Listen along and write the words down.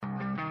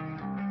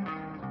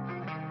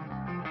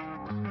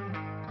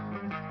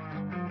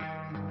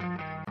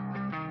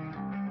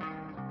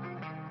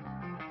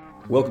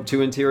Welcome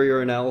to Interior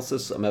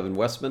Analysis. I'm Evan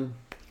Westman,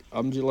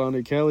 I'm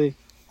Jelani Kelly.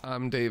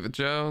 I'm David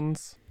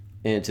Jones.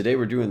 and today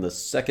we're doing the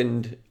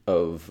second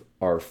of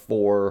our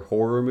four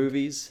horror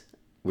movies.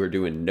 We're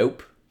doing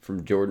Nope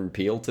from Jordan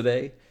Peele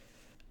today.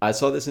 I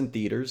saw this in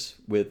theaters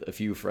with a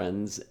few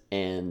friends,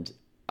 and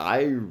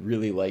I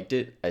really liked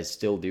it. I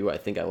still do. I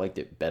think I liked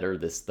it better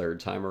this third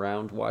time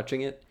around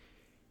watching it.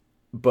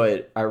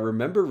 But I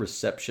remember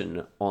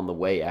reception on the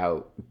way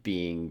out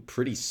being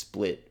pretty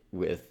split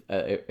with,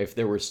 if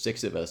there were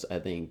six of us, I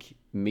think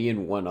me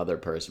and one other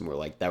person were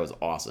like, that was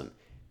awesome.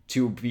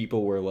 Two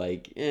people were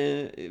like,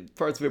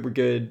 parts of it were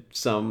good.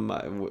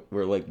 Some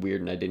were like weird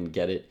and I didn't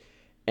get it.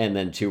 And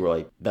then two were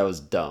like, that was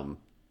dumb.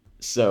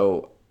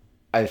 So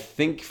I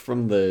think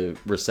from the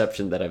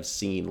reception that I've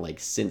seen like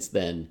since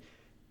then,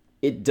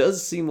 it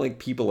does seem like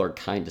people are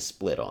kind of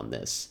split on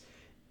this.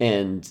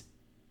 And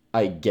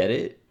I get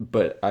it,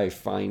 but I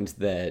find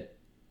that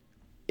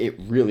it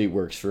really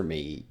works for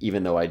me,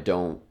 even though I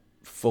don't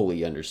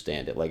fully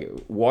understand it. Like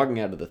walking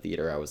out of the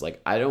theater, I was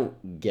like, I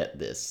don't get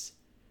this,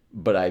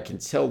 but I can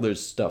tell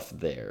there's stuff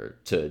there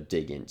to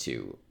dig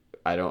into.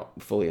 I don't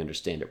fully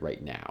understand it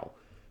right now,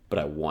 but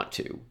I want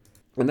to.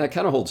 And that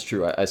kind of holds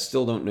true. I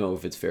still don't know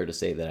if it's fair to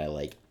say that I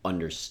like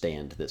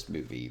understand this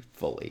movie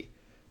fully,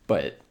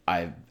 but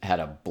I've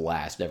had a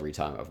blast every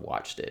time I've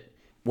watched it.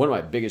 One of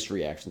my biggest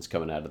reactions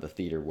coming out of the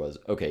theater was,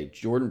 okay,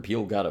 Jordan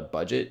Peele got a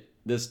budget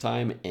this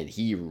time and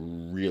he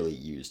really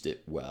used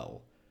it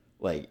well.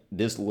 Like,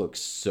 this looks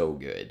so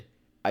good.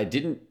 I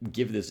didn't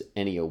give this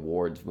any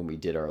awards when we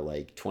did our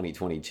like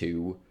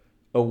 2022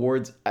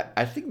 awards.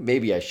 I think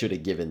maybe I should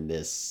have given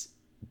this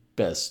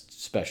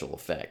best special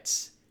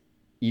effects,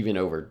 even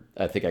over,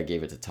 I think I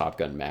gave it to Top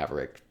Gun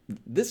Maverick.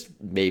 This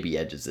maybe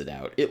edges it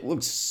out. It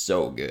looks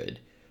so good.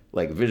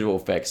 Like, visual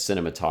effects,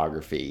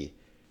 cinematography,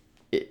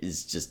 it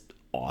is just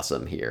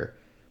awesome here.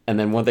 And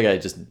then one thing I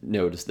just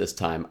noticed this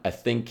time, I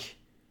think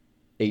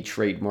a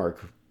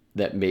trademark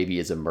that maybe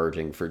is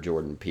emerging for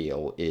Jordan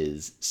Peele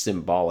is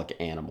symbolic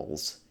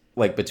animals.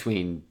 Like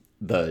between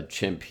the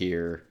chimp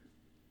here,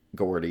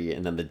 Gordy,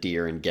 and then the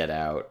deer in Get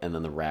Out, and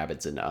then the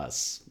rabbits in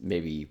Us.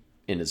 Maybe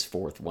in his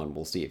fourth one,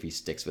 we'll see if he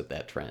sticks with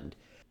that trend.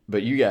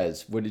 But you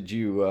guys, what did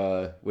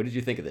you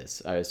think of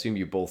this? I assume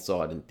you both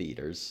saw it in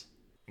theaters.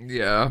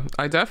 Yeah,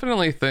 I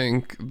definitely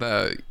think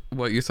that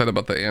what you said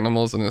about the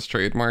animals in his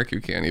trademark, you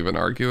can't even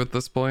argue at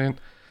this point.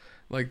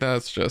 Like,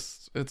 that's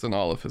just, it's in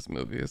all of his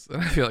movies.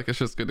 And I feel like it's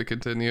just going to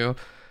continue.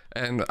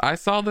 And I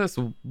saw this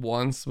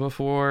once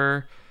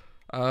before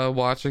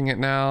watching it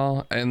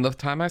now. And the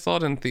time I saw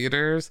it in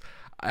theaters,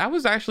 I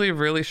was actually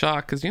really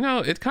shocked because,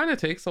 it kind of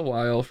takes a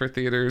while for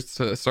theaters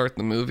to start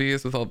the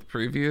movies with all the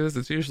previews.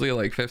 It's usually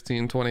like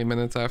 15, 20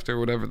 minutes after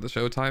whatever the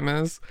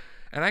showtime is.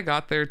 And I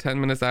got there 10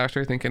 minutes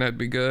after thinking I'd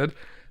be good.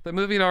 The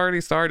movie had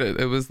already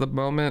started. It was the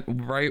moment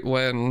right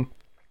when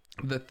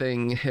the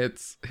thing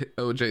hits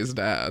OJ's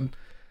dad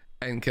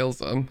and kills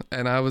him.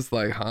 And I was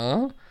like,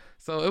 huh?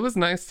 So it was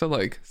nice to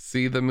like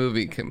see the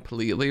movie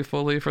completely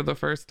fully for the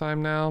first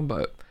time now.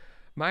 But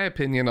my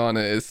opinion on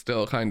it is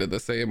still kind of the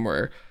same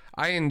where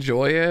I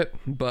enjoy it,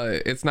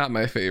 but it's not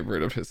my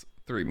favorite of his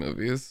three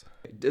movies.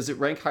 Does it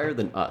rank higher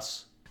than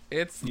Us?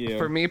 It's Yeah.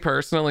 For me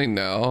personally,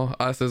 no.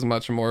 Us is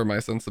much more my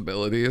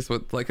sensibilities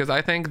with like, because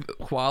I think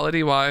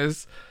quality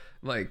wise,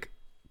 like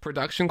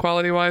production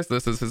quality wise,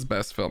 this is his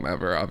best film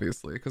ever,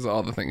 obviously, because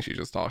all the things you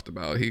just talked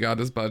about. He got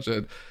his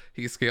budget,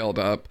 he scaled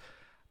up.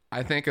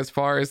 I think as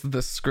far as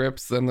the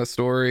scripts and the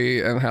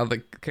story and how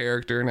the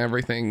character and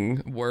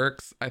everything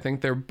works, I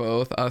think they're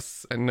both,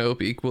 Us and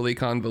Nope, equally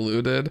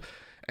convoluted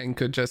and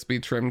could just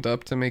be trimmed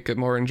up to make it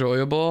more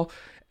enjoyable.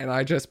 And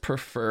I just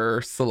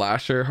prefer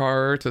slasher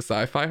horror to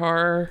sci-fi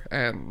horror,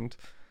 and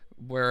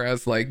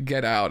whereas like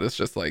Get Out is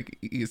just like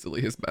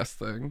easily his best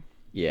thing.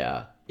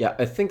 Yeah. Yeah,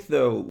 I think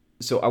though,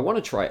 so I want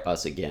to try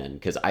Us again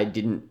because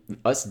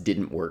Us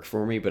didn't work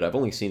for me, but I've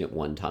only seen it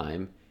one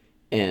time.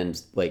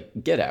 And like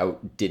Get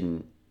Out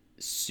didn't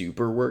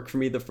super work for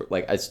me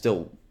like I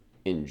still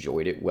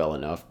enjoyed it well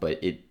enough,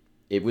 but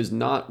it was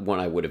not one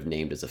I would have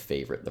named as a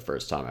favorite the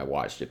first time I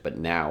watched it, but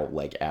now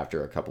like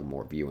after a couple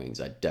more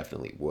viewings, I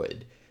definitely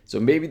would. So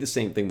maybe the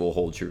same thing will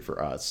hold true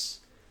for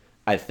Us.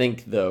 I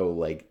think though,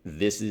 like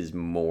this is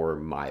more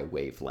my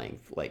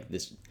wavelength. Like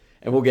this,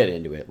 and we'll get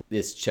into it.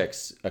 This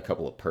checks a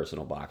couple of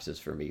personal boxes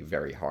for me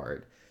very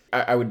hard.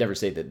 I would never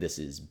say that this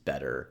is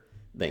better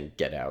than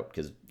Get Out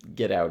because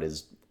Get Out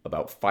is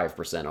about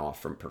 5%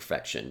 off from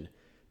perfection.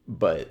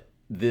 But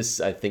this,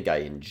 I think I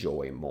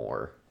enjoy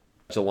more.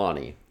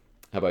 Jelani,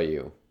 how about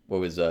you? What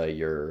was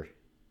your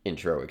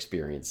intro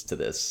experience to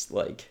this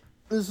like?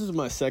 This is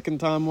my second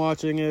time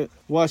watching it.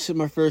 Watched it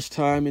my first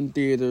time in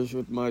theaters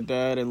with my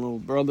dad and little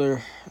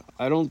brother.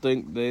 I don't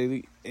think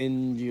they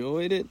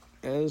enjoyed it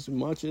as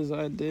much as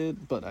I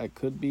did, but I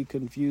could be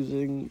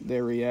confusing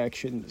their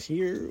reactions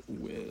here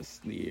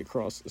with the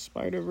Across the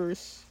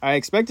Spider-Verse. I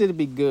expected it to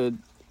be good,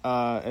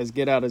 as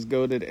Get Out is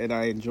goated, and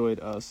I enjoyed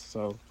Us.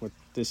 So with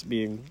this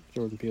being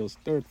Jordan Peele's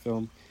third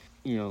film,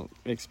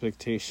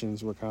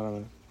 expectations were kind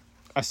of...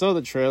 I saw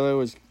the trailer,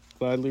 was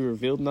gladly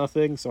revealed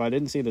nothing, so I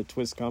didn't see the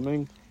twist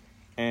coming.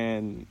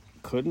 and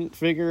couldn't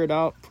figure it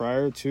out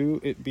prior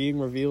to it being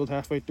revealed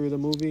halfway through the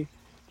movie.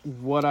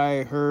 What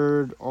I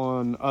heard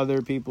on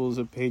other people's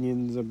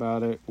opinions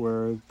about it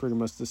were pretty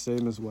much the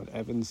same as what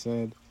Evan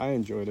said. I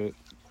enjoyed it.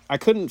 I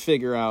couldn't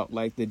figure out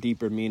like the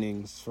deeper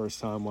meanings first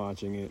time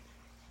watching it,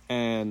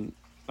 and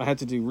I had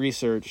to do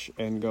research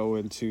and go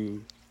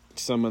into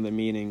some of the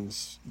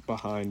meanings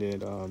behind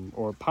it,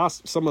 or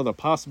some of the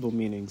possible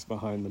meanings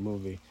behind the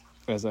movie,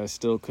 as I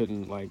still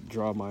couldn't like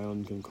draw my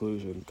own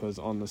conclusion, because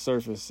on the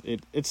surface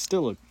it's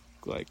still a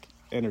like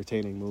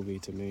entertaining movie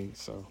to me.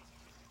 So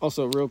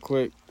also real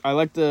quick, I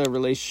like the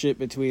relationship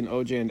between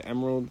OJ and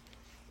Emerald,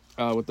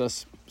 with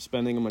us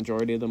spending a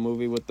majority of the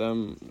movie with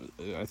them.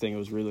 I think it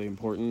was really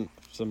important.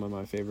 Some of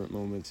my favorite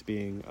moments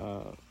being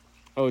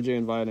OJ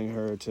inviting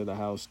her to the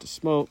house to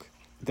smoke,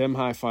 them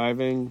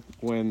high-fiving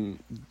when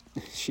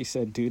she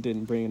said dude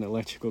didn't bring an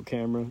electrical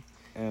camera,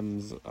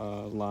 M's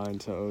line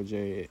to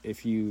OJ,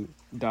 if you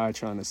die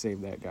trying to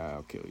save that guy,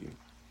 I'll kill you.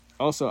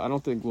 Also, I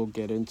don't think we'll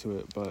get into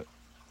it, but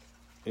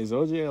is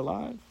OJ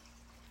alive?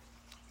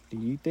 Do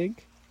you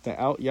think? The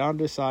out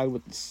yonder side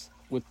with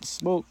the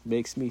smoke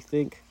makes me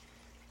think,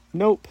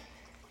 nope.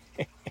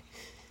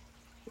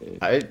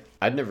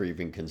 I'd never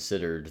even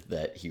considered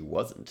that he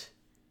wasn't.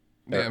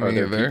 Yeah, Are me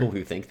there either. people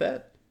who think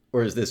that?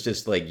 Or is this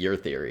just like your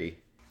theory?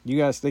 You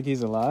guys think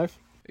he's alive?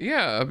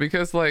 Yeah,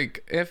 because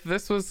like if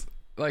this was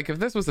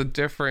a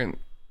different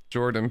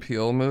Jordan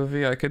Peele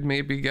movie, I could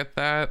maybe get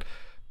that.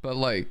 But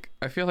like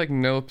I feel like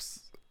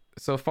Nope's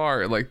so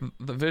far, like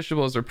the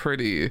visuals are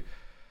pretty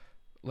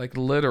like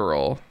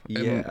literal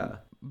in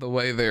the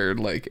way they're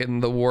like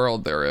in the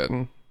world they're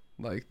in.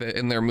 Like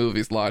in their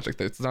movie's logic,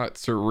 that it's not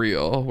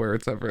surreal where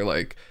it's ever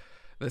like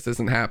this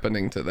isn't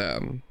happening to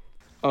them.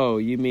 Oh,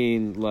 you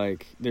mean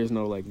like there's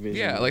no like vision?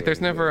 Yeah, like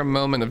there's never a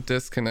moment of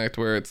disconnect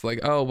where it's like,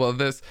 oh, well,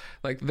 this,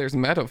 like there's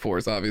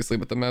metaphors, obviously,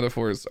 but the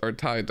metaphors are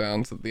tied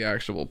down to the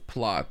actual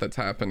plot that's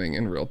happening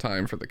in real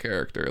time for the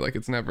character. Like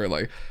it's never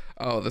like,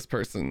 oh, this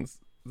is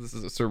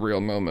a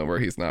surreal moment where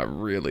he's not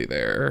really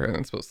there and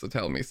it's supposed to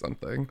tell me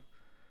something.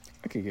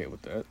 I could get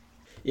with that.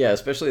 Yeah,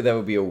 especially that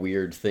would be a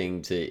weird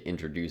thing to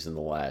introduce in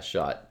the last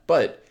shot.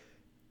 But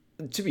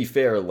to be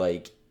fair,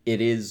 like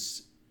it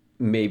is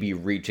maybe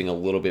reaching a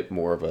little bit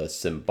more of a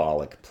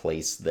symbolic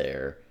place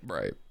there,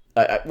 Right.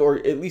 or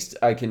at least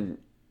I can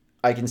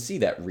see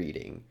that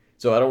reading.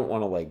 So I don't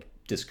want to like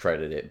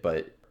discredit it,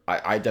 but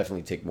I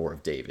definitely take more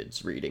of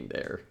David's reading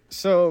there.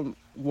 So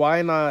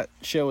why not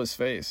show his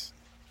face,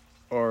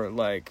 or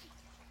like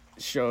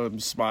show him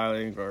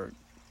smiling, or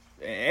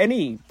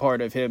any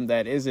part of him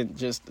that isn't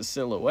just the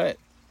silhouette?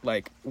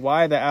 Like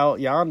why the out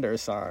yonder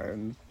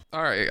sign?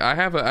 All right, I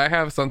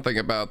have something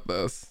about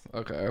this.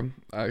 Okay,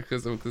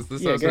 because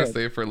this I was gonna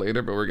save for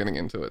later, but we're getting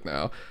into it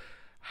now.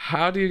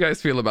 How do you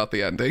guys feel about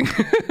the ending?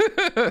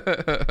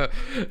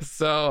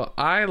 So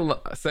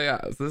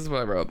this is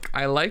what I wrote.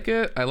 I like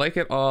it. I like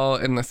it all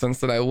in the sense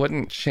that I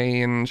wouldn't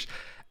change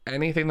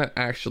anything that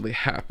actually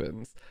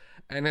happens.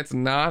 And it's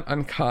not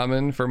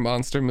uncommon for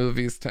monster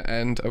movies to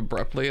end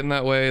abruptly in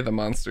that way. The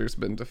monster's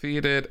been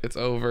defeated. It's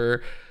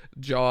over.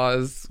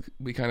 Jaws,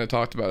 we kind of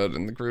talked about it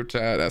in the group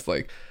chat as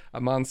like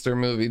a monster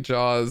movie.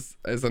 Jaws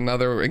is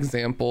another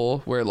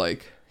example where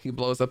like he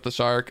blows up the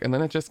shark and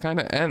then it just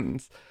kind of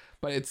ends,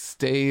 but it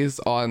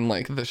stays on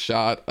like the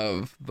shot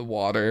of the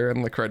water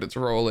and the credits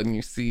roll and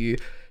you see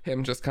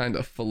him just kind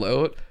of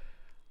float.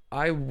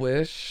 I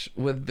wish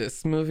with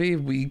this movie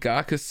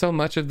because so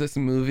much of this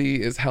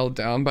movie is held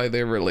down by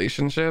their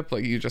relationship,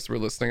 like you just were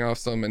listing off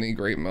so many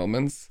great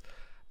moments,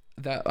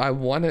 that I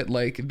wanted,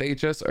 like, they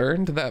just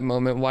earned that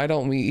moment. Why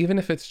don't we, even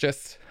if it's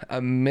just a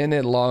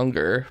minute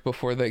longer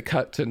before they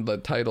cut to the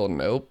title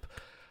Nope,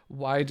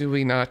 why do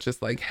we not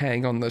just like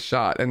hang on the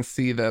shot and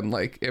see them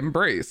like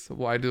embrace?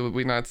 Why do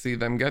we not see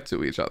them get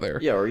to each other?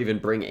 Yeah, or even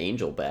bring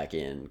Angel back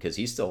in because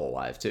he's still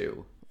alive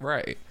too.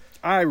 Right.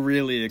 I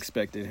really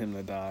expected him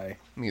to die.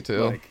 Me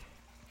too. Like,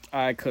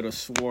 I could have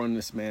sworn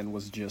this man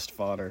was just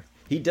fodder.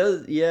 He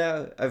does,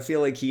 yeah. I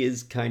feel like he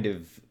is kind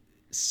of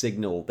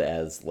signaled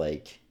as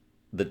like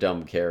the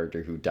dumb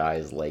character who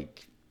dies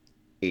like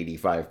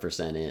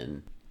 85%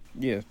 in.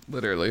 Yeah,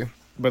 Literally.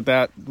 but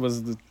that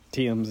was the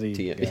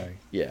TMZ guy.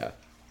 Yeah.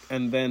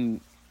 And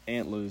then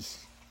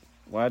Antlers.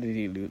 Why did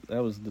he do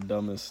that? Was the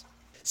dumbest.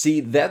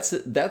 See, that's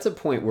a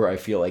point where I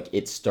feel like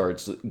it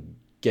starts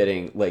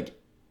getting like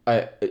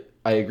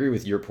I agree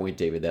with your point,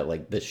 David, that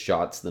like the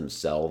shots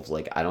themselves,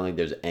 like I don't think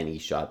there's any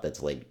shot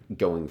that's like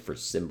going for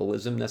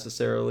symbolism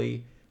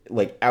necessarily,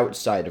 like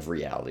outside of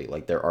reality.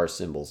 Like there are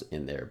symbols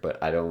in there,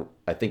 but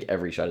I think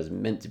every shot is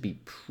meant to be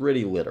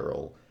pretty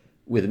literal,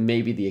 with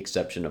maybe the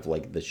exception of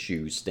like the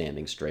shoe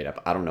standing straight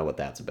up. I don't know what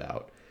that's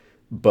about.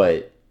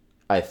 But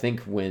I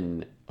think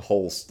when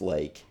Holst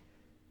like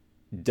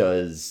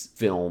does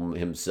film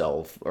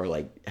himself or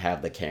like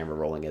have the camera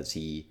rolling as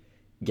he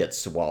gets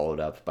swallowed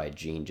up by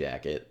Jean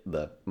Jacket,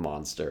 the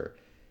monster,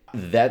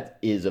 that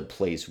is a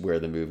place where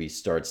the movie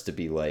starts to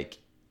be like,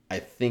 I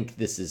think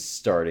this is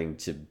starting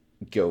to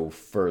go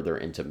further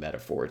into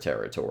metaphor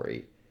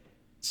territory.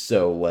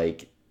 So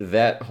like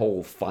that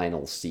whole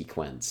final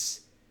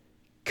sequence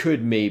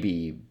could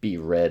maybe be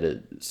read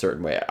a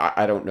certain way.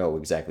 I don't know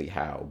exactly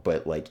how,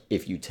 but like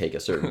if you take a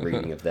certain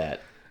reading of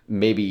that,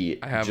 maybe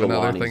I have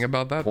another thing Jelani's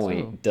about that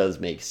point too. does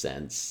make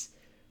sense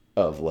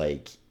of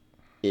like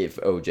if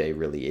OJ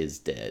really is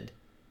dead,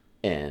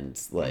 and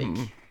like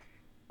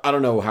I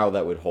don't know how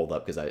that would hold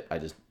up because I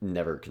just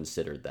never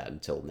considered that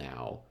until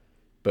now.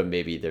 But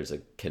maybe there's a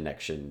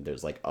connection.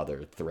 There's like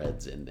other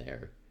threads in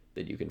there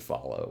that you can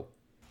follow.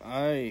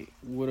 I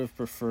would have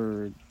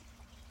preferred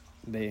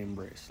they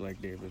embrace,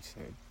 like David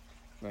said.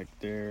 Like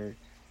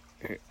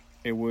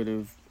it would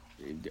have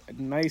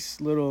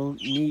nice little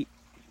neat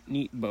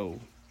bow.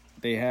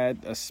 They had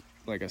a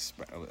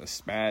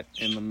spat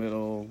in the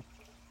middle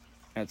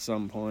at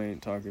some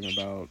point talking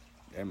about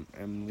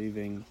M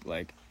leaving,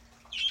 like,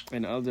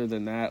 and other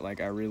than that,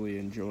 like I really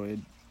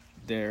enjoyed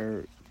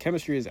their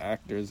chemistry as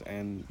actors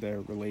and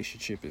their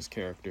relationship as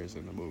characters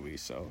in the movie.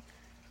 So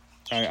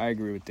I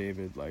agree with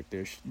David. Like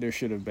there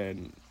should have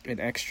been an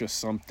extra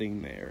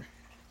something there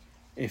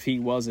if he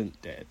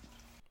wasn't dead.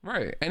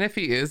 Right. And if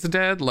he is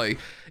dead, like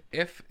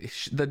if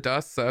the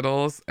dust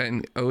settles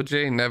and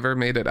OJ never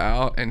made it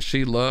out and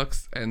she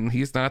looks and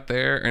he's not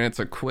there and it's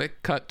a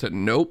quick cut to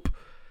nope,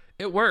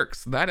 it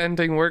works. That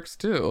ending works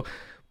too.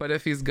 But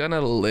if he's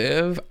gonna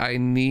live, I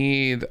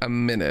need a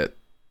minute.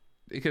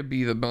 It could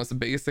be the most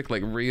basic,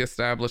 like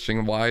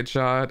reestablishing wide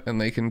shot, and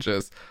they can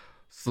just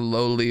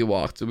slowly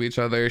walk to each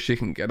other. She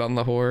can get on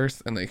the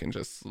horse and they can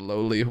just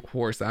slowly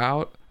horse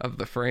out of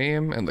the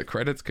frame and the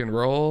credits can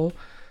roll.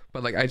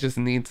 But like I just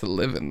need to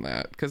live in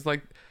that because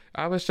like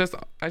I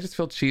just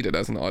feel cheated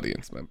as an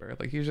audience member.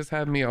 Like you just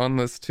had me on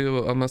this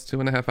almost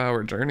 2.5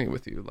 hour journey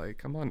with you. Like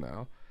come on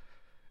now.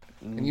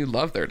 And you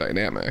love their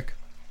dynamic.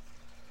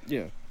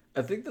 Yeah.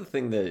 I think the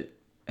thing that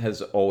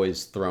has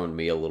always thrown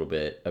me a little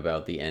bit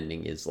about the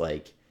ending is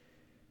like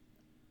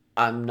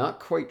I'm not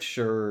quite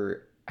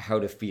sure how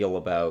to feel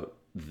about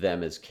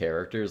them as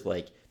characters.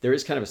 Like there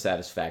is kind of a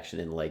satisfaction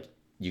in like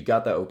you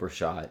got the Oprah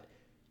shot,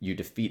 you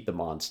defeat the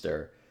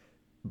monster,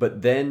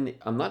 but then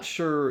I'm not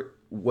sure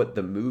what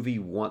the movie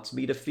wants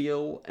me to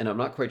feel, and I'm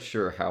not quite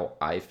sure how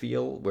I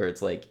feel, where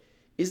it's like,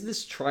 is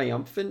this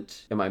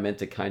triumphant? Am I meant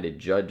to kind of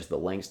judge the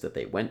lengths that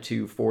they went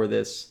to for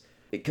this?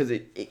 Because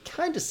it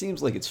kind of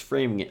seems like it's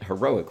framing it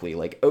heroically.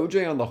 Like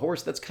OJ on the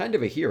horse, that's kind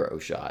of a hero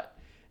shot.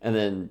 And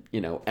then,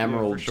 you know,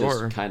 Emerald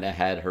sure. just kind of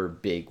had her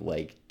big,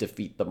 like,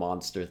 defeat the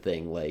monster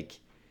thing. Like,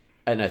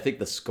 and I think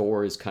the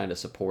score is kind of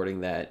supporting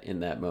that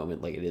in that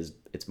moment. Like,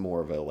 it's more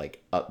of a,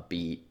 like,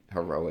 upbeat,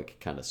 heroic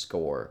kind of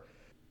score.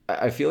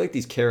 I feel like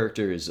these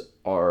characters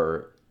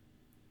are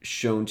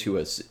shown to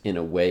us in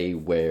a way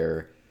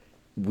where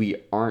we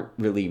aren't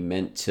really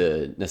meant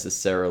to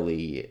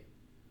necessarily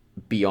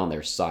be on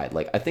their side.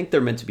 Like, I think they're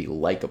meant to be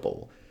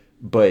likable,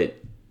 but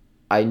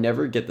I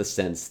never get the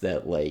sense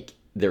that, like,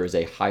 there is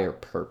a higher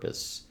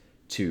purpose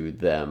to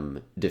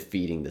them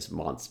defeating this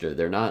monster.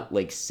 They're not,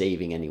 like,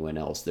 saving anyone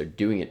else. They're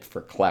doing it for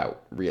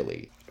clout,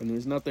 really. And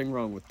there's nothing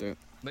wrong with that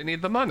They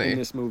need the money. in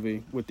this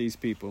movie with these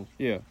people.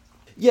 Yeah.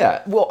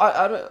 Yeah, well,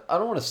 I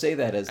don't want to say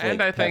that as, like,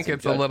 And I think passive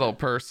it's a little judgment.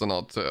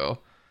 personal too.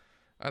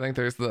 I think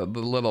there's the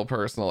little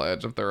personal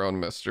edge of their own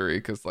mystery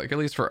because, like, at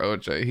least for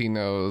OJ, he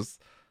knows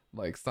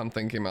like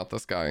something came out the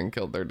sky and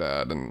killed their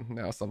dad, and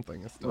now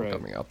something is still Right.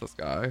 coming out the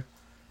sky.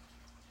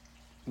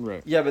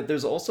 Right. Yeah, but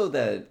there's also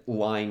that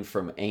line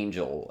from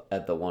Angel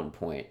at the one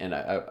point, and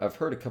I've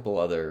heard a couple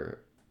other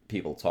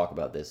people talk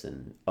about this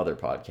in other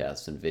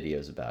podcasts and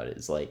videos about it.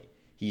 It's like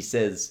he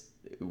says,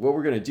 "What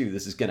we're gonna do,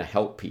 this is gonna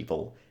help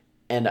people,"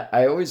 and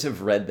I always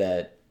have read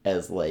that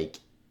as like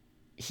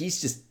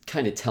he's just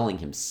kind of telling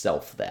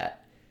himself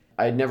that.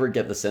 I never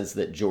get the sense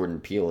that Jordan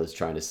Peele is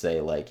trying to say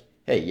like,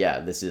 "Hey, yeah,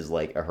 this is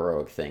like a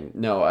heroic thing."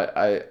 No,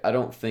 I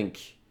don't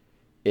think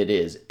it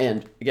is.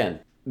 And again,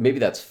 maybe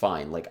that's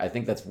fine. Like I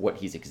think that's what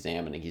he's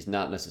examining. He's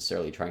not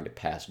necessarily trying to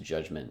pass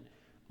judgment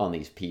on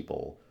these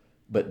people.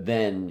 But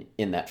then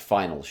in that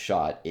final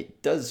shot,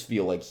 it does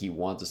feel like he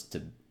wants us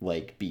to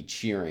like be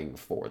cheering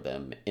for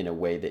them in a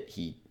way that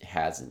he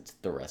hasn't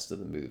the rest of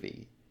the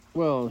movie.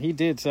 Well, he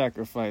did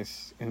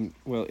sacrifice, and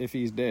well, if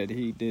he's dead,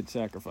 he did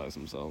sacrifice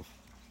himself.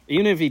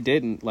 Even if he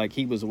didn't, like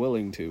he was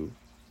willing to,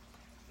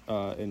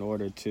 in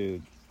order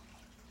to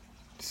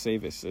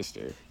save his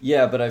sister.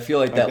 Yeah, but I feel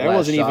like that that last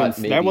wasn't shot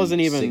even- maybe that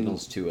wasn't even-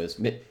 signals to us.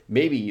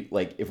 Maybe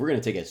like if we're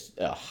gonna take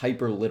a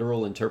hyper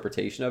literal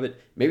interpretation of it,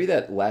 maybe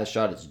that last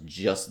shot is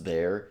just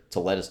there to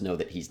let us know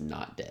that he's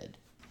not dead.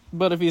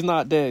 But if he's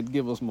not dead,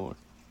 give us more.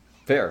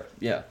 Fair,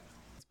 yeah.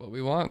 That's what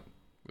we want.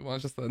 We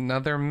want just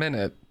another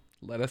minute.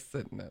 Let us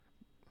sit in it.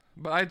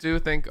 But I do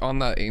think on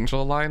that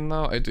Angel line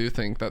though, I do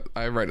think that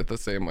I write it the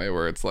same way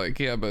where it's like,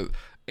 yeah, but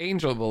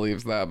Angel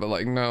believes that, but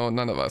like no,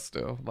 none of us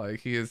do.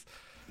 Like he is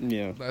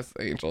Yeah. that's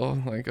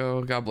Angel. Like,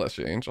 oh, God bless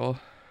you, Angel.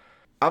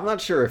 I'm not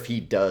sure if he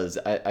does.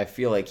 I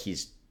feel like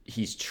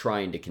he's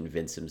trying to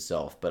convince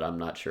himself, but I'm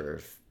not sure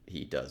if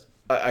he does.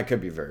 I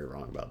could be very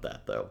wrong about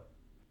that though.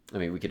 I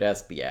mean, we could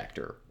ask the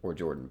actor or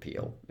Jordan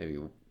Peele. Maybe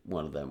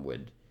one of them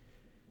would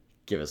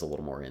give us a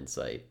little more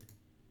insight.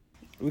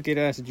 We could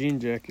ask Jean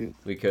Jacket.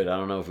 We could. I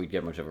don't know if we'd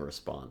get much of a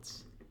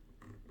response.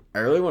 I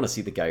really want to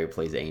see the guy who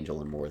plays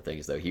Angel in more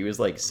things, though. He was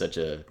like such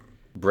a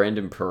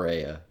Brandon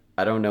Perea.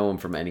 I don't know him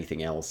from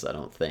anything else, I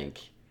don't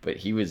think, but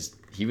he was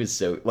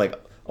so like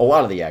a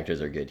lot of the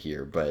actors are good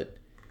here, but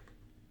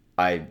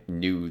I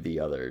knew the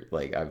other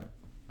like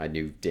I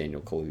knew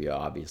Daniel Kaluuya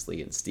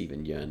obviously and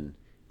Stephen Yeun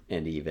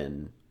and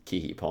even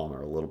Keke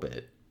Palmer a little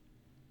bit,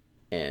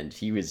 and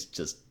he was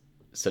just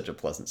such a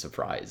pleasant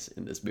surprise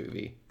in this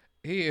movie.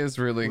 He is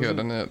really good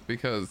in it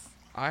because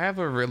I have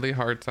a really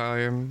hard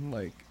time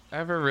like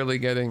ever really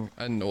getting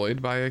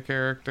annoyed by a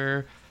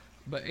character,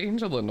 but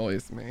Angel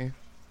annoys me,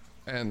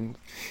 and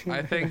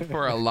I think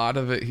for a lot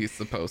of it he's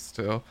supposed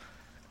to,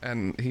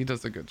 and he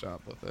does a good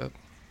job with it.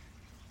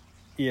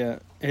 Yeah,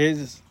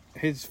 his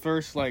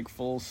first like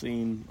full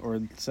scene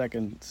or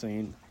second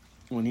scene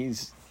when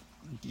he's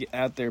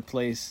at their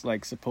place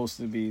like supposed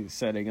to be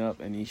setting up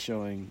and he's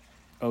showing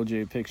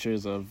OJ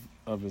pictures of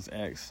his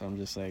ex. I'm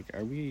just like, I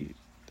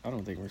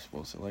don't think we're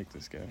supposed to like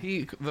this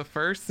guy. The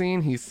first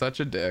scene, he's such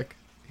a dick.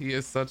 He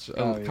is such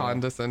a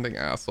condescending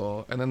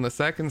asshole. And then the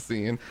second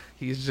scene,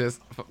 he's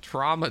just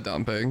trauma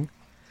dumping.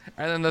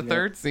 And then the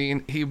third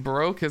scene, he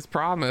broke his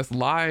promise,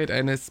 lied,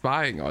 and is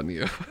spying on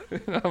you.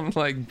 I'm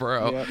like,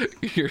 bro,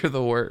 you're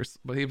the worst.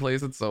 But he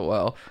plays it so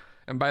well.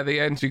 And by the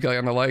end, you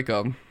kind of like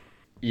him.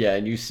 Yeah,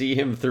 and you see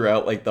him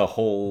throughout like the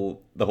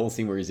whole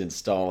scene where he's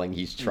installing.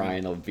 He's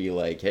trying to be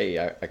like, hey,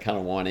 I kind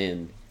of want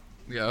in.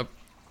 Yep.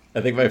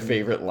 I think my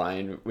favorite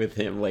line with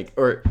him, like,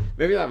 or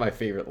maybe not my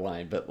favorite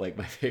line, but like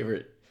my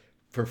favorite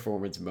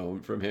performance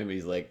moment from him,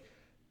 he's like,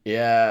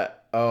 yeah,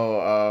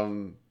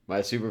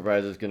 my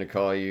supervisor's gonna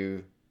call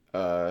you,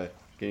 can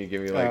you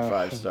give me like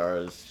 5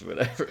 stars,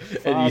 whatever.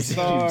 And he's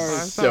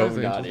so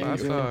not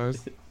into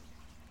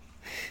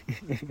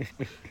it.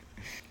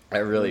 I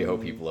really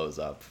hope he blows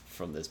up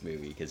from this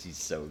movie because he's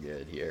so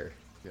good here.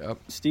 Yep.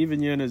 Stephen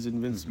Yeun is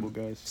invincible,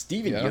 guys.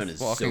 Stephen Yeun is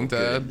Walking so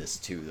Dead. good in this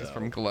too, though. He's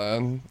from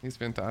Glenn. He's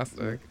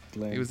fantastic.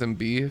 Glenn. He was in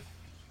Beef.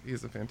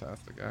 He's a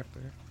fantastic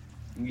actor.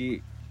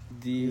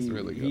 He's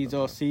really good. He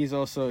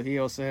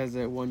also has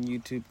that one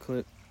YouTube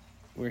clip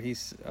where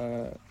he's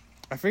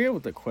I forget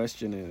what the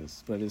question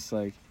is, but it's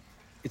like,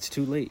 it's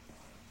too late.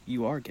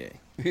 You are gay.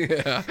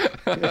 Yeah.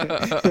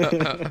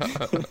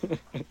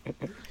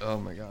 Oh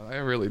my god, I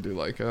really do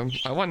like him.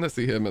 I want to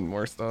see him in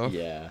more stuff.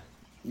 Yeah.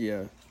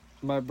 Yeah.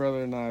 My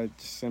brother and I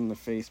send the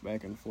face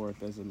back and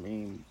forth as a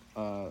meme.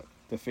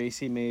 The face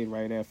he made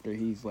right after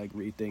he's like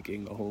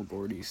rethinking the whole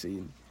Gordy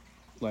scene.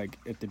 Like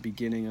at the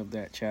beginning of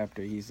that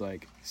chapter, he's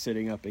like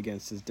sitting up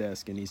against his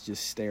desk and he's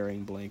just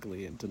staring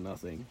blankly into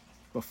nothing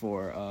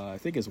before I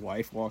think his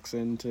wife walks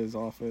into his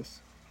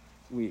office.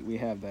 We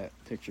have that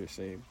picture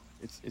saved.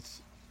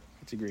 It's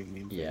a great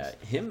meme. Yeah,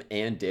 him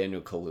and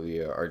Daniel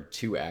Kaluuya are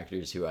two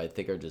actors who I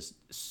think are just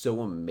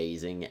so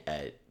amazing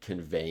at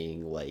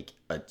conveying like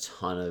a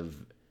ton of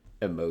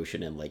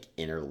emotion and like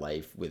inner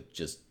life with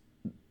just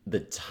the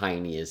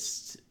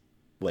tiniest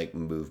like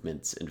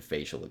movements and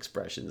facial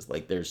expressions.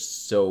 Like they're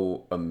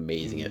so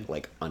amazing at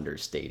like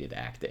understated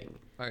acting.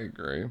 I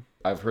agree.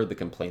 I've heard the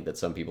complaint that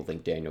some people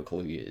think Daniel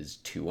Kaluuya is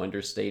too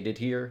understated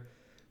here,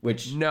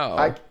 which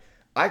no,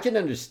 I can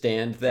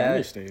understand that.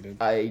 Understated.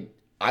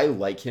 I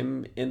like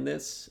him in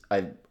this.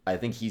 I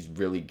think he's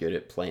really good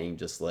at playing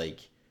just like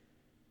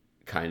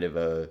kind of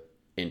a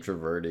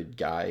introverted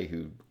guy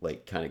who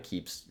like kind of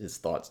keeps his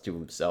thoughts to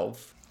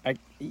himself.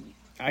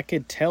 I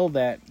could tell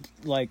that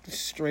like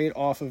straight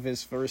off of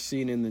his first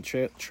scene in the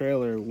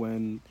trailer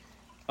when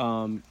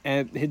and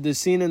the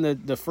scene in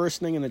the first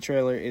thing in the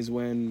trailer is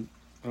when,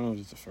 I don't know if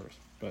it's the first,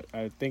 but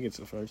I think it's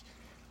the first,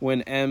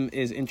 when M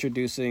is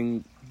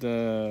introducing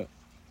the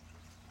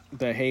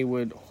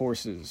Haywood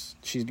horses.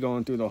 She's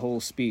going through the whole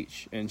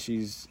speech and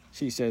she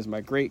says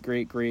my great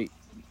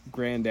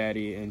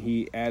granddaddy, and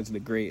he adds the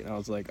great, and I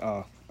was like,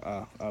 I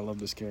love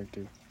this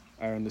character.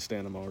 I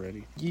understand him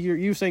already.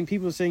 You're saying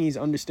people are saying he's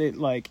understated,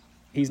 like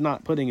he's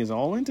not putting his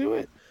all into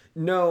it?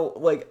 No,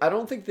 like I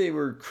don't think they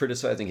were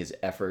criticizing his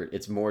effort.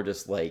 It's more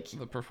just like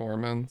the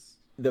performance.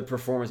 The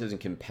performance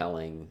isn't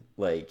compelling.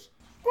 Like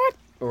what?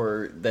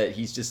 Or that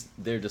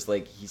they're just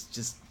like he's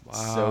just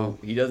so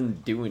he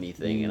doesn't do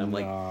anything, and I'm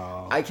like,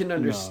 I can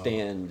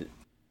understand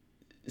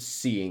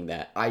seeing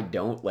that. I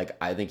don't like.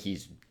 I think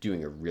he's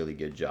doing a really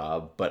good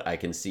job, but I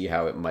can see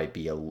how it might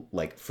be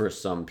like for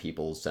some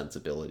people's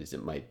sensibilities,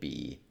 it might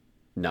be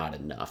not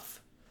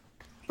enough.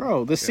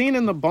 Bro, the scene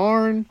in the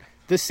barn,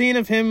 the scene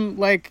of him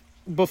like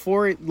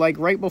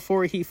right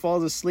before he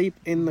falls asleep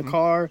in the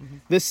car,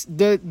 the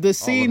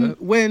scene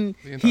when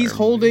he's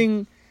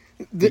holding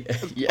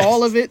yes.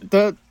 all of it,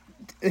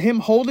 him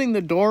holding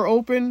the door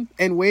open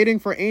and waiting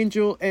for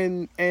Angel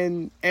and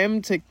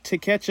M to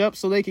catch up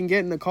so they can get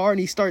in the car, and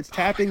he starts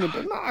tapping the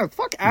door. Nah,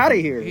 fuck out of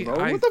here,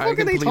 bro. What the fuck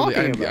are they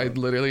talking about? I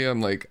literally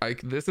am like,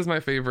 this is my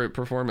favorite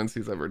performance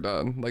he's ever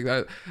done. Like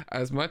that,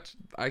 as much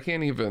I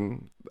can't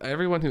even.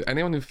 Anyone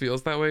who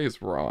feels that way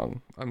is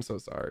wrong. I'm so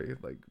sorry.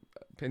 Like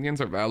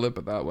opinions are valid,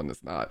 but that one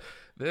is not.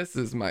 This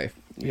is my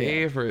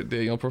favorite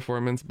Daniel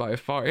performance by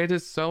far. It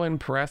is so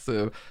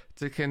impressive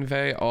to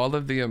convey all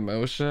of the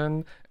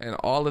emotion and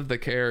all of the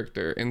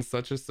character in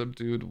such a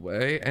subdued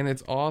way, and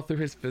it's all through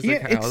his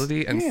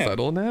physicality and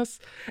subtleness.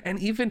 And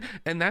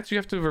that's, you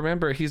have to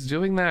remember, he's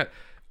doing that.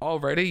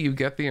 Already you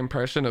get the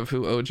impression of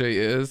who OJ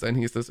is, and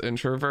he's this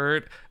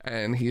introvert,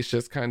 and he's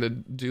just kind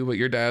of do what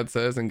your dad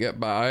says and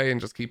get by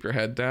and just keep your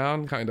head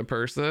down kind of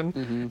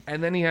person.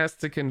 And then he has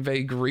to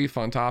convey grief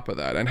on top of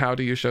that. And how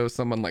do you show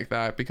someone like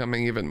that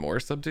becoming even more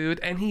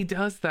subdued? And he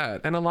does that,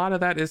 and a lot of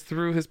that is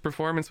through his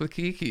performance with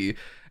Kiki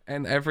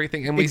and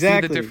everything, and we see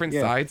the different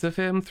sides of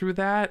him through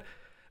that.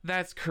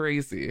 That's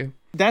crazy.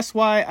 That's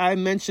why I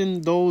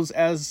mentioned those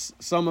as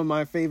some of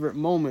my favorite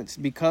moments,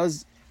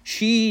 because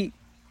she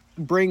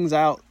brings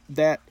out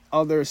that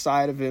other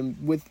side of him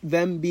with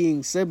them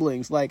being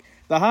siblings. Like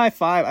the high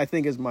five, I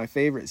think, is my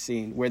favorite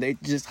scene, where they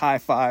just high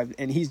five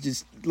and he's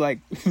just like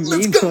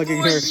mean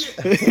tugging her.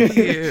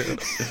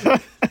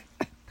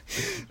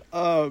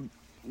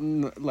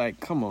 Like,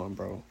 come on,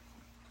 bro,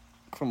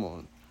 come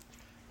on.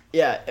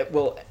 Yeah,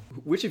 well,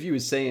 which of you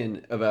is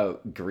saying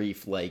about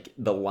grief? Like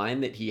the line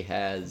that he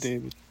has,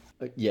 David.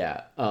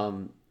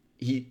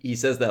 He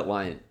says that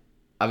line,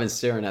 "I've been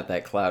staring at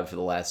that cloud for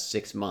the last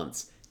 6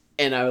 months."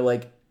 And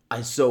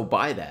I so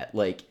buy that,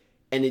 like,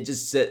 and it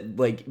just said,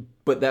 like,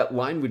 but that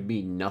line would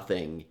mean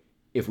nothing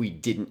if we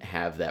didn't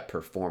have that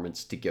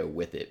performance to go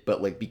with it.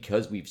 But, like,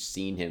 because we've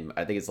seen him,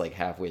 I think it's, like,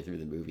 halfway through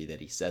the movie that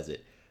he says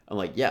it. I'm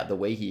like, yeah, the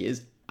way he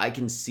is, I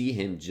can see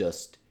him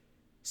just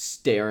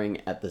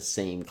staring at the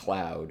same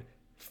cloud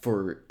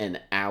for an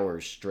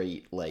hour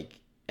straight, like,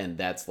 and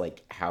that's,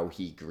 like, how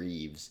he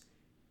grieves.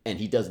 And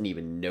he doesn't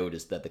even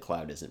notice that the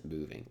cloud isn't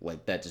moving.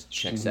 Like, that just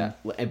checks out.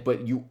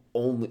 But you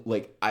only,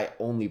 like, I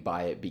only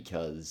buy it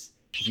because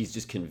he's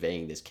just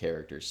conveying this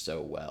character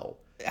so well.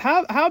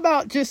 How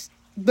about just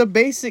the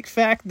basic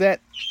fact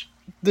that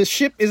the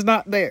ship is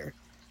not there?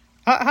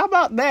 How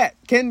about that?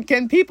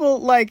 Can people,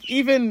 like,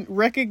 even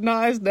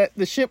recognize that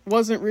the ship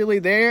wasn't really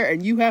there,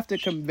 and you have to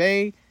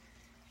convey,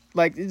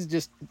 like, it's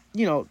just,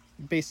 you know,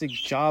 basic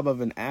job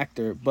of an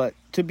actor, but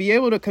to be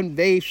able to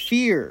convey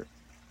fear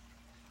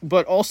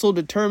but also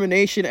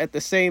determination at the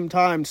same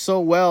time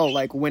so well.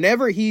 Like,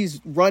 whenever he's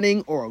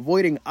running or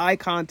avoiding eye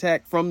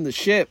contact from the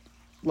ship,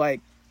 like,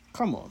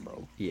 come on,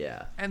 bro.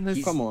 Yeah. And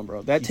this, come on,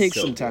 bro. That takes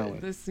so some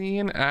talent. The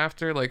scene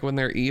after, like, when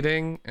they're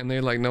eating and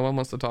they're like, no one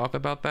wants to talk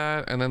about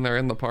that, and then they're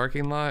in the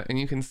parking lot, and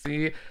you can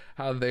see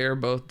how they're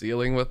both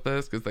dealing with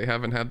this because they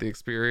haven't had the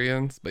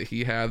experience, but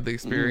he had the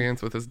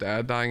experience with his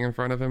dad dying in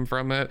front of him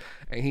from it,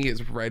 and he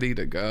is ready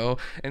to go.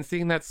 And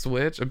seeing that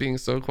switch of being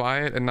so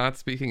quiet and not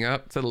speaking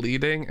up to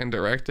leading and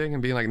directing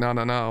and being like,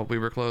 no, we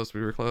were close,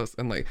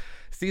 and like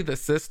see the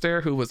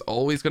sister who was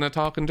always going to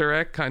talk and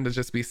direct kind of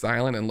just be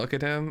silent and look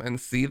at him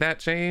and see that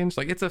change.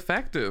 Like, it's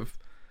effective.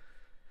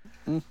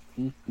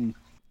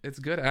 It's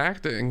good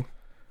acting.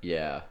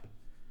 Yeah.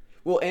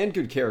 Well, and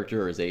good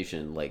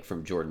characterization, like,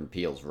 from Jordan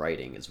Peele's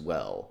writing as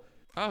well.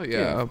 Oh,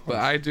 yeah, but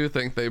I do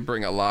think they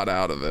bring a lot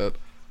out of it.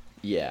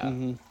 Yeah.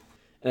 And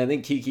I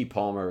think Keke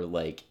Palmer,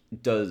 like,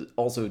 does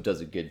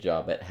a good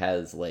job. It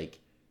has, like,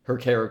 her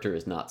character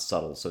is not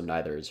subtle, so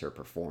neither is her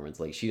performance.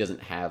 Like, she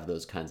doesn't have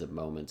those kinds of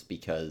moments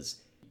because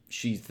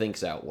she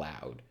thinks out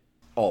loud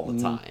all the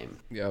time.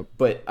 Yep.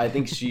 But I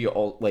think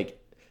like,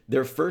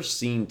 their first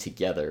scene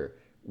together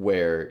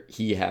where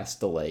he has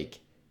to, like,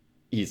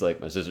 he's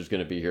like, my sister's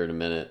gonna be here in a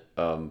minute.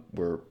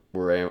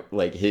 We're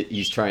like,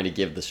 he's trying to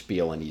give the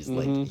spiel, and he's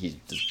like, he's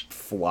just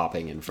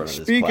flopping in front of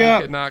this Speak cloud.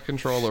 up. He cannot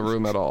control a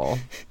room at all.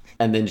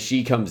 And then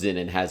she comes in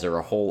and has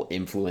her whole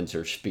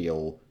influencer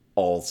spiel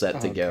all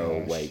set to go,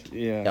 gosh. like,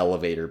 Yeah.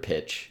 elevator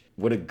pitch.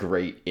 What a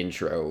great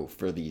intro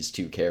for these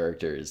two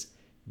characters.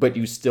 But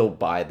you still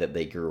buy that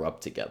they grew up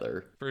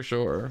together. For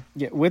sure.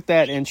 Yeah, with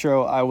that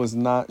intro, I was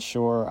not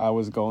sure I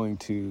was going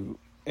to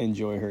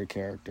enjoy her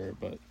character,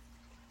 but,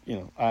 you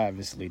know, I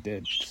obviously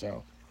did,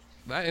 so.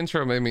 That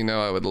intro made me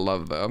know I would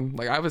love them.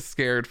 Like, I was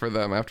scared for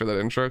them after that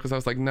intro because I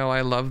was like, no,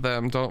 I love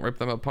them. Don't rip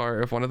them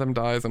apart. If one of them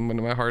dies,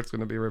 my heart's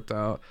going to be ripped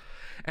out.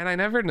 And I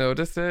never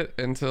noticed it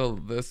until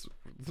this,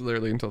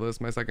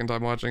 my second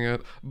time watching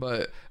it.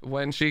 But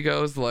when she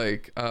goes,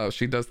 like,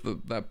 she does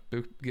that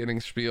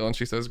beginning spiel and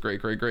she says, great,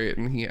 great, great.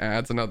 And he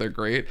adds another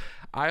great.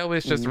 I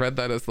always just read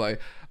that as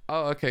like,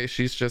 oh, okay,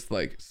 she's just,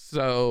 like,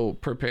 so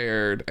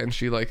prepared and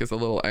she, like, is a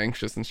little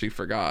anxious and she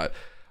forgot.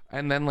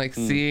 And then, like,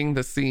 seeing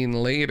the scene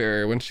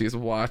later when she's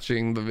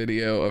watching the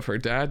video of her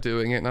dad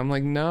doing it, and I'm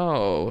like,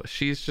 no,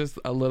 she's just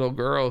a little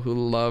girl who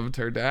loved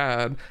her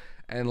dad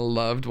and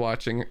loved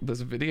watching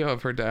this video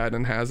of her dad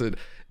and has it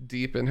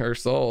deep in her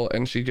soul,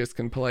 and she just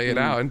can play it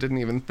out and didn't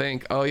even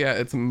think, oh yeah,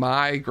 it's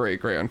my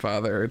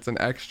great-grandfather, it's an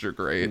extra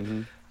great.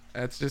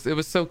 It's just, it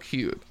was so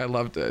cute. I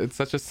loved it. It's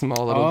such a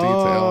small little detail.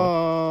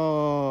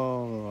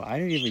 Oh, I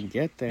didn't even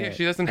get that. Yeah,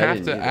 she doesn't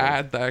have to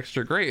add the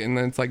extra great, and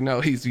then it's like, no,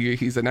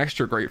 he's an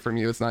extra great from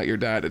you. It's not your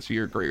dad, it's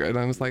your great. And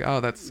I was like, oh,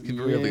 that's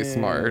really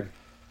smart.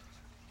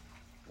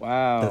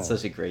 Wow. That's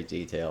such a great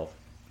detail.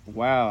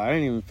 Wow, I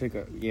didn't even pick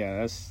up. Yeah,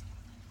 that's...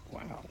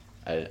 Wow.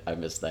 I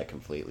missed that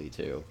completely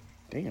too.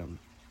 Damn,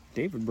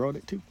 David brought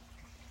it too.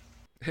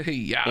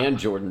 Yeah. And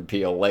Jordan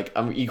Peele, like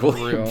I'm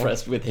equally Real.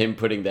 impressed with him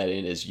putting that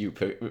in as you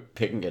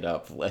picking it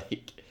up.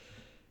 Like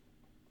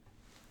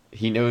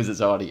he knows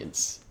his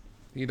audience.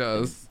 He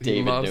does. He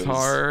David loves knows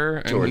horror,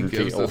 and Jordan he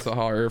gives Peele. it to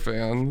horror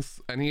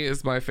fans. And he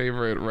is my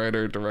favorite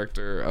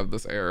writer-director of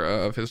this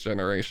era, of his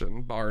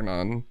generation, bar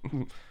none.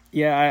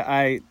 Yeah,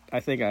 I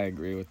think I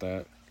agree with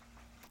that.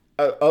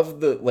 Of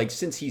the like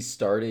since he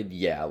started,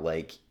 yeah,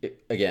 like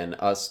again,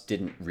 Us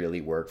didn't really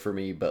work for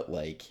me, but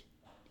like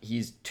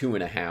he's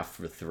 2.5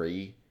 for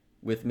 3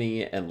 with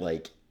me, and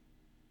like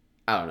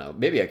I don't know,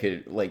 maybe I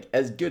could like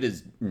as good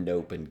as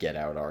Nope and Get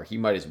Out are, he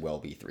might as well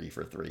be 3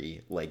 for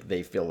 3. Like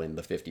they fill in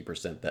the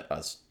 50% that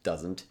Us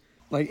doesn't.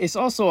 Like, it's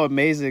also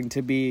amazing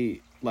to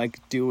be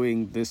like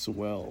doing this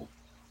well,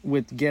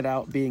 with Get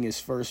Out being his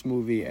first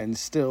movie and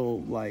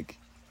still like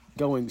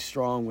going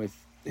strong with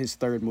his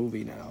third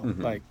movie now.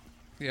 Like,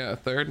 Yeah,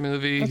 third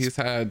movie. That's He's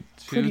had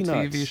 2 pretty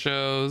TV nuts.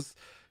 shows.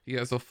 He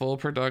has a full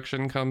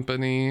production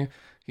company.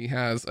 He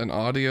has an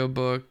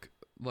audiobook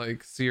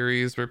like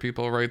series where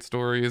people write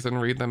stories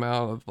and read them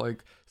out of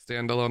like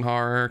standalone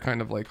horror,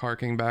 kind of like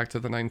harking back to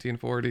the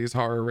 1940s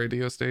horror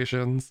radio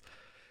stations.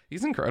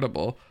 He's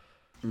incredible.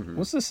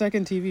 what's the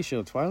second TV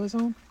show? Twilight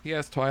Zone He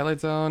has Twilight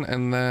Zone,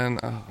 and then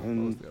what was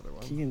and the other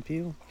one? Key and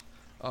Peele.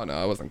 Oh no,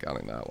 I wasn't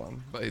counting that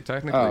one. But he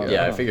technically, Oh,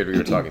 Yeah, I Oh. figured we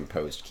were talking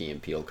post Key and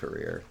Peele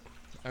career.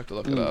 I have to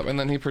look it up. And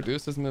then he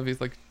produces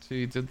movies like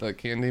he did the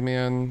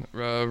Candyman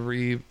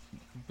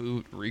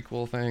reboot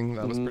requel thing.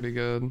 That was pretty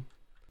good.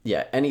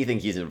 Yeah, anything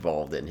he's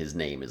involved in, his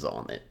name is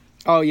on it.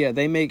 Oh yeah,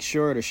 they make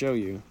sure to show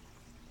you,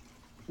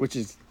 which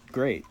is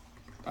great,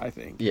 I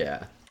think.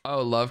 Yeah.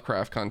 Oh,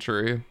 Lovecraft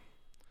Country.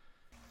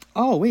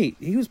 Oh wait,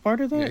 he was part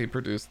of that. Yeah, he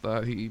produced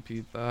that. He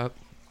EP'd that.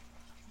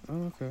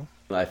 Oh okay.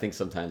 I think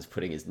sometimes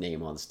putting his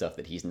name on stuff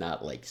that he's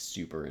not like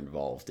super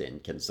involved in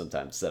can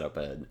sometimes set up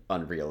an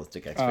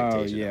unrealistic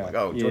expectation. yeah. Like,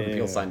 oh, Jordan Yeah.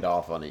 Peele signed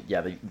off on it.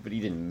 Yeah, but he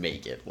didn't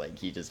make it. Like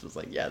he just was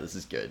like, yeah, this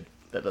is good.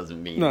 That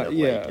doesn't mean No, that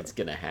yeah. like it's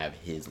gonna have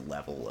his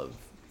level of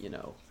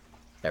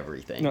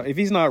everything. No, if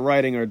he's not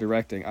writing or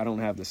directing, I don't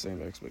have the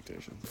same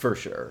expectation. For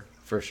sure,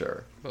 for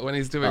sure. But when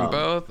he's doing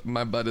both,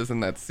 my butt is in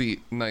that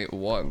seat night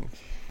one.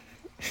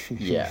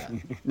 Yeah.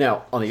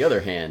 Now, on the other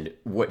hand,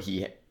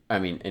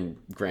 and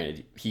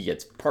granted, he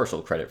gets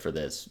partial credit for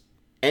this.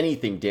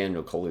 Anything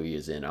Daniel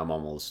Kaluuya's in, I'm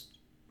almost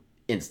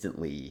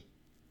instantly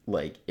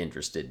like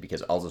interested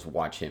because I'll just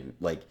watch him.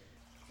 Like,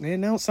 They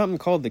announced something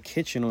called The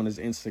Kitchen on his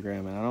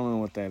Instagram, and I don't know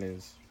what that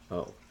is.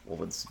 oh,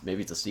 well,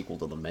 maybe it's a sequel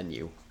to The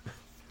Menu.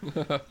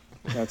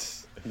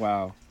 That's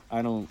wow.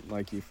 I don't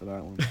like you for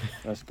that one.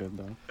 That's good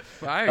though.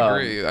 I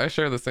agree. I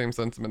share the same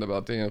sentiment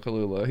about Daniel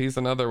Kaluuya. He's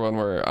another one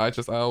where I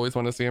always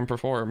want to see him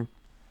perform.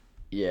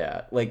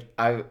 Yeah, like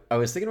I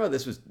was thinking about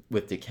this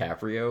with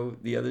DiCaprio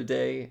the other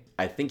day.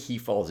 I think he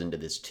falls into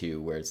this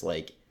too, where it's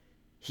like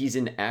he's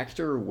an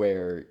actor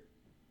where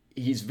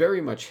he's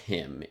very much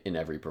him in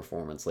every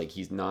performance. Like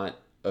he's not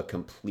a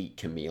complete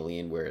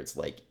chameleon where it's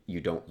like you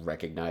don't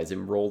recognize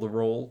him role to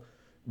role,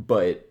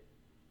 but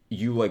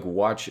you like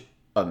watch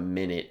a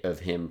minute of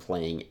him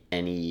playing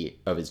any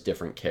of his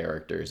different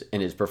characters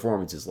and his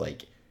performance is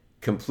like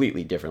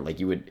completely different. Like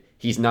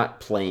he's not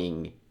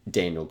playing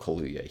Daniel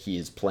Kaluuya. He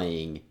is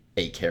playing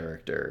a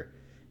character,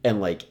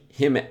 and like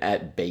him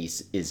at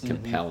base is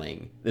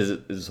compelling. This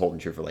is holding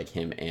true for like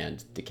him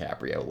and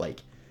DiCaprio.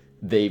 Like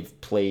they've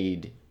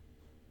played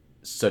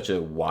such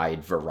a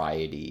wide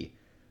variety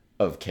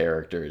of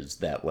characters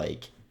that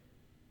like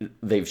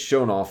they've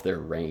shown off their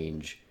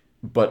range,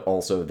 but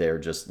also they're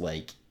just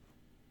like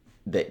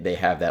they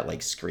have that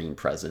like screen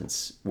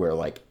presence where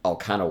like I'll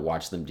kind of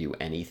watch them do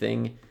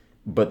anything,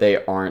 but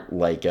they aren't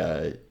like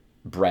a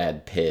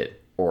Brad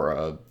Pitt or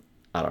a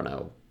I don't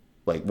know,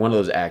 like one of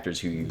those actors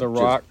who you The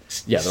Rock.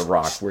 The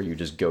Rock, where you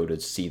just go to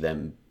see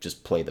them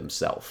just play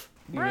themselves.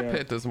 Brad Yeah.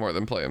 Pitt does more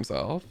than play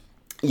himself.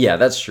 Yeah,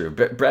 that's true.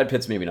 Brad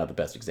Pitt's maybe not the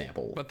best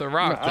example. But The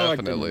Rock, No, I like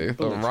the definitely. The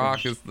Bullet Rock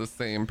Train. is the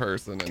same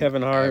person.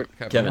 Kevin Hart.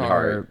 Kevin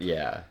Hart,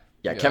 yeah.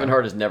 Kevin Yeah.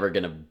 Hart is never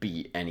gonna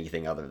be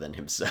anything other than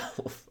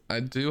himself. I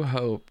do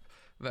hope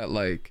that,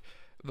 like,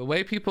 the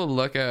way people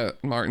look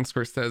at Martin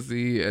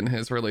Scorsese and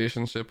his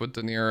relationship with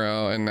De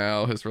Niro and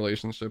now his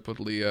relationship with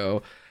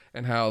Leo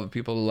and how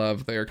people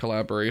love their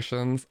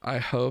collaborations, I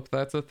hope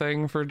that's a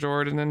thing for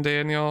Jordan and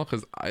Daniel,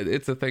 because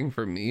it's a thing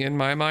for me in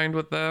my mind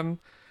with them.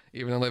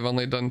 Even though they've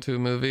only done 2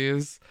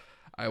 movies,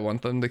 I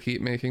want them to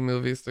keep making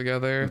movies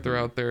together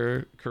throughout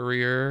their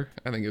career.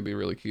 I think it'd be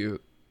really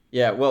cute.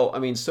 Yeah, well, I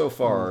mean, so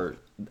far,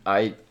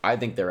 I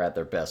think they're at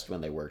their best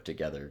when they work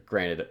together.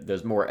 Granted,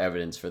 there's more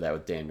evidence for that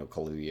with Daniel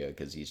Kaluuya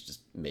because he's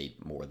just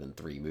made more than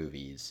 3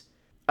 movies.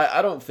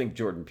 I don't think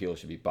Jordan Peele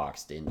should be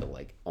boxed into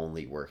like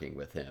only working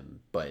with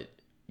him, but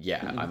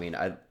yeah, I mean,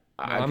 I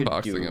I'm could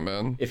boxing do him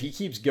in. if he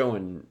keeps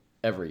going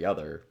every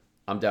other.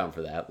 I'm down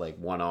for that. Like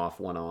one off,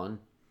 one on.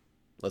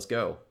 Let's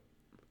go.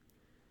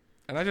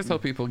 And I just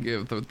hope people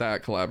give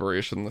that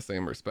collaboration the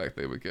same respect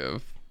they would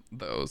give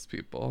those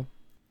people.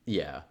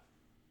 Yeah,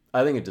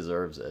 I think it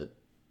deserves it.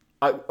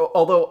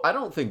 Although I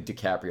don't think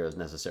DiCaprio is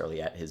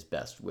necessarily at his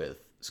best with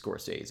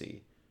Scorsese.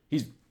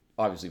 He's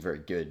obviously very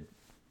good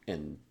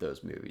in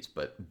those movies,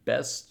 but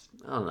best,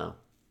 I don't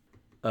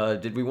know.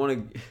 Did we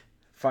want to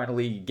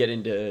finally get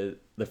into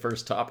the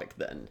first topic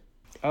then?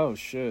 Oh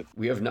shit.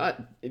 We have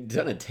not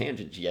done a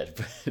tangent yet,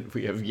 but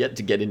we have yet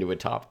to get into a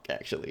topic,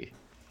 actually.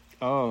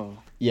 Oh.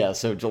 Yeah,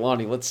 so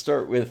Jelani, let's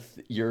start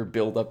with your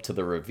build up to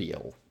the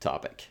reveal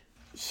topic.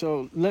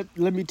 So let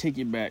me take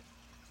you back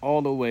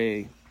all the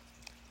way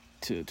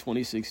to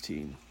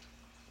 2016.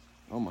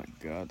 Oh my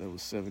god, that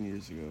was 7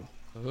 years ago.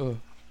 Ugh.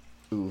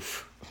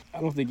 Oof.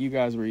 I don't think you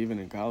guys were even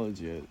in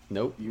college yet.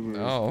 Nope. You were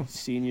No.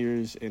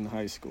 seniors in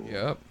high school.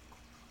 Yep.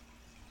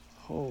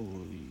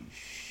 Holy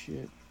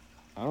shit.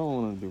 I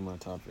don't want to do my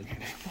topic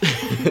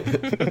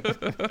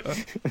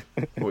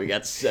anymore. We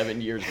got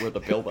 7 years worth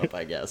of build up,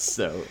 I guess.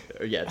 So,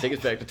 yeah, take us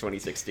back to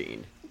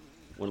 2016.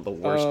 One of the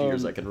worst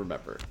years I can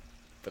remember.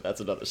 But that's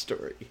another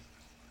story.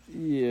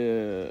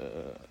 Yeah.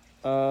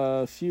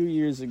 A few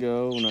years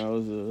ago, when I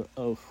was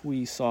a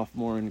wee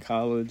sophomore in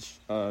college,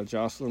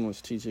 Jocelyn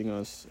was teaching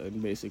us in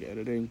basic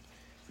editing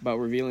about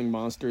revealing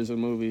monsters in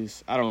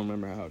movies. I don't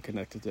remember how it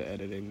connected to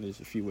editing.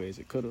 There's a few ways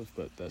it could have,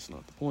 but that's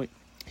not the point.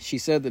 She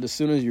said that as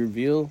soon as you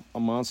reveal a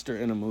monster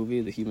in a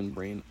movie, the human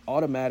brain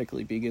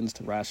automatically begins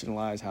to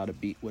rationalize how to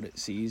beat what it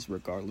sees,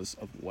 regardless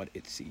of what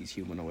it sees,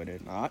 humanoid or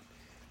not.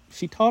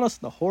 She taught us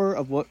the horror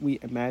of what we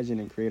imagine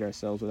and create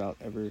ourselves without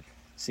ever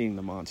seeing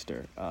the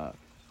monster.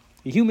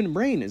 The human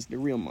brain is the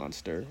real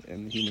monster,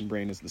 and the human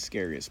brain is the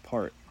scariest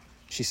part.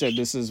 She said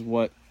this is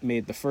what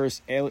made the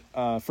first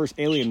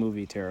Alien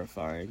movie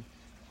terrifying.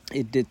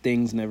 It did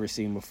things never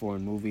seen before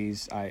in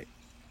movies, I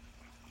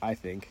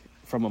think.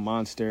 From a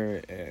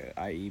monster,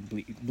 i.e.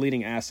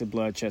 bleeding acid,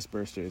 blood, chest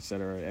burster,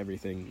 etc.,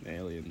 everything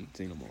alien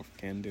xenomorph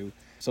can do.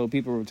 So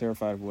people were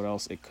terrified of what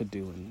else it could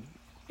do, and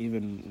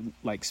even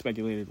like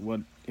speculated what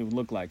it would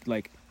look like.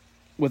 Like,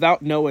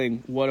 without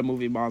knowing what a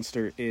movie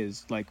monster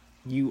is, like,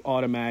 you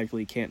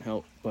automatically can't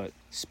help but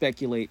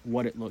speculate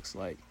what it looks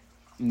like.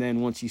 And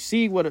then once you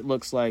see what it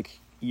looks like,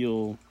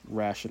 you'll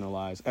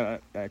rationalize.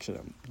 Actually,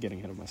 I'm getting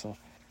ahead of myself.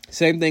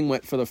 Same thing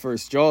went for the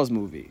first Jaws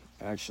movie,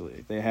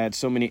 actually. They had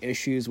so many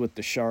issues with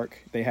the shark,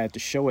 they had to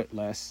show it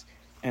less,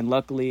 and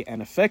luckily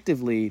and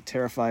effectively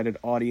terrified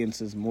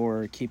audiences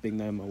more, keeping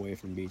them away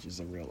from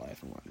beaches in real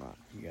life and whatnot.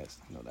 You guys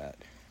know that.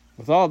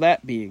 With all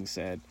that being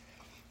said,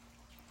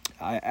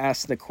 I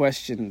asked the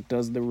question,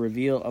 does the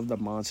reveal of the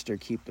monster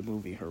keep the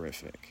movie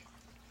horrific?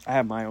 I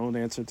have my own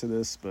answer to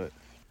this, but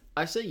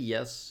I say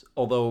yes,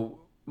 although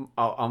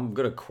I'm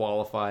going to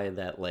qualify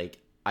that, like,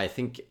 I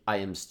think I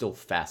am still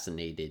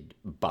fascinated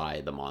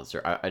by the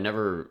monster. I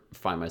never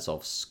find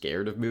myself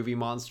scared of movie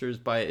monsters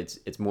by it.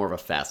 It's more of a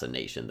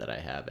fascination that I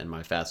have, and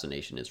my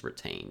fascination is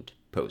retained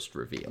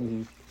post-reveal.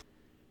 Mm-hmm.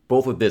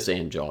 Both with this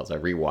and Jaws. I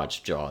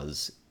rewatched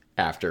Jaws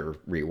after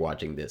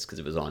rewatching this because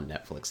it was on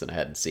Netflix and I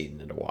hadn't seen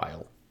it in a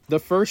while. The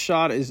first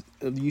shot is,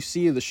 you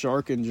see the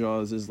shark in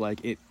Jaws is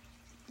like it,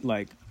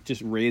 like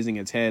just raising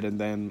its head, and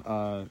then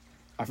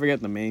I forget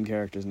the main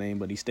character's name,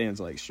 but he stands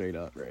like straight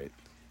up, right?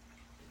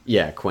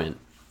 Yeah, Quint.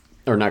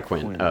 Or not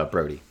Quint.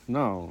 Brody.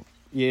 No.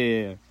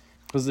 Yeah.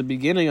 Because the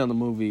beginning of the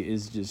movie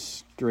is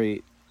just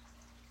straight,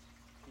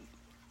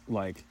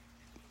 like,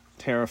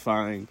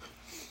 terrifying.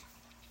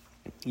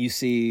 You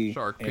see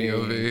Shark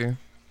POV.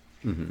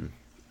 Mm-hmm.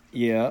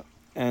 Yeah,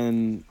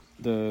 and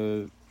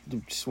the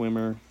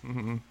swimmer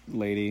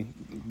lady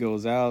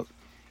goes out,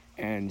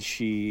 and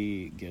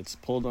she gets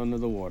pulled under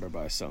the water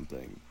by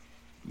something.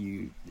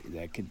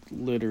 That could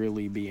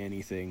literally be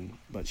anything,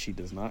 but she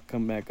does not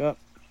come back up.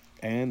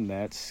 And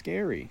that's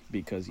scary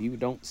because you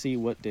don't see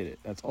what did it.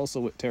 That's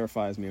also what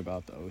terrifies me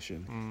about the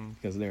ocean.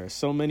 Because there are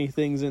so many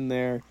things in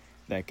there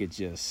that could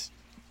just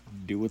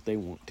do what they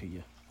want to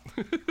you.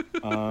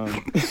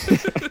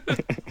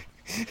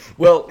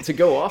 Well, to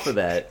go off of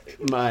that,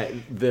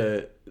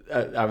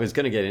 I was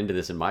going to get into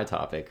this in my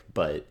topic,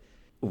 but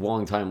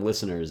longtime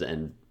listeners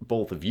and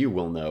both of you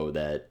will know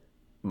that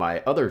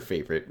my other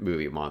favorite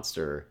movie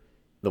monster,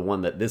 the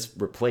one that this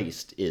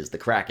replaced, is the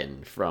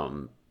Kraken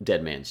from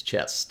Dead Man's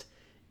Chest.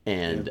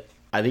 And yeah.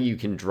 I think you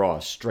can draw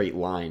a straight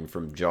line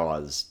from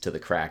Jaws to the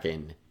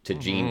Kraken to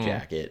Jean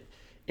Jacket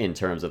in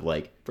terms of,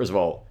 like, first of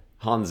all,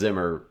 Hans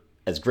Zimmer,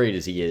 as great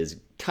as he is,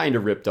 kind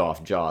of ripped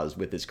off Jaws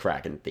with his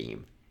Kraken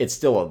theme. It's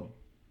still a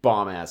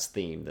bomb-ass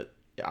theme that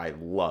I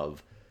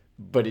love,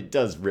 but it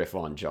does riff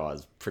on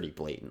Jaws pretty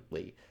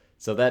blatantly.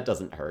 So that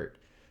doesn't hurt.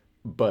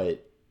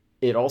 But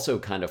it also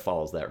kind of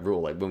follows that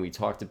rule. Like, when we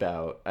talked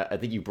about, I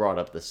think you brought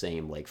up the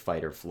same, like,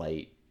 fight or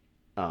flight,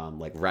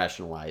 like,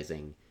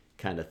 rationalizing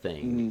kind of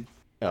thing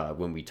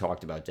when we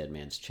talked about Dead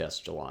Man's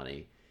Chest,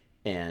 Jelani.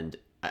 And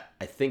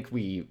I think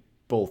we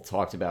both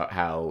talked about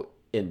how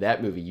in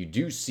that movie you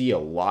do see a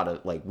lot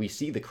of, like, we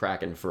see the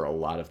Kraken for a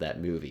lot of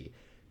that movie,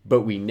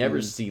 but we never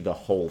see the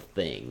whole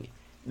thing.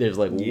 There's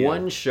like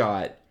one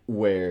shot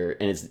where,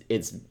 and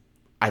it's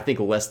I think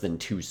less than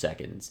 2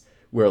 seconds,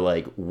 where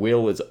like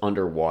Will is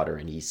underwater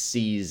and he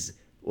sees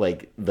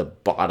like the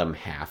bottom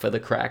half of the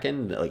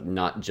Kraken, like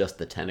not just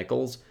the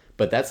tentacles,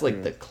 but that's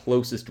like the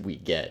closest we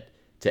get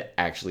to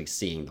actually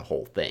seeing the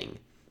whole thing.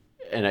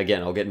 And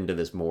again, I'll get into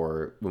this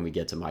more when we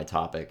get to my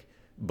topic,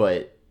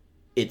 but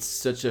it's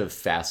such a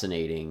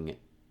fascinating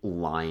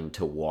line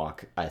to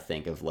walk, I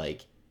think, of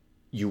like,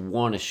 you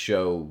want to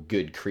show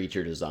good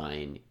creature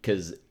design,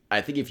 because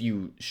I think if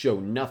you show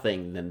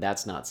nothing, then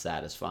that's not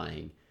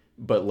satisfying.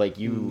 But like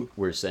you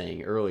were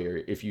saying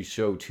earlier, if you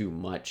show too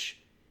much,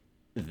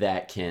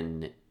 that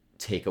can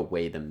take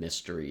away the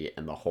mystery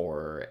and the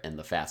horror and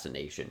the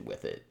fascination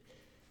with it.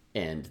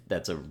 And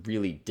that's a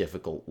really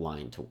difficult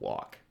line to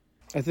walk.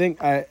 I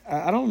think I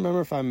don't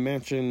remember if I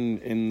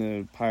mentioned in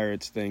the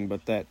Pirates thing,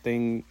 but that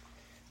thing,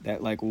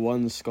 that like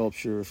one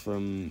sculpture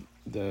from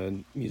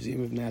the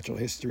Museum of Natural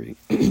History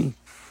in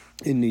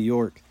New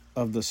York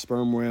of the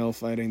sperm whale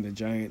fighting the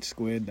giant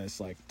squid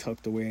that's like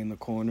tucked away in the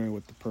corner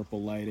with the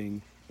purple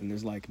lighting, and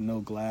there's like no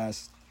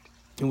glass.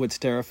 And what's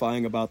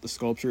terrifying about the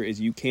sculpture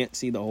is you can't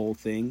see the whole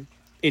thing.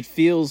 It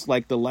feels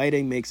like the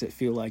lighting makes it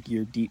feel like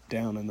you're deep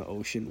down in the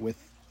ocean with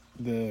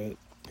the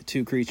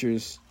two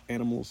creatures,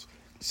 animals.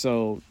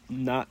 So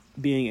not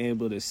being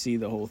able to see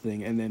the whole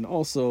thing, and then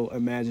also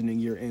imagining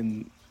you're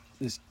in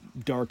this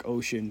dark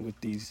ocean with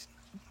these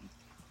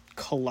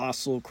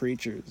colossal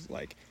creatures,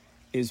 like,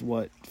 is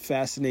what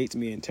fascinates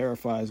me and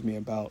terrifies me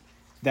about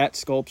that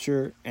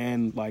sculpture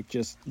and like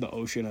just the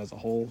ocean as a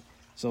whole.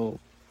 So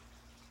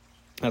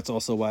that's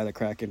also why the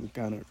Kraken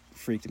kind of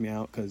freaked me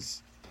out,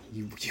 because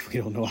you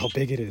don't know how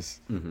big it is.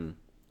 Mm-hmm.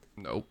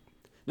 Nope.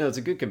 No, it's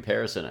a good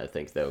comparison, I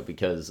think, though,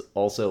 because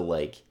also,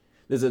 like,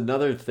 there's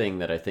another thing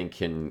that I think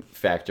can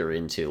factor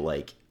into,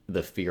 like,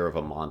 the fear of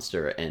a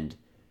monster. And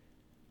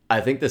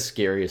I think the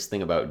scariest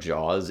thing about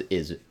Jaws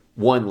is,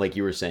 one, like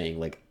you were saying,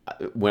 like,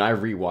 when I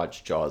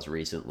rewatched Jaws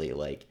recently,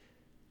 like,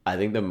 I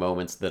think the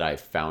moments that I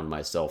found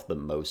myself the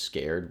most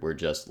scared were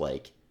just,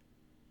 like,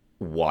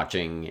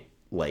 watching,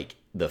 like,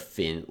 the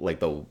fin, like,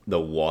 the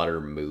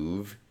water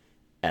move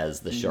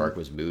as the shark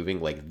was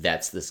moving. Like,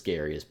 that's the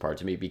scariest part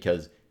to me,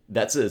 because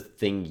that's a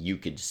thing you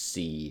could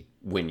see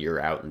when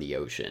you're out in the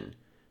ocean.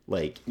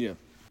 Like, Yeah.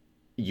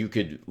 you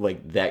could,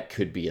 like, that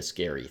could be a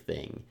scary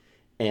thing.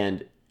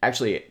 And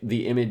actually,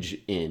 the image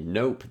in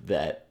Nope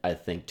that I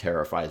think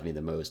terrifies me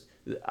the most,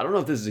 I don't know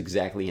if this is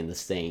exactly in the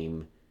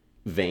same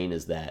vein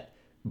as that,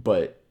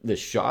 but the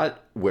shot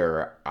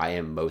where I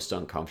am most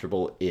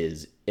uncomfortable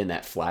is in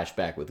that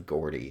flashback with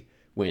Gordy,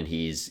 when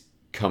he's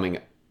coming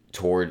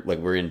toward, like,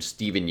 we're in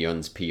Steven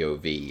Yeun's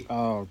POV.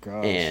 Oh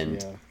gosh.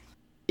 And yeah.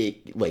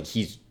 it, like,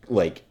 he's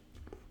like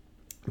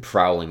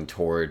prowling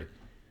toward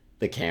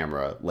the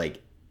camera.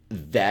 Like,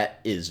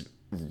 that is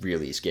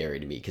really scary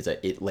to me, because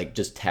it like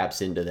just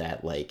taps into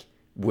that, like,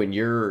 when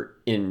you're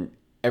in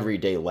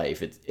everyday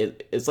life,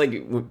 it's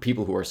like when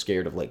people who are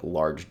scared of, like,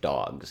 large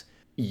dogs,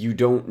 you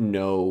don't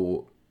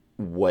know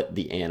what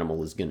the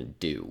animal is gonna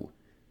do,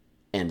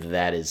 and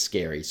that is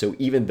scary. So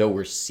even though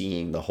we're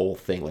seeing the whole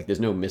thing, like, there's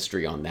no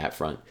mystery on that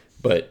front,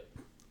 but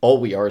all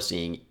we are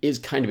seeing is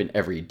kind of an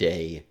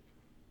everyday,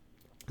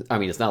 I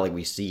mean, it's not like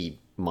we see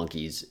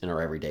monkeys in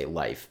our everyday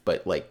life,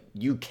 but, like,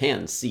 you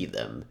can see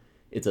them.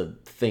 It's a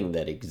thing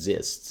that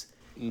exists.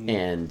 Mm-hmm.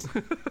 And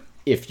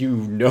if you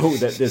know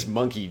that this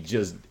monkey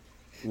just,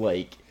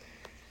 like,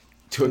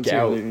 took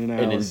out an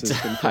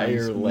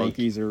entire, like...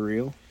 Monkeys are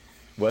real.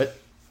 What?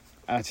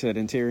 I said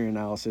interior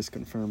analysis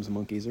confirms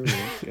monkeys are real.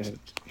 Go ahead.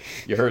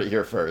 You heard it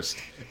here first.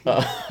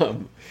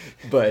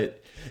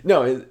 But,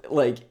 no,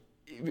 like,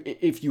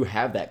 if you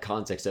have that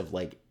context of,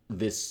 like,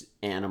 this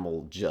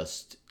animal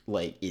just,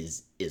 like,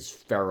 is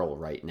feral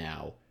right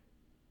now,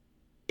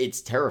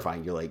 it's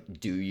terrifying. You're like,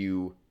 do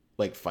you,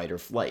 like, fight or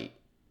flight?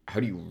 How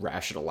do you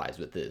rationalize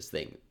with this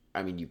thing?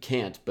 I mean, you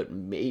can't, but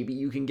maybe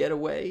you can get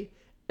away.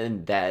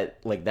 And that,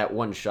 like, that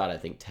one shot, I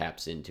think,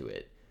 taps into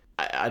it.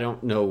 I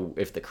don't know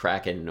if the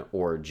Kraken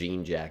or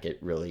Jean Jacket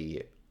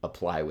really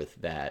apply with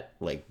that,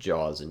 like,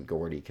 Jaws and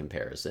Gordy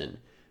comparison,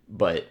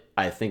 but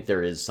I think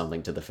there is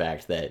something to the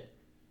fact that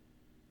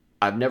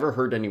I've never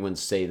heard anyone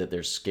say that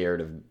they're scared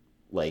of,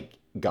 like,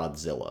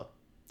 Godzilla,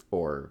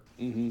 or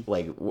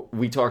like,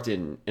 we talked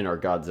in our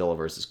Godzilla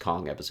versus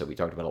Kong episode, we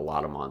talked about a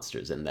lot of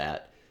monsters in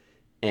that,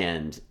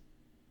 and,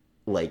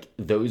 like,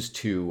 those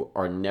two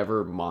are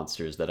never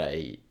monsters that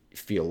I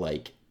feel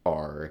like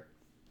are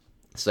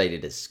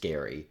cited as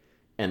scary.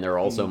 And they're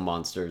also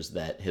monsters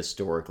that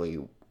historically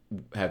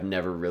have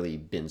never really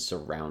been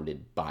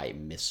surrounded by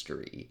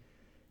mystery.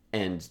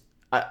 And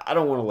I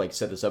don't want to, like,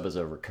 set this up as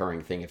a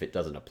recurring thing if it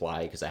doesn't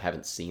apply, because I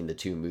haven't seen the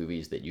two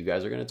movies that you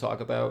guys are going to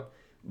talk about.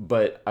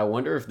 But I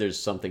wonder if there's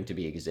something to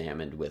be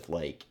examined with,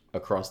 like,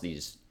 across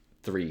these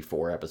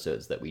 3-4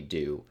 episodes that we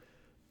do,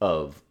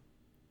 of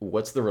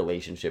what's the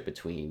relationship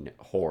between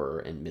horror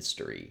and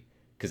mystery.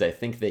 Because I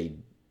think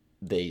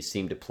they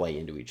seem to play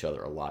into each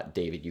other a lot.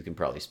 David, you can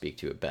probably speak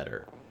to it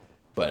better.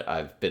 But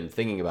I've been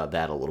thinking about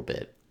that a little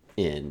bit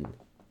in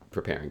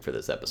preparing for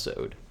this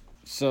episode.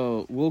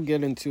 So we'll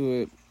get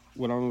into it,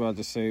 what I'm about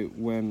to say,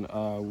 when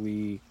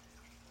we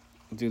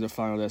do the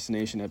Final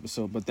Destination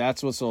episode. But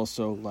that's what's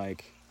also,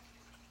 like,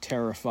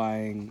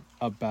 terrifying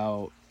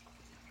about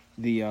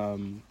the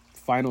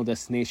Final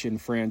Destination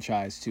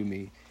franchise to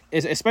me,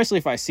 especially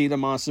if I see the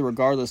monster,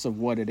 regardless of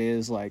what it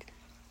is, like,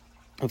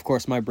 of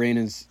course, my brain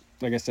is,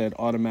 like I said,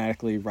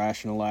 automatically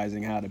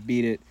rationalizing how to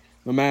beat it.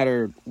 No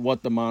matter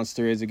what the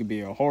monster is, it could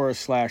be a horror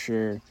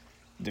slasher,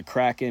 the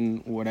Kraken,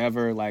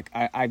 whatever. Like,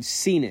 I've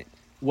seen it.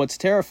 What's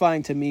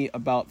terrifying to me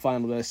about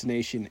Final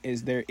Destination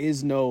is there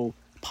is no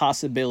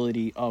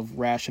possibility of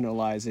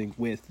rationalizing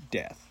with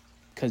death,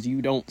 because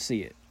you don't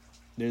see it.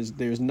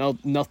 There's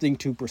nothing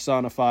to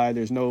personify.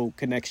 There's no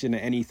connection to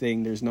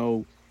anything. There's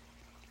no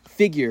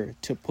figure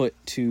to put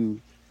to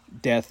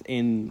death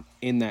in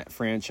that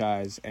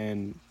franchise.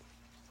 And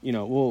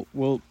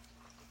we'll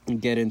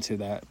get into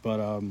that, but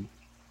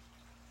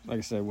like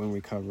I said, when we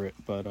cover it.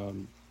 But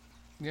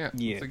yeah,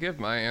 to give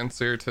my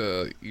answer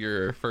to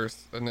your first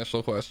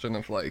initial question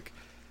of like,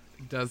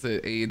 does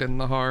it aid in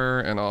the horror,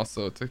 and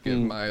also to give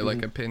my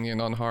like opinion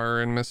on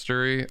horror and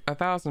mystery,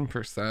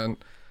 1000%.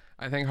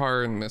 I think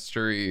horror and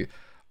mystery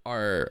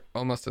are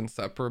almost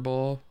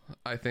inseparable.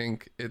 I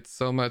think it's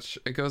so much,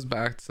 it goes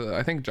back to,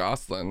 I think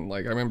Jocelyn,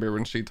 like I remember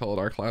when she told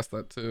our class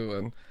that too,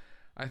 and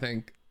I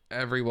think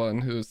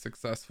everyone who's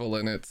successful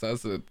in it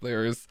says it.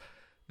 There's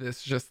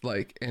this just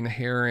like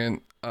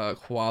inherent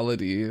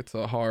quality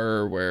to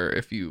horror where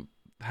if you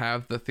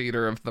have the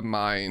theater of the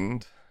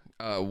mind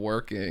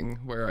working,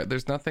 where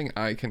there's nothing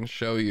I can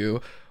show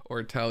you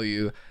or tell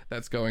you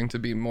that's going to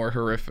be more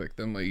horrific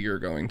than what you're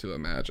going to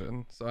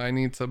imagine. So I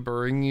need to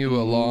bring you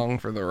along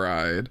for the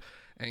ride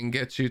and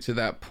get you to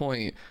that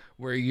point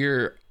where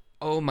you're,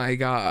 oh my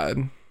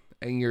God,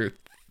 and you're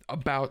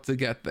about to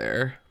get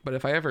there. But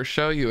if I ever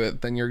show you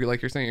it, then you're,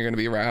 like you're saying, you're going to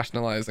be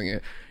rationalizing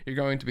it. You're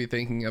going to be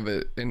thinking of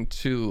it in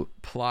too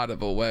plot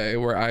of a way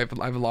where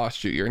I've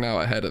lost you. You're now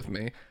ahead of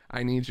me.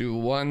 I need you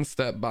one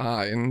step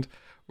behind,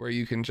 where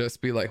you can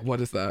just be like,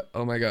 what is that?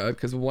 Oh my God.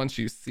 Because once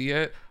you see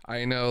it,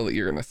 I know that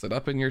you're going to sit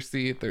up in your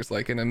seat. There's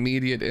like an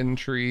immediate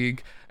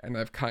intrigue, and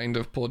I've kind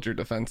of pulled your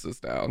defenses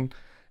down.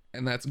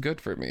 And that's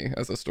good for me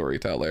as a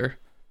storyteller.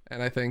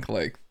 And I think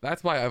like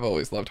that's why I've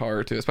always loved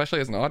horror too, especially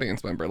as an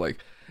audience member. Like,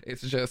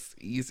 it's just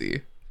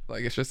easy.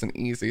 Like, it's just an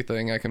easy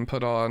thing I can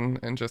put on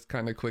and just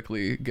kind of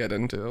quickly get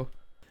into.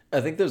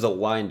 I think there's a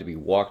line to be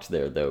walked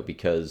there, though,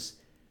 because,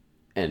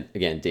 and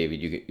again,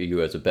 David,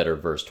 you as a better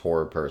versed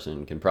horror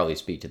person can probably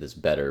speak to this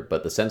better,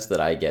 but the sense that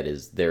I get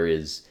is there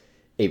is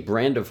a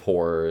brand of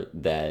horror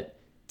that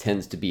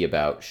tends to be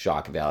about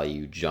shock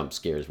value, jump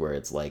scares, where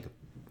it's like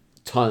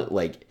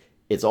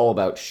it's all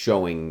about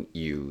showing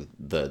you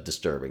the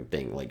disturbing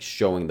thing, like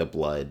showing the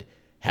blood,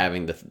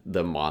 having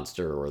the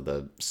monster or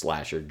the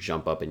slasher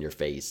jump up in your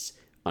face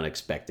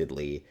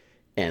unexpectedly,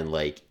 and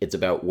like it's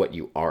about what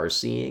you are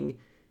seeing.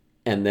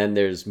 And then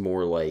there's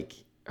more like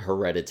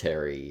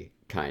Hereditary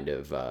kind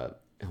of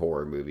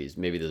horror movies.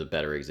 Maybe there's a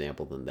better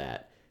example than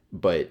that,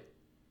 but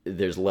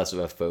there's less of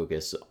a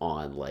focus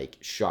on like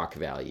shock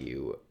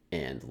value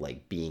and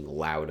like being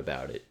loud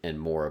about it, and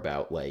more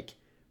about like,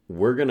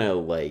 we're gonna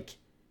like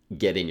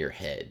get in your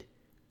head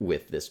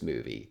with this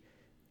movie.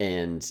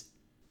 And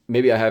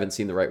maybe I haven't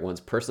seen the right ones.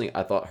 Personally,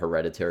 I thought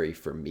Hereditary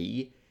for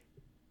me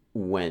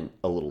went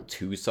a little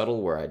too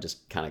subtle, where I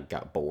just kind of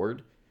got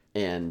bored.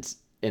 And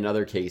in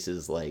other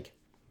cases, like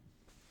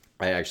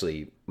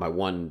my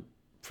one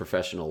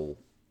professional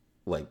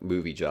like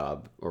movie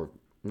job, or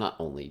not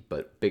only,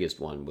 but biggest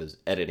one, was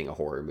editing a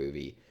horror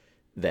movie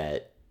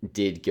that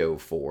did go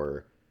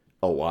for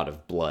a lot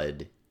of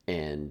blood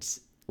and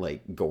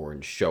like gore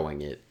and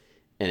showing it.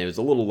 And it was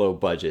a little low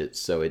budget,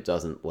 so it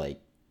doesn't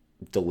like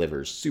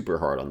deliver super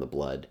hard on the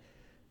blood.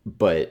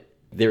 But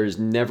there's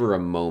never a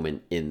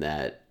moment in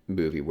that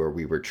movie where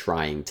we were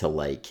trying to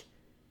like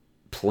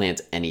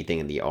plant anything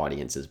in the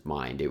audience's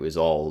mind. It was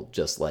all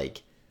just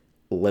like,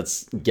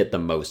 let's get the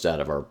most out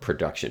of our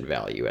production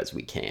value as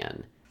we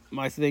can.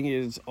 My thing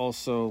is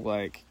also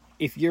like,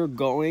 if you're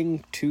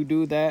going to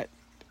do that,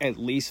 at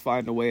least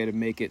find a way to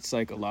make it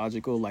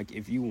psychological. Like,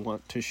 if you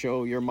want to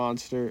show your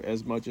monster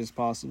as much as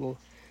possible.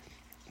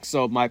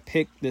 So my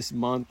pick this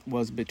month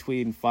was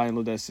between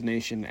Final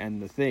Destination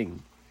and The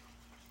Thing.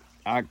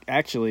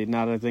 Actually,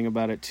 now that I think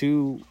about it,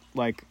 two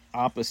like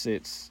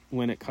opposites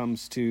when it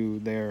comes to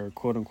their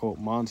quote unquote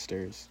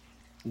monsters.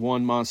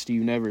 One monster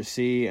you never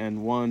see,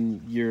 and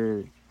one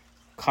you're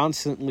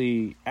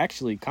constantly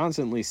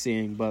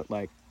seeing, but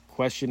like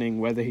questioning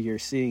whether you're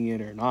seeing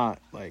it or not.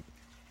 Like,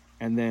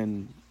 and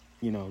then,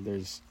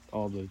 there's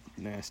all the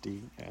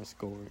nasty ass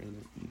gore in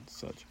it and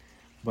such.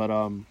 But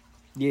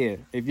yeah,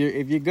 if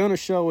you're gonna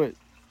show it,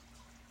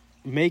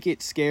 make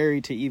it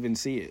scary to even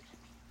see it.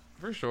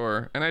 For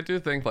sure. And I do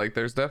think like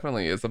there's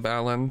definitely is a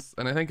balance,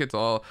 and I think it's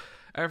all,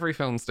 every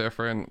film's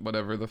different,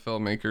 whatever the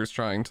filmmaker's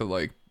trying to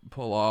like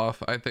pull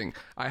off. I think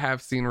I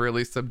have seen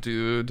really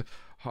subdued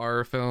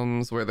horror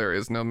films where there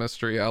is no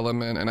mystery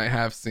element, and I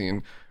have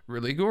seen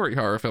really gory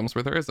horror films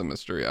where there is a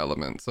mystery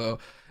element. So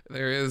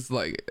there is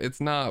like,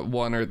 it's not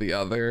one or the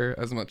other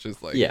as much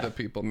as like the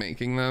people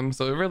making them.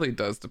 So it really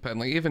does depend.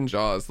 Like even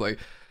Jaws, like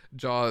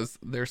Jaws,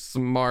 they're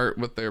smart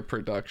with their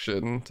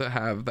production to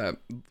have that.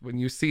 When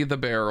you see the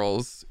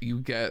barrels, you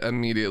get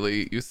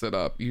immediately, you sit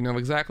up. You know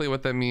exactly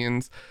what that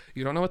means.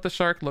 You don't know what the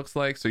shark looks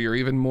like, so you're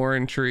even more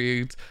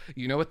intrigued.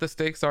 You know what the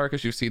stakes are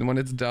because you've seen when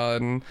it's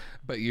done,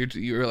 but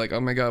you're like,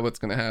 oh my god, what's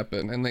gonna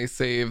happen? And they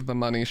save the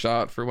money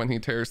shot for when he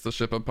tears the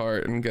ship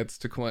apart and gets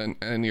to Quint,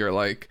 and you're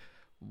like,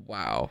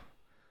 wow.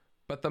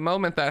 But the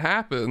moment that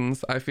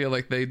happens, I feel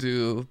like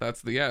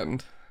that's the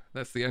end.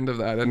 That's the end of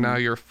that. And now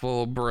you're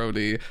full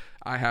Brody.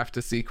 I have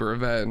to seek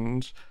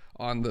revenge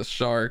on the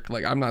shark.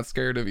 Like, I'm not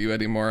scared of you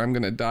anymore. I'm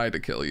going to die to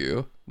kill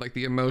you. Like,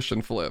 the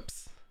emotion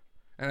flips.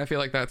 And I feel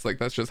like that's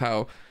just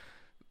how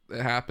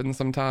it happens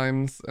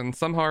sometimes. And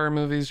some horror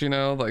movies,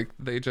 like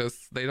they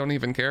don't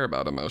even care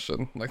about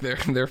emotion. Like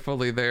they're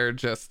fully there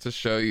just to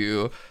show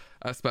you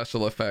a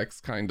special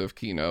effects kind of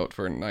keynote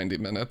for 90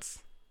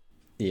 minutes.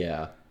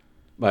 Yeah.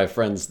 My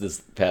friends this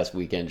past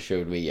weekend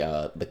showed me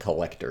The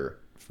Collector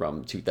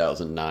from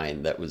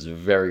 2009 that was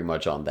very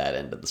much on that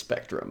end of the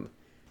spectrum.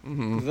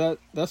 Mm-hmm.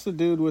 That's the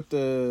dude with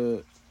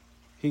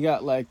he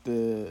got like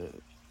the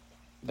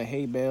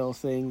hay bale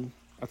thing.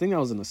 I think that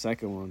was in the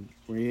second one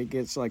where he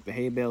gets like the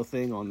hay bale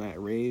thing on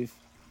that rave.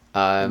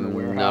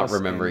 I'm not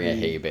remembering a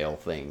hay bale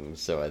thing,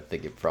 so I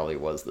think it probably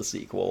was the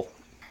sequel.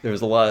 There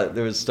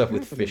was stuff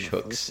with fish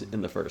hooks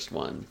in the first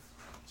one.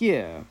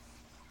 Yeah.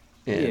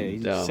 And,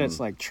 he sets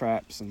like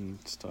traps and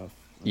stuff.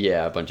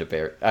 Yeah, a bunch of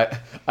bear.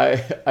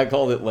 I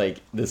called it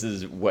like, this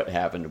is what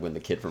happened when the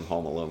kid from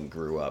Home Alone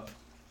grew up.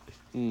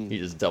 He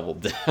just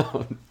doubled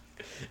down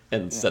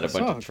and set a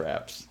bunch of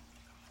traps.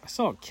 I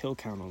saw a kill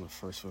count on the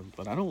first one,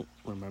 but I don't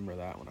remember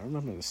that one. I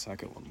remember the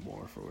second one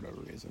more for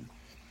whatever reason.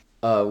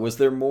 Was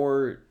there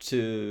more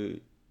to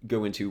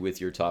go into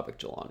with your topic,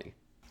 Jelani?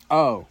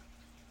 Oh,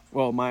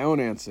 well, my own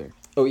answer.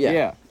 Oh,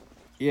 yeah.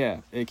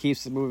 Yeah, it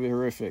keeps the movie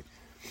horrific.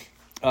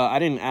 I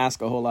didn't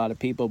ask a whole lot of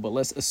people, but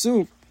let's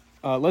assume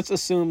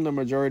the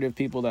majority of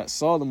people that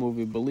saw the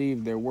movie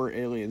believe there were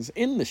aliens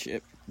in the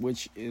ship,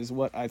 which is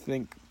what I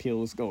think Peele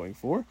was going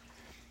for,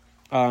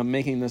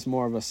 making this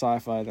more of a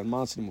sci-fi than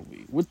monster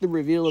movie. With the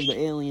reveal of the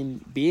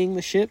alien being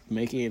the ship,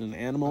 making it an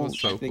animal,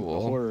 I think the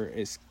horror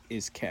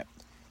is kept.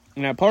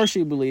 And I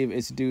partially believe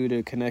it's due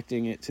to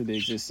connecting it to the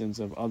existence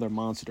of other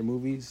monster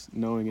movies.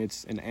 Knowing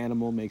it's an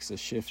animal makes a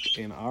shift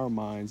in our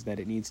minds that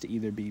it needs to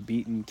either be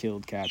beaten,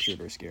 killed,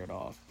 captured, or scared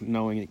off.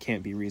 Knowing it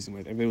can't be reasoned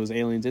with. If it was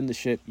aliens in the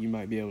ship, you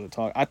might be able to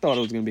talk. I thought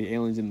it was going to be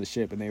aliens in the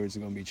ship and they were just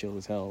going to be chill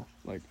as hell.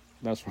 Like,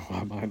 that's where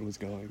my mind was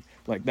going.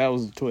 Like, that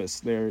was a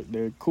twist.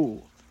 They're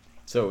cool.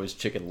 So it was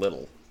Chicken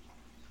Little.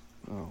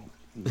 Oh.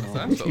 No.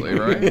 Essentially,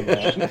 right?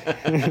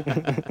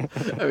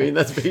 I mean,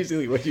 that's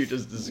basically what you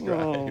just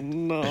described. Oh,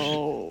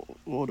 no.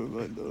 What have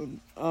I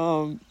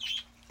done?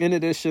 In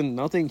addition,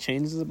 nothing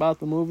changes about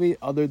the movie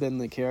other than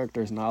the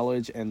character's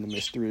knowledge and the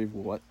mystery of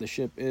what the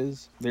ship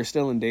is. They're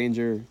still in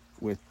danger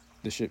with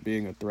the ship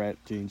being a threat,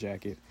 Jean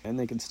Jacket, and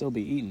they can still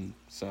be eaten.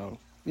 So,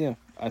 yeah,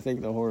 I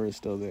think the horror is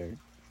still there.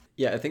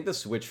 Yeah, I think the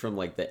switch from,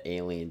 like, the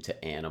alien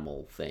to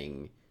animal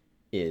thing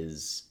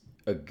is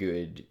a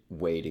good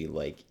way to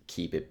like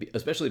keep it,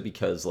 especially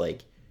because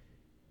like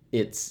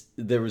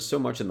there was so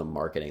much in the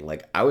marketing.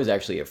 Like I was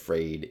actually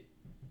afraid,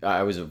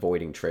 I was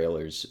avoiding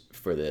trailers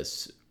for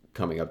this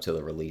coming up to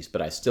the release,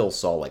 but I still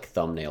saw like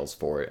thumbnails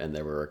for it, and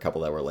there were a couple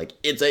that were like,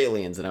 it's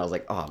aliens, and I was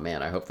like, oh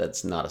man, I hope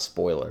that's not a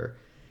spoiler.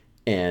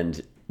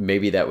 And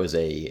maybe that was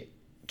a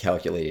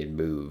calculated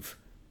move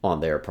on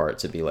their part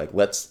to be like,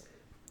 let's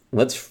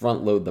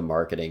front load the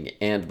marketing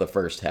and the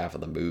first half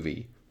of the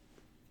movie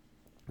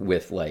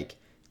with like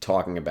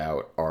talking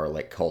about our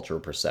like cultural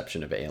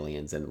perception of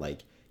aliens. And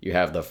like you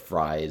have the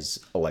Fry's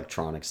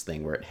electronics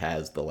thing where it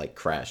has the like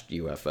crashed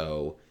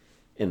UFO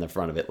in the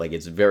front of it. Like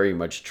it's very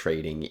much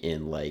trading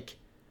in like,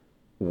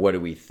 what do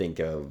we think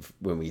of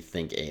when we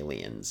think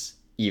aliens,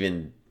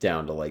 even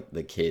down to like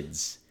the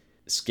kids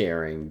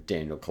scaring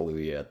Daniel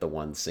Kaluuya at the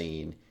one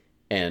scene,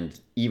 and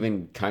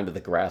even kind of the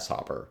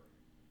grasshopper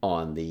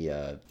on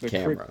the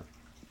camera.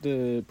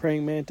 The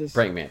praying mantis?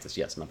 Praying mantis,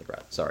 yes, not the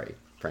grass. Sorry,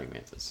 praying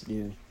mantis.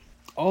 Yeah.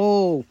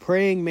 Oh,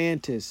 praying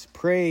mantis.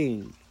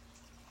 Praying.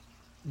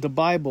 The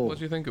Bible. What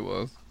do you think it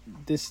was?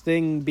 This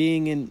thing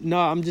being in... No,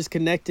 I'm just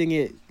connecting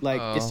it.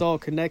 Like, it's all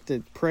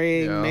connected.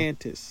 Praying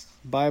mantis.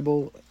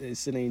 Bible,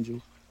 it's an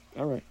angel.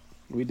 All right.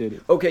 We did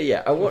it. Okay,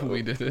 yeah.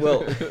 We did it.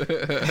 Well,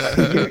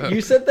 you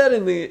said that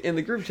in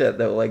the group chat,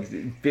 though,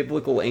 like,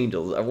 biblical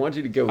angels. I want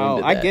you to go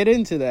into that. I get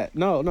into that.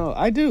 No,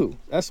 I do.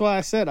 That's why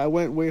I said I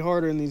went way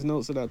harder in these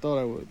notes than I thought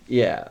I would.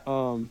 Yeah.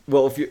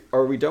 Well,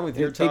 are we done with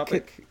your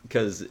topic?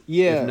 Because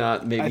if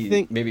not,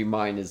 maybe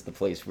mine is the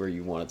place where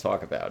you want to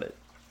talk about it.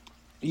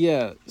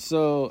 Yeah,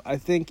 so I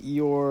think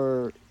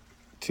your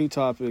two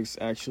topics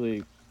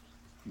actually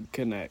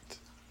connect.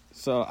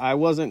 So I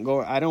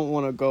don't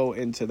want to go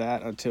into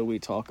that until we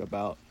talk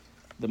about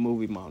the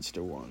movie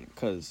monster one.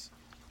 Because,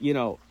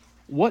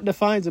 what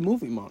defines a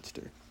movie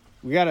monster?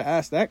 We got to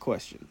ask that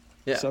question.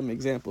 Yeah. Some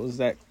examples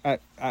that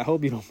I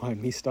hope you don't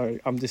mind me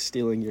starting. I'm just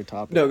stealing your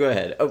topic. No, go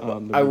ahead.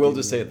 I will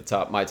just say at the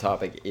top, my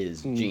topic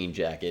is Jean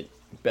Jacket.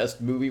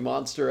 Best movie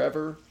monster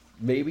ever?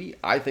 maybe.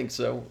 I think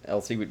so.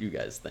 I'll see what you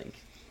guys think.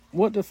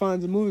 What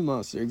defines a movie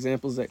monster?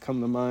 Examples that come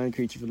to mind: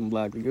 Creature from the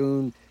Black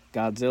Lagoon,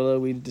 Godzilla.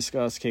 We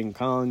discussed King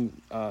Kong,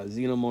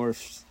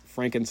 Xenomorphs,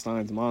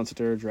 Frankenstein's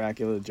monster,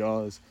 Dracula,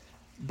 Jaws.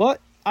 But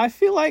I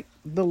feel like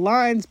the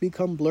lines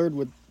become blurred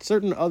with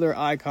certain other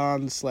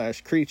icons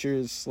slash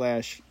creatures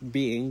slash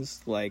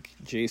beings like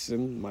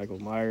Jason, Michael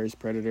Myers,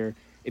 Predator.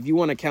 If you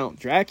want to count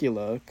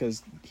Dracula,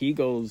 because he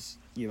goes,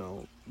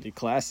 the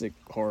classic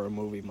horror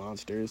movie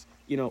monsters.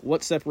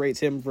 What separates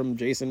him from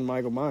Jason and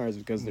Michael Myers?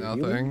 Because they're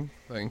Nothing. human?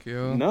 Thank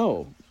you.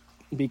 No,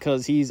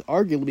 because he's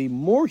arguably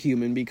more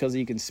human because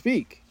he can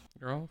speak.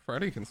 Girl,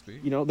 Freddy can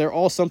speak. They're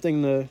all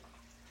something to.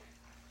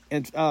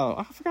 And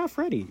I forgot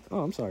Freddy. Oh,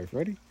 I'm sorry,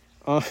 Freddy.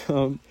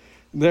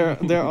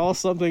 They're all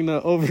something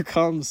to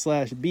overcome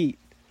slash beat.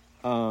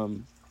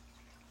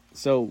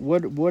 So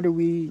what do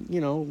we?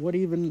 What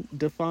even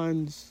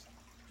defines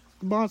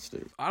the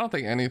monster? I don't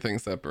think anything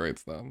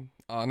separates them,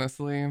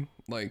 honestly.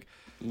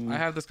 I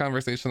have this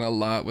conversation a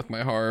lot with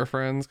my horror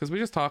friends because we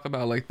just talk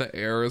about like the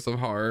eras of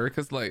horror,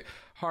 because like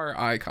horror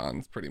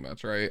icons pretty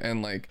much, right?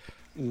 And like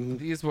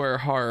these were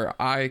horror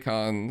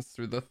icons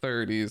through the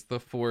 30s, the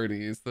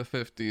 40s, the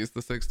 50s, the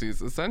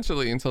 60s,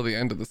 essentially until the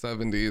end of the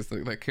 70s,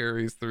 that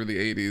carries through the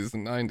 80s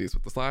and 90s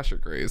with the slasher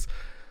craze.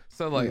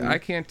 So like I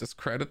can't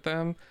discredit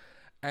them.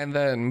 And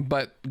then,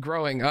 but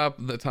growing up,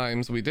 the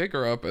times we did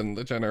grow up and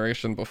the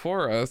generation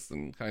before us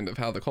and kind of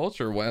how the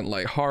culture went,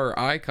 like horror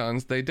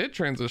icons, they did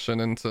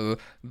transition into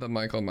the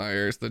Michael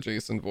Myers, the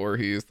Jason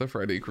Voorhees, the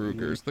Freddy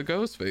Kruegers, the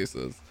Ghost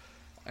Faces.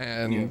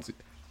 And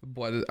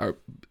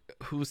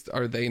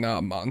are they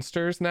not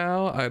monsters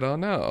now? I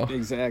don't know.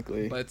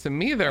 Exactly. But to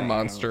me, they're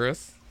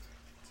monstrous.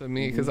 To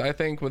me, because I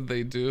think what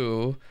they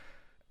do,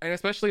 and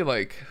especially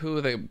like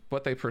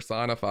what they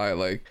personify,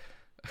 like,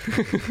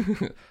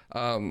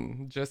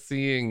 just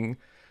seeing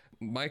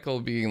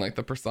Michael being like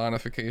the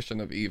personification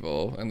of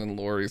evil, and then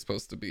Laurie's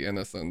supposed to be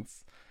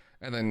innocence,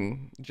 and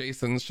then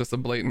Jason's just a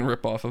blatant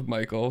ripoff of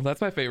Michael. That's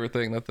my favorite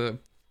thing, that the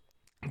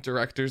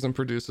directors and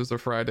producers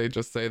of Friday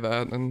just say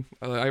that, and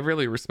I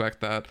really respect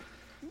that.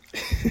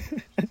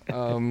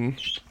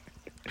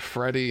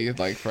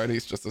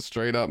 Freddy's just a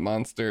straight up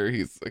monster.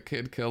 He's a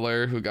kid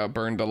killer who got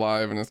burned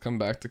alive and has come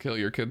back to kill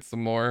your kids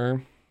some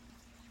more.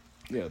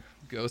 Yeah.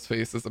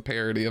 Ghostface is a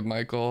parody of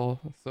Michael,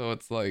 so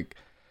it's like,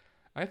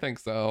 I think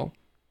so.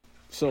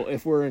 So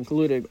if we're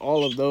including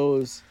all of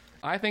those,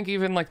 I think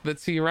even like the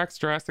T-Rex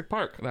Jurassic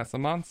Park, that's a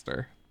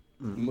monster.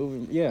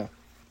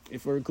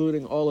 if we're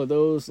including all of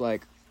those,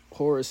 like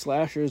horror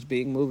slashers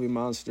being movie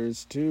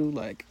monsters too,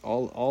 like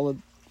all of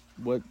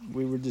what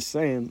we were just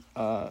saying,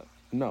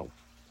 no,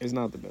 it's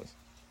not the best.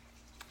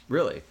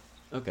 Really?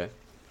 Okay.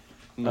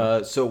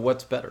 So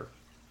what's better?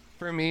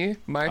 For me,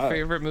 my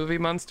favorite movie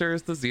monster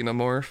is the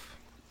Xenomorph.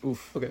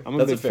 Oof. Okay, I'm a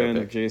that's big a fair fan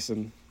pick. of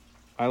Jason.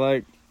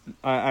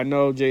 I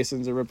know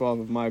Jason's a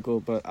ripoff of Michael,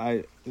 but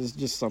it's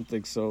just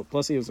something so.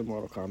 Plus, he was in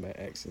Mortal Kombat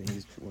X, and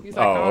he's He's Oh,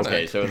 iconic.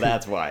 okay, so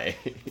that's why.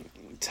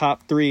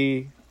 top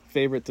 3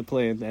 favorite to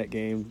play in that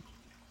game.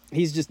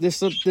 He's just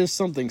there's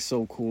something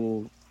so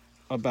cool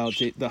about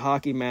the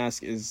hockey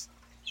mask is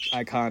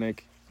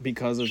iconic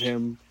because of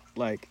him.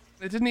 Like,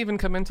 It didn't even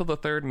come into the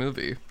 3rd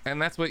movie,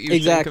 and that's what you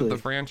Exactly. think of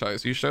the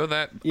franchise. You show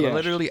that Yeah.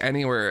 literally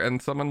anywhere,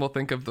 and someone will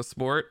think of the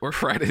sport or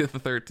Friday the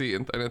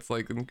 13th, and it's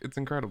like, it's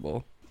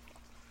incredible.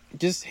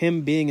 just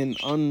him being an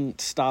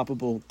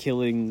unstoppable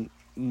killing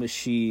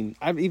machine.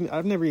 I've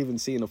never even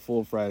seen a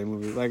full Friday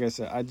movie. Like I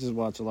said, I just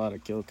watch a lot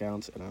of kill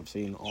counts, and I've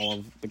seen all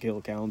of the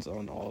kill counts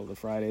on all of the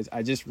Fridays.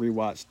 I just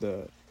rewatched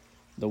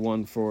the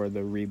one for the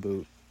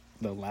reboot,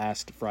 the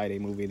last Friday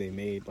movie they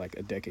made like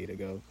a decade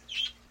ago.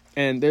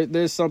 And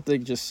there's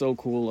something just so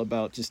cool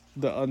about just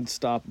the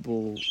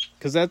unstoppable,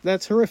 because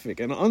that's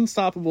horrific. An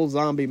unstoppable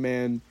zombie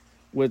man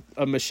with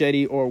a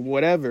machete or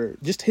whatever,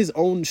 just his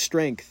own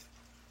strength.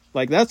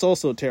 Like, that's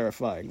also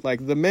terrifying.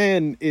 Like, the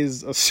man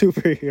is a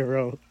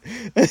superhero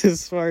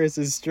as far as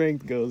his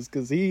strength goes,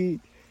 because he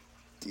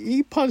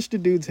punched a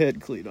dude's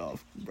head clean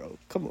off, bro.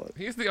 Come on.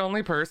 He's the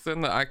only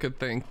person that I could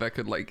think that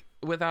could, like,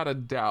 without a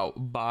doubt,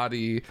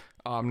 body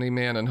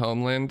Omni-Man and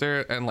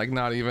Homelander and, like,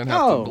 not even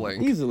have to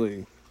blink.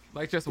 Easily.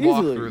 Like, just walk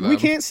Easily. through them. We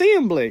can't see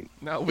him blink.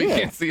 No, we Yeah.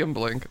 can't see him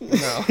blink.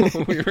 No,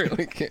 we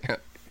really can't.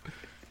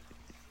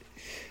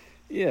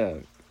 Yeah.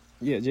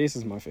 Yeah,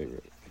 Jason's my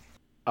favorite.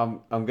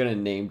 I'm gonna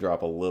name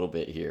drop a little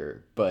bit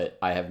here, but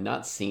I have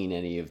not seen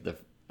any of the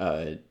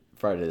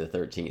Friday the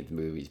 13th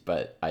movies,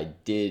 but I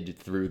did,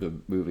 through the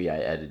movie I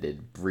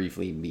edited,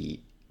 briefly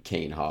meet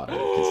Kane Hodder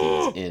because he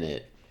was in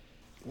it.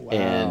 Wow.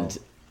 And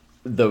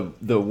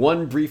the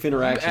one brief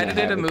interaction I Edited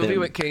had a with movie him,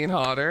 with Kane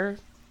Hodder.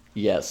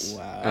 yes,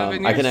 Wow.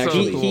 Evan, I can you're so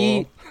actually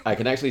cool. I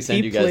can actually send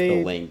He you guys the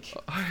played- link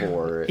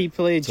for He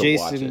played to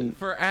watch Jason it.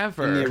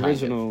 Forever. in the Kind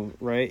original,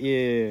 right?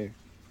 Yeah.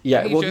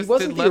 Yeah, He well, he just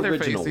wasn't did the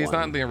Leatherface. original He's one.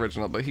 not the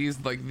original, but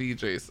he's like the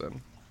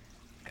Jason.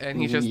 And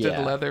he just Yeah.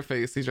 did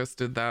Leatherface. He just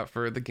did that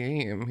for the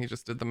game. He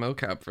just did the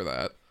mocap for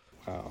that.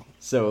 Wow.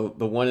 So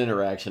the one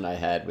interaction I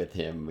had with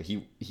him,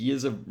 he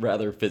is a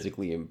rather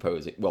physically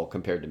imposing, well,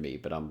 compared to me,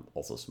 but I'm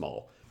also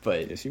small.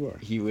 But Yes, you are.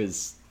 he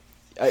was,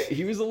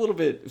 he was a little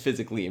bit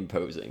physically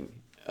imposing.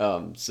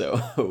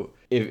 So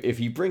if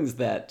he brings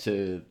that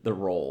to the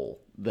role,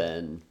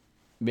 then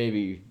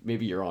maybe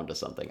you're onto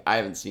something. I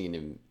haven't seen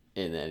him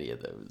in any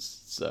of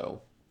those,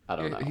 so I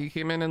don't know. He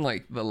came in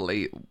like the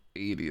late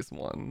 '80s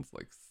ones.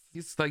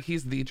 He's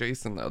the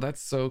Jason though.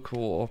 That's so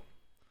cool.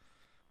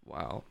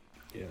 Wow.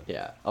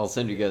 Yeah, I'll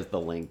send you guys the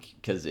link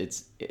because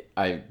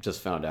I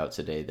just found out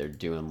today they're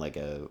doing like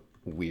a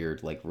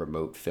weird like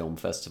remote film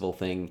festival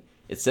thing.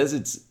 It says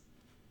it's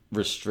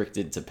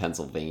restricted to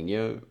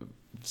Pennsylvania,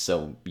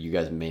 so you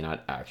guys may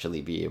not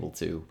actually be able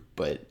to,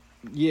 but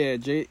Yeah,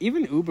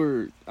 even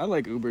Uber, I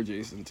like Uber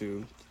Jason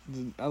too.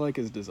 I like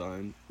his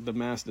design. The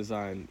mask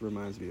design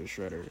reminds me of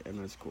Shredder, and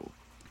that's cool.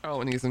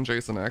 Oh, and he's in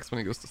Jason X when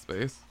he goes to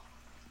space.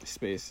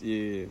 Space,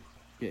 yeah.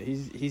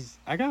 He's.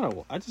 I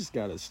just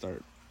gotta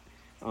start.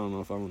 I don't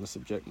know if I want to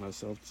subject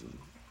myself to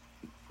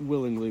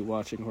willingly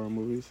watching horror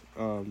movies.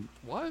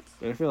 What?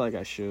 But I feel like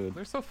I should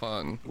They're so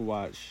fun.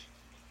 watch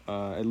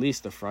at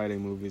least the Friday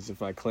movies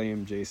if I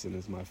claim Jason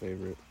is my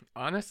favorite.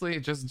 Honestly,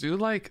 just do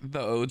like the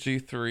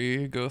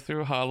OG3, go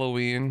through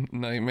Halloween,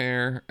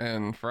 Nightmare,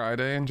 and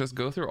Friday, and just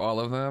go through all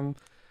of them.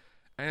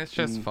 And it's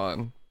just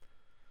fun.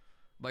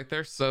 Like,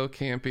 they're so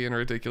campy and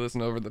ridiculous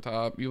and over the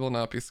top. You will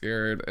not be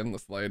scared in the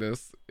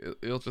slightest.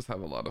 You'll just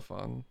have a lot of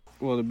fun.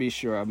 Well, to be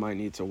sure, I might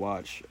need to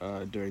watch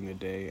during the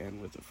day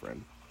and with a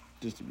friend,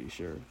 just to be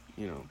sure,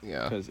 Yeah.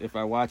 Because if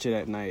I watch it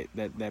at night,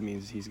 that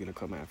means he's gonna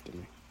come after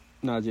me.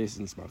 Nah,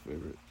 Jason's my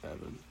favorite,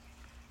 Evan.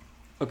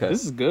 okay.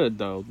 This is good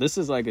though. This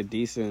is like a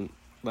decent.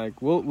 Like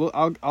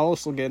I'll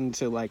also get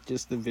into like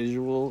just the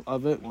visual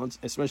of it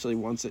especially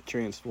once it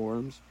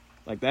transforms.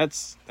 Like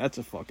that's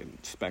a fucking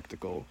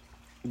spectacle,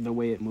 the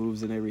way it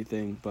moves and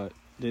everything. But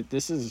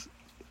this is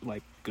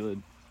like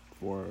good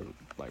for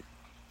like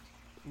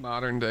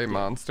Modern day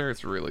monster,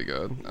 it's really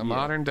good. A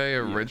modern day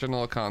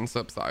original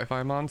concept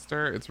sci-fi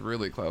monster, it's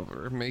really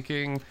clever.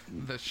 Making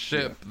the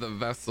ship, the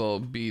vessel,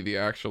 be the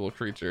actual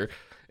creature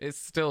is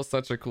still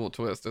such a cool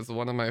twist. It's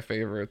one of my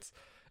favorites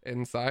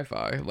in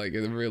sci-fi. Like,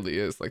 it really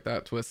is. Like,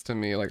 that twist to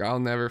me, like,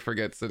 I'll never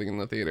forget sitting in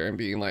the theater and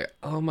being like,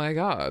 oh my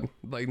god.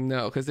 Like,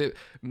 no, because it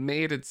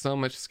made it so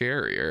much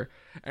scarier.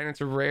 And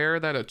it's rare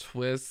that a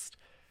twist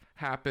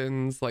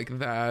happens like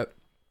that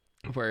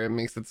where it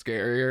makes it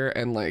scarier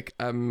and like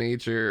a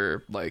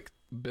major like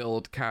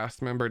build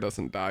cast member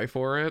doesn't die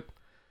for it.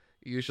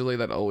 Usually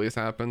that always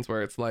happens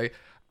where it's like,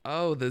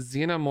 oh, the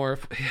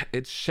xenomorph,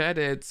 it's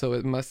shedded, so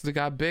it must have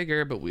got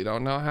bigger, but we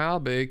don't know how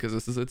big because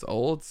this is its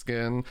old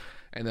skin.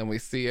 And then we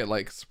see it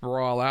like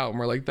sprawl out and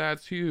we're like,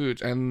 that's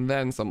huge. And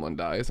then someone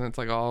dies and it's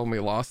like, oh, we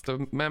lost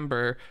a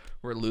member,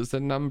 we're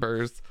losing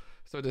numbers.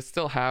 So to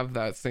still have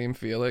that same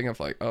feeling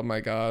of like, oh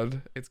my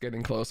god, it's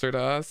getting closer to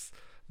us,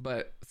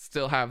 but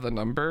still have the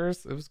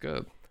numbers, it was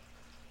good.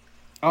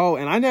 Oh,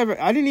 and I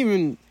didn't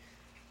even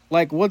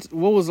like what's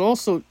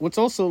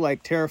also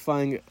like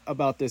terrifying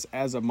about this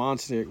as a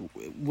monster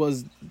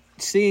was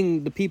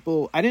seeing the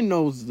people. I didn't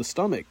know it was the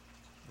stomach.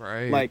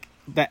 Right. Like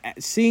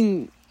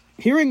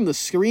hearing the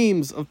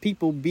screams of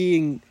people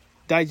being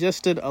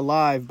digested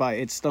alive by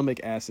its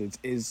stomach acids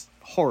is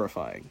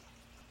horrifying.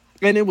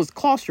 And it was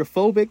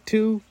claustrophobic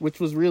too, which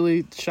was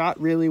really shot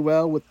really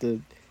well with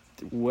the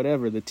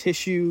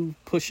tissue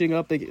pushing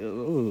up.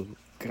 Oh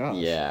gosh.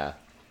 Yeah.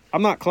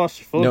 I'm not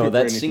claustrophobic No, or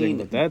that anything, scene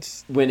but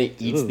that's when it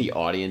eats ugh. the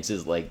audience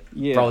is like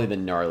probably the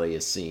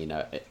gnarliest scene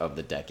of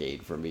the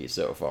decade for me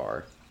so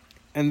far.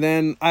 And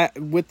then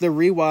with the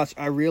rewatch,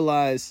 I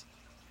realized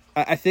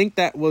I think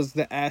that was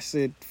the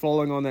acid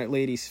falling on that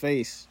lady's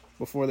face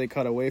before they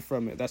cut away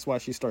from it. That's why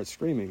she starts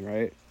screaming,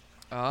 right?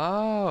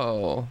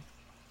 Oh.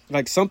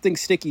 Like something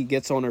sticky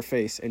gets on her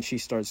face and she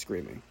starts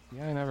screaming.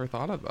 Yeah, I never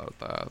thought about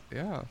that.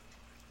 Yeah.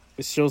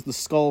 It shows the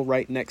skull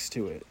right next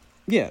to it.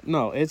 Yeah,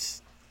 no,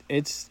 it's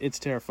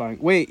terrifying.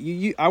 Wait,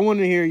 I want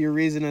to hear your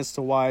reason as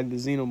to why the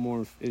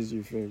xenomorph is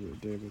your favorite,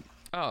 David.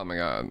 Oh my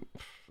god.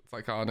 It's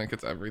iconic.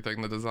 It's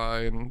everything. The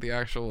design, the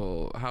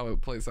actual, how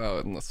it plays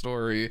out in the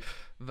story,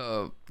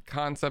 the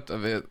concept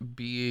of it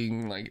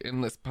being like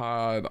in this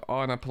pod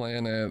on a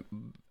planet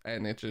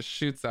and it just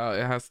shoots out.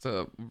 It has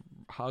to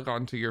hug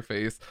onto your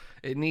face.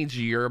 It needs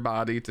your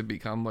body to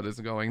become what it's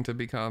going to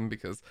become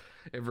because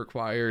it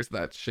requires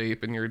that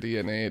shape in your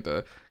DNA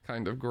to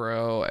kind of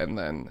grow, and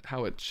then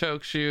how it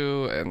chokes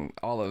you and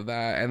all of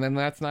that. And then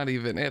that's not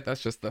even it.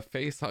 That's just the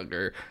face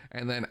hugger.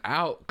 And then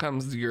out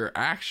comes your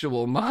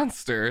actual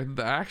monster,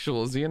 the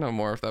actual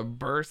xenomorph that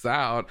bursts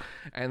out.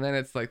 And then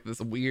it's like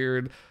this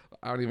weird,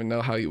 I don't even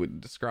know how you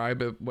would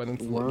describe it when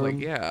it's like,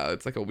 yeah,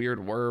 it's like a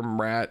weird worm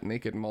rat,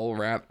 naked mole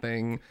rat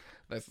thing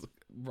that's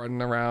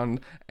running around,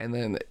 and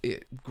then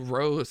it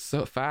grows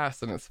so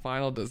fast in its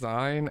final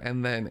design,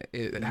 and then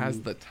it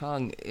has the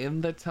tongue in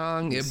the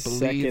tongue, it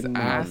bleeds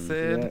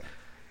acid.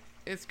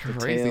 It's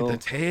crazy. The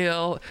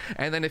tail.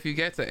 And then if you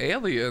get to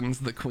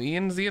aliens, the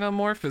queen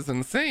xenomorph is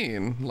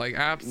insane, like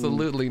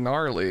absolutely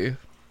gnarly.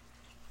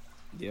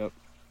 Yep.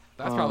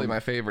 That's probably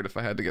my favorite if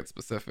I had to get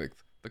specific,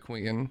 the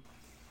queen.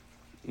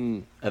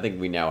 I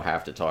think we now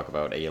have to talk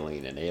about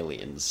Alien and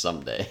Aliens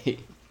someday.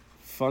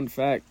 Fun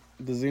fact,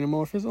 the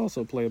Xenomorph is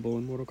also playable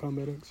in Mortal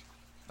Kombat X.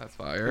 That's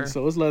fire. And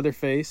so is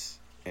Leatherface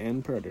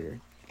and Predator.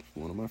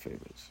 One of my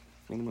favorites.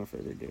 One of my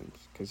favorite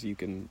games because you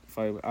can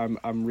fight.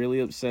 I'm really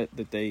upset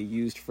that they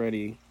used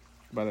Freddy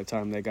by the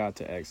time they got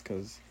to X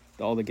because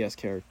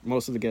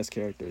most of the guest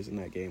characters in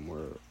that game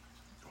were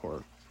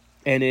horror.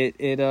 And it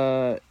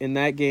in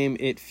that game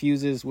it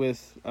fuses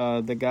with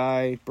the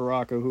guy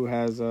Baraka who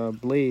has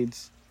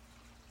blades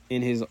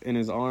in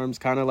his arms,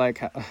 kind of like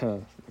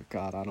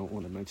God, I don't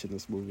want to mention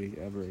this movie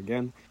ever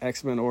again.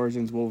 X-Men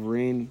Origins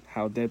Wolverine,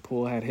 how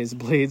Deadpool had his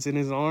blades in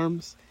his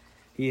arms.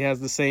 He has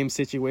the same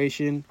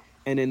situation.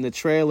 And in the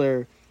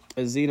trailer,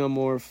 a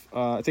Xenomorph,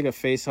 I think a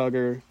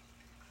facehugger.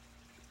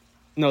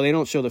 No, they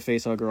don't show the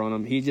facehugger on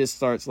him. He just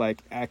starts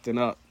like acting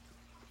up,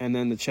 and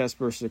then the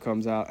chestburster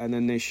comes out, and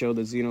then they show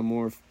the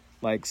Xenomorph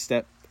like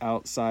step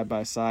out side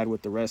by side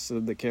with the rest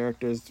of the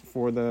characters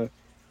for the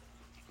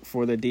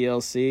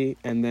DLC,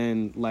 and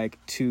then like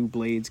two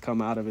blades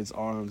come out of his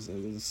arms.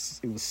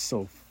 It was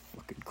so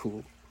fucking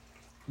cool.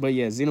 But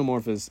yeah,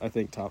 Xenomorph is I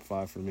think top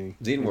 5 for me.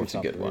 Xenomorph's a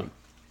good one.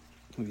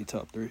 Maybe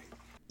top 3.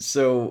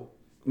 So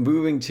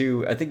moving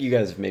to, I think you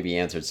guys have maybe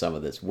answered some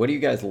of this. What do you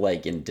guys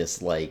like and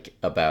dislike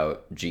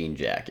about Jean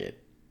Jacket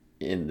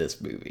in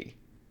this movie?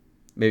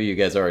 Maybe you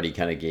guys already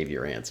kind of gave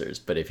your answers,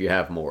 but if you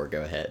have more,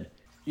 go ahead.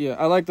 Yeah,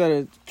 I like that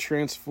it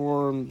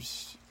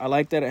transforms. I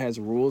like that it has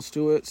rules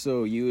to it,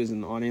 so you as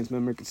an audience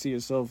member can see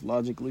yourself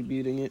logically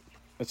beating it.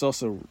 It's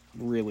also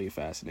really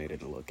fascinating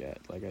to look at,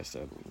 like I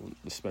said,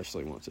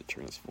 especially once it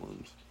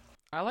transforms.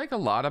 I like a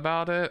lot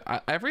about it.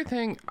 I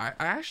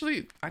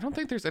don't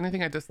think there's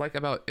anything I dislike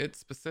about it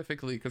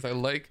specifically because I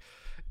like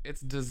its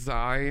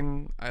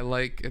design. I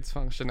like its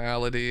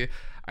functionality.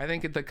 I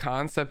think the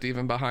concept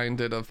even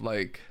behind it of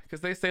like, because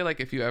they say like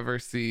if you ever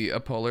see a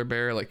polar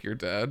bear, like you're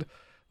dead.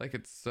 Like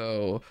it's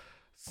so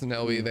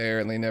snowy there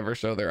and they never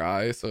show their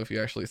eyes. So if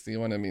you actually see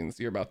one, it means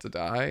you're about to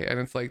die.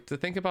 And it's like to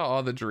think about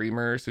all the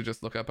dreamers who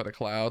just look up at a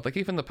cloud. Like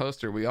even the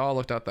poster, we all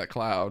looked at that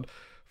cloud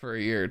for a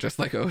year, just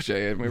like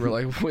OJ, and we were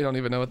like, we don't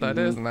even know what that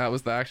is, and that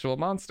was the actual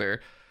monster.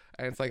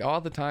 And it's like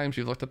all the times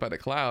you've looked up at a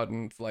cloud,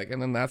 and it's like,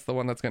 and then that's the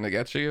one that's gonna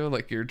get you,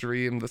 like your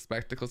dream, the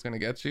spectacle's gonna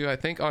get you. I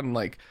think on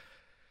like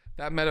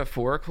that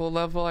metaphorical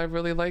level, I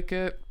really like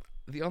it.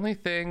 The only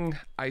thing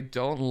I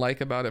don't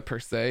like about it per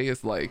se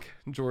is like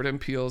Jordan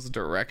Peele's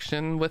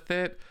direction with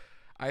it.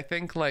 I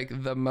think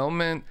like the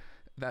moment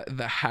that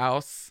the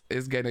house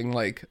is getting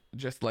like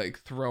just like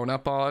thrown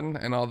up on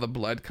and all the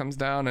blood comes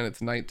down and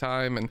it's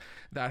nighttime and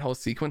that whole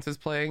sequence is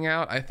playing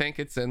out, I think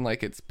it's in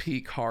like its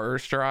peak horror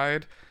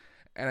stride.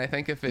 And I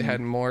think if it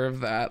had more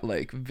of that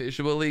like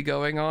visually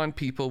going on,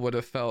 people would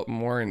have felt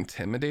more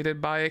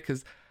intimidated by it,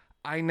 because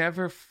I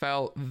never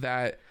felt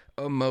that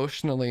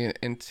emotionally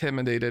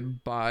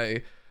intimidated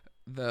by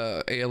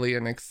the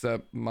alien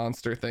except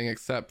monster thing,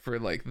 except for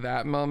like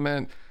that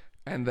moment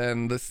and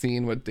then the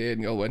scene with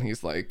Daniel when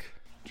he's like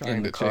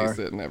trying to chase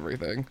it and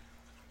everything.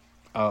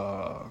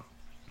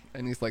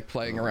 And he's like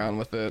playing around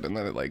with it, and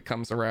then it like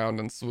comes around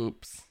and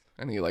swoops,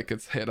 and he like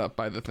gets hit up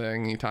by the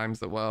thing. He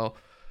times it well.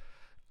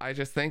 I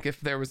just think if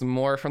there was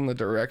more from the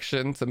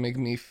direction to make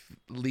me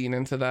lean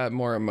into that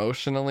more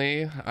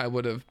emotionally, I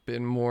would have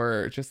been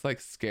more just like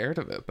scared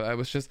of it. But I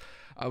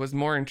was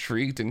more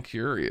intrigued and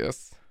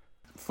curious.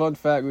 Fun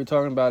fact, we were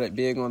talking about it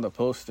being on the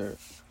poster.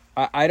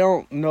 I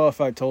don't know if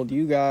I told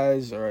you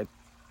guys or I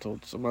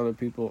told some other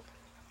people.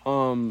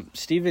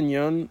 Steven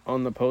Yeun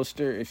on the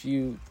poster, if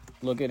you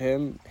look at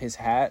him, his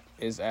hat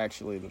is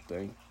actually the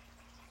thing.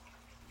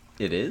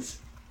 It is?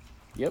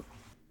 Yep.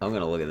 I'm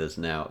gonna look at this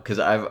now because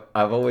I've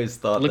always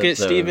thought. Look at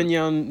Steven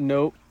Yeun,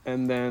 nope,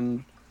 and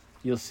then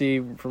you'll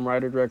see from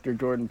writer-director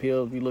Jordan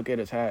Peele. If you look at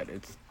his hat,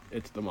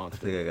 it's the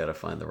monster. I think I gotta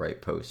find the right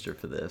poster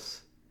for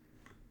this,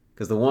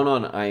 because the one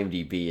on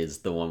IMDb is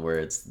the one where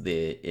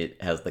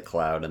it has the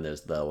cloud and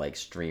there's the like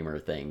streamer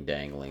thing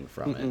dangling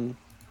from it.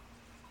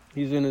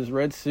 He's in his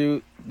red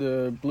suit,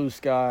 the blue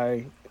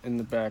sky in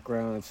the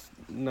background. It's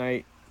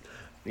night.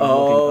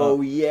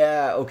 Oh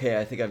yeah,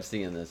 okay. I think I'm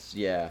seeing this.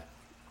 Yeah.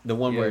 The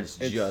one where it's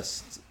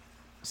just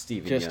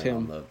Steven Yeun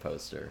on the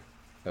poster.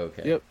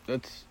 Okay.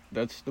 Yep,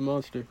 that's the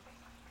monster.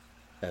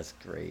 That's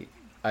great.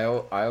 I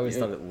always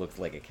thought it looked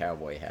like a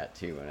cowboy hat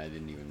too, and I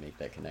didn't even make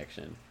that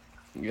connection.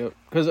 Yep.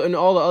 Because in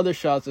all the other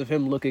shots of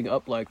him looking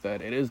up like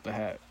that, it is the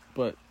hat.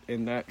 But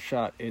in that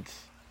shot,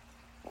 it's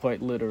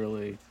quite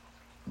literally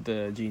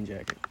the jean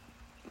jacket.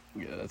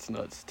 Yeah, that's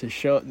nuts. To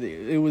show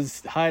it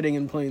was hiding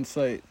in plain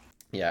sight.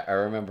 Yeah, I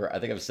remember. I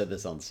think I've said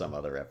this on some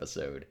other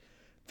episode,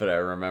 but I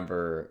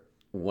remember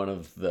one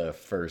of the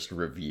first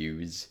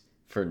reviews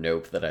for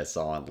Nope that I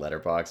saw on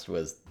Letterboxd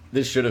was,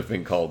 "This should have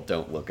been called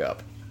Don't Look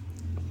Up,"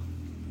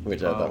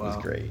 which I thought was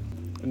great.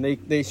 And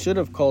they should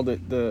have called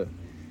it the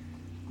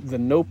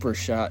Noper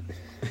shot.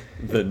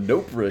 The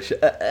Noper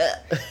shot.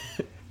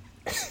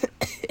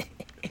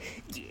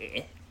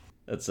 Yeah.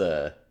 That's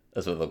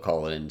what they'll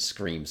call it in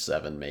Scream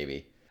 7,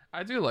 maybe.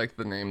 I do like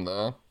the name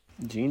though.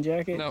 Jean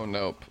jacket? No,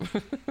 Nope.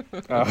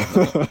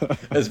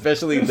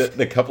 Especially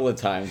the couple of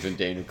times when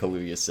Daniel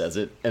Kaluuya says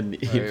it and the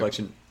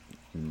inflection,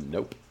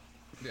 nope.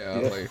 Yeah,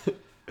 like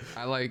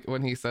I like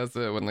when he says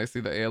it when they see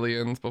the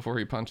aliens before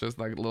he punches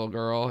that little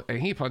girl, and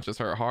he punches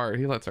her hard.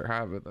 He lets her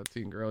have it. That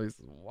teen girl. He's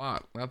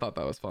what? I thought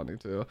that was funny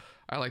too.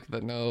 I like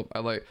the nope. I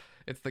like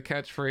it's the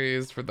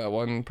catchphrase for that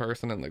one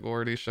person in the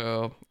Gordy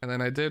show. And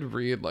then I did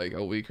read like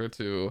a week or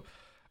two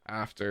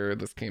after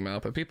this came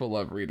out, but people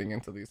love reading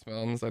into these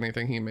films,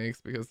 anything he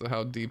makes, because of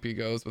how deep he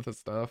goes with his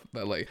stuff.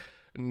 That like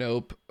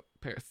nope.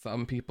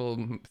 Some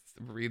people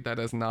read that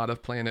as not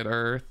of planet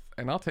Earth,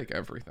 and I'll take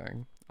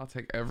everything. I'll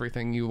take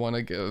everything you want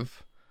to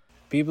give.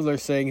 People are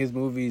saying his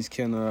movies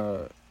can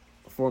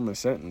form a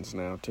sentence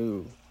now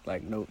too.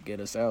 Like, nope, get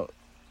us out.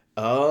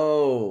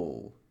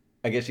 Oh,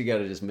 I guess you got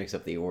to just mix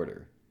up the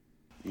order.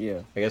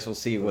 Yeah. I guess we'll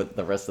see what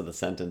the rest of the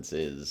sentence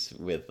is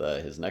with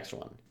his next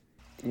one.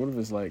 What if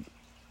it's like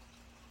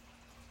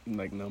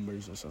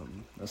numbers or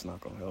something? That's not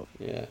gonna help.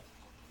 Yeah,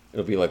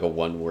 it'll be like a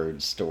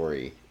one-word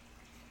story.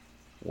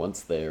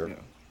 Once there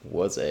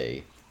was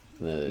a.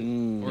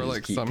 Or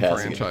like some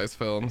franchise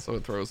film, so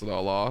it throws it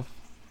all off.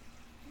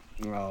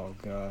 Oh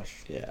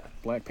gosh. Yeah.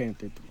 Black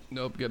Panther 3.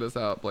 Nope, get us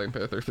out. Black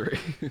Panther 3.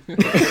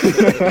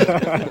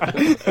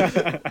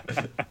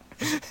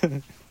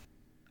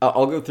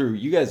 I'll go through.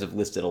 You guys have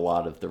listed a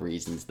lot of the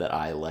reasons that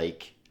I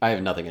like. I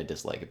have nothing I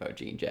dislike about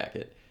Jean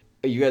Jacket.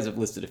 You guys have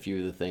listed a few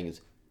of the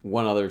things.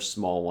 One other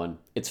small one.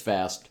 It's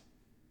fast.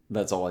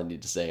 That's all I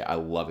need to say. I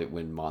love it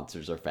when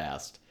monsters are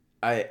fast.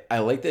 I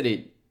like that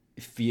it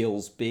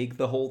feels big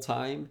the whole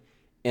time,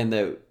 and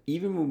that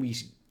even when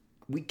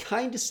we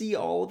kind of see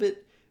all of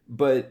it,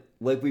 but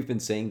like we've been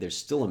saying, there's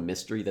still a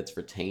mystery that's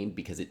retained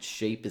because its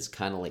shape is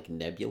kind of like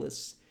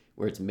nebulous,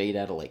 where it's made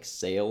out of like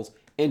sails,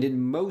 and in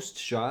most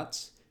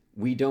shots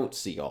we don't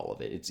see all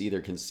of it. It's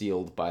either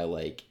concealed by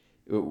like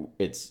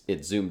it's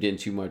zoomed in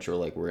too much, or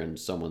like we're in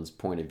someone's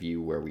point of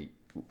view where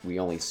we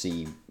only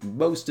see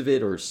most of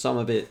it or some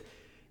of it.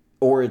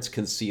 Or it's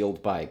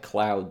concealed by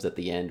clouds at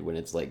the end when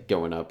it's like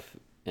going up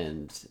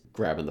and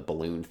grabbing the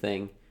balloon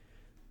thing.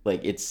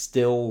 Like it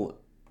still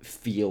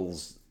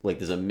feels like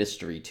there's a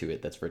mystery to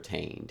it that's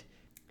retained.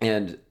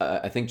 And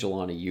I think,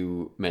 Jelani,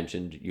 you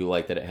mentioned you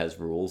like that it has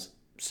rules.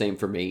 Same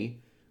for me.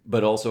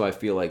 But also I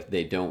feel like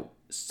they don't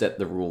set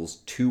the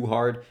rules too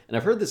hard. And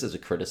I've heard this as a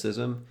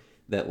criticism,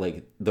 that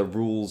like the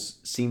rules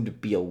seem to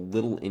be a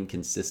little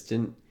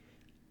inconsistent.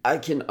 I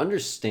can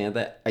understand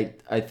that.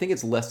 I think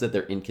it's less that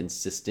they're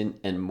inconsistent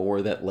and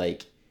more that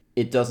like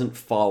it doesn't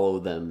follow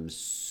them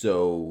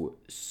so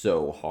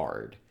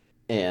hard.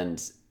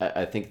 And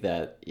I think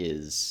that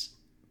is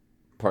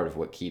part of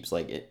what keeps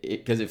like it,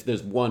 because if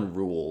there's one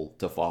rule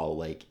to follow,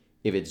 like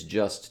if it's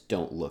just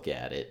don't look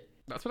at it.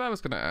 That's what I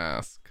was gonna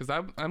ask, because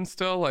I'm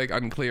still like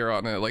unclear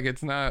on it. Like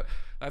it's not.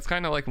 That's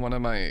kind of like one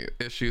of my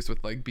issues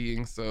with like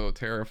being so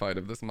terrified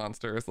of this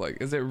monster. Is like,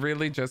 is it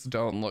really just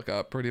don't look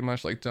up? Pretty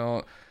much like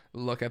don't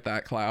look at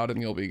that cloud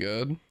and you'll be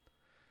good.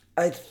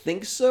 I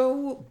think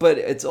so, but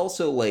it's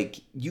also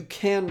like you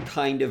can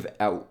kind of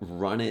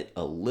outrun it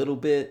a little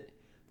bit,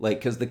 like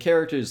because the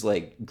characters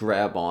like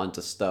grab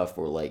onto stuff,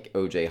 or like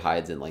OJ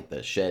hides in like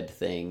the shed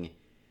thing,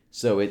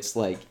 so it's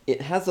like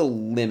it has a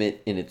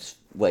limit in its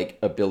like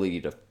ability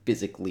to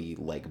physically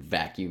like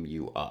vacuum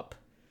you up.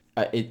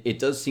 It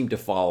does seem to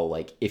follow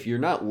like if you're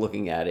not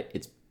looking at it,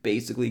 it's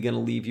basically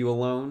gonna leave you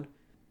alone,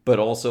 but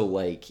also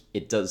like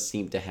it does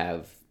seem to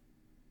have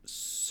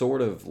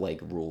sort of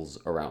like rules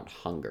around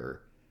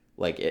hunger.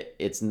 Like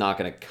it's not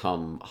going to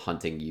come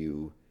hunting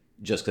you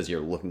just because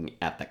you're looking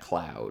at the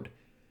cloud.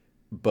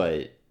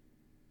 But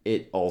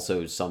it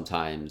also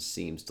sometimes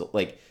seems to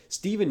like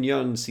Steven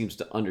Yeun seems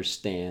to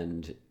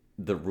understand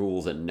the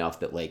rules enough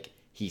that like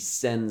he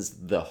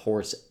sends the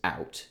horse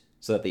out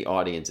so that the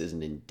audience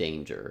isn't in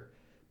danger.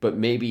 But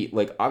maybe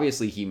like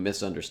obviously he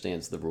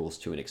misunderstands the rules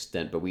to an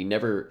extent, but we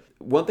never.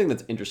 One thing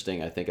that's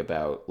interesting I think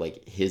about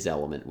like his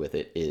element with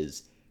it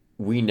is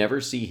we never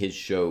see his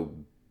show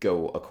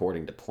go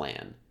according to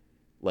plan.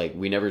 Like,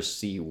 we never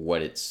see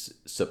what it's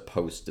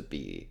supposed to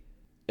be.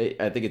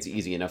 I think it's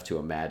easy enough to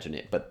imagine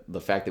it, but the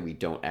fact that we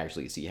don't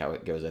actually see how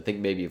it goes, I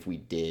think maybe if we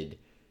did,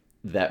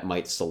 that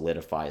might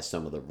solidify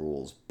some of the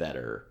rules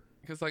better.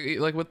 Because,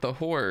 like with the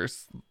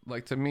horse,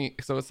 like to me,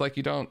 so it's like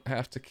you don't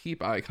have to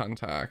keep eye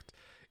contact.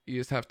 You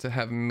just have to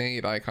have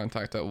made eye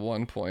contact at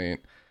one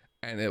point,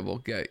 and it will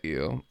get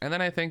you. And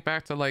then I think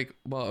back to like,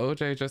 well,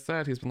 OJ just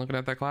said he's been looking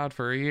at that cloud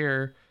for a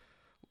year.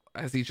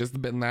 Has he just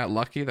been that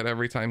lucky that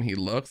every time he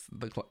looks,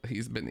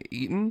 he's been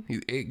eaten? He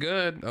ate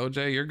good.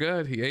 OJ, you're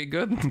good. He ate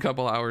good a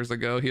couple hours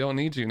ago. He don't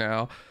need you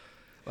now.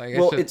 Like,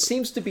 well, it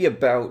seems to be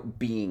about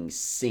being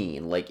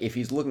seen. Like, if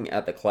he's looking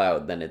at the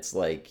cloud, then it's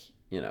like,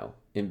 you know,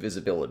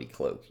 invisibility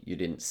cloak. You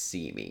didn't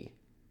see me.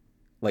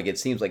 Like, it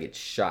seems like it's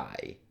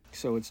shy.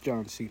 So it's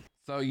John Cena.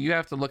 So you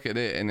have to look at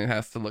it, and it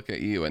has to look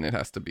at you, and it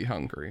has to be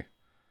hungry.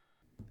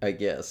 I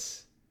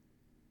guess.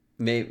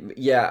 Maybe,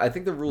 yeah, I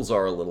think the rules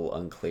are a little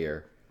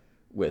unclear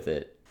with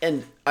it.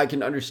 And I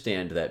can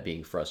understand that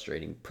being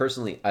frustrating.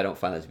 Personally, I don't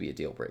find that to be a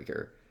deal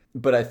breaker.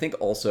 But I think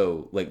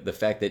also, like, the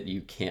fact that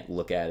you can't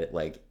look at it,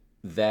 like,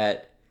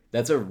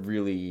 that's a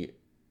really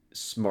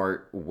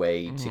smart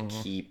way to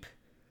keep,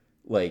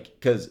 like,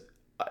 because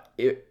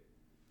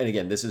And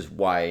again, this is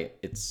why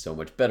it's so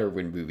much better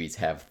when movies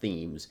have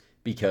themes,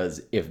 because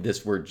if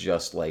this were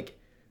just like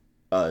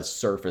a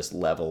surface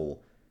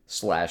level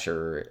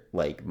slasher,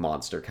 like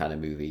monster kind of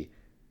movie,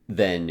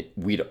 then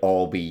we'd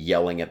all be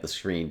yelling at the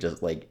screen,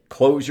 just like,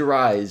 close your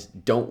eyes,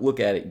 don't look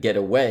at it, get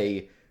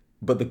away.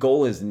 But the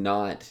goal is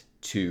not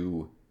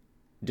to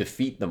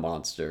defeat the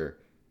monster.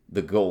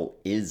 The goal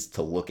is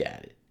to look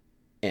at it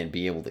and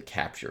be able to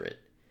capture it.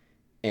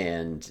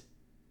 And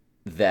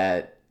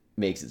that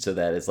makes it so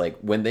that it's like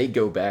when they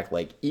go back,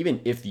 like even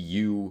if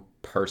you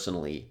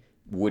personally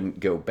wouldn't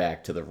go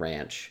back to the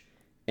ranch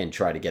and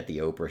try to get the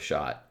Oprah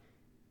shot,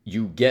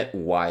 you get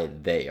why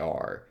they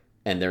are,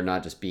 and they're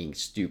not just being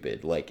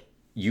stupid. Like,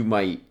 you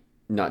might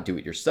not do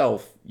it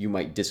yourself, you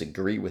might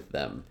disagree with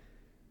them,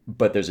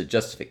 but there's a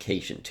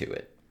justification to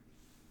it,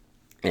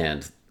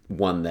 and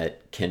one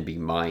that can be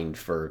mined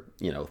for,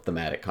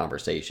 thematic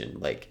conversation.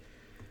 Like,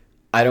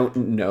 I don't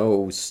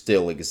know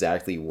still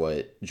exactly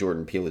what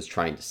Jordan Peele is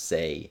trying to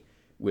say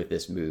with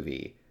this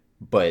movie,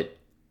 but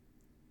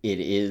it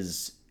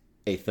is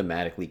a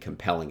thematically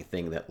compelling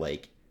thing that,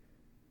 like,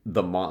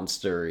 the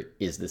monster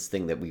is this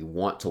thing that we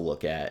want to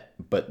look at,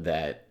 but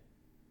that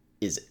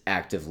is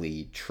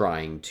actively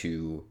trying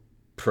to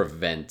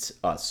prevent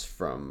us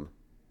from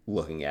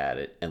looking at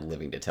it and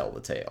living to tell the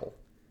tale.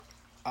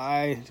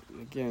 I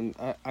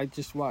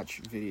just watch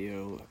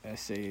video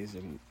essays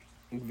and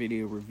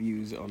video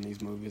reviews on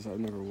these movies. I've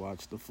never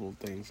watched the full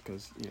things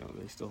because,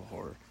 they're still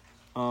horror.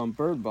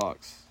 Bird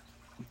Box.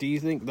 Do you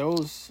think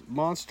those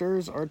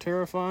monsters are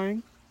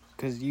terrifying?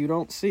 Because you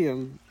don't see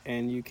them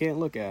and you can't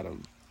look at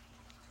them.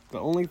 The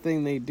only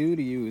thing they do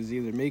to you is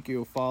either make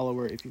you a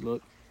follower, if you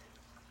look,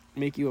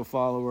 make you a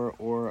follower,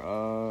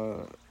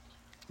 or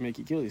make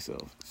you kill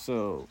yourself.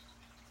 So,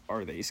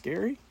 are they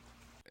scary?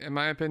 In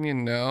my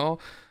opinion, no.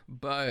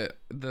 But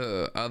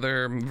the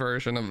other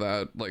version of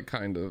that, like,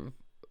 kind of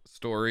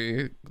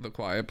story, The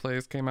Quiet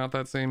Place, came out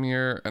that same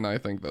year, and I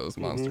think those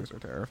monsters are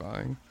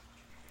terrifying.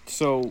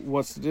 So,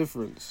 what's the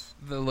difference?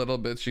 The little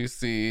bits you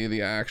see,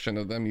 the action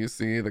of them you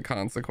see, the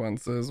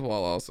consequences,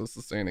 while also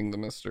sustaining the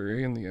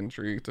mystery and the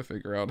intrigue to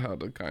figure out how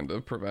to kind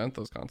of prevent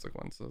those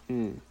consequences.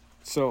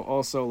 So,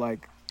 also,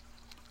 like,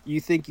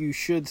 you think you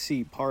should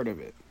see part of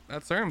it?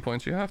 At certain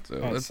points, you have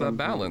to. It's that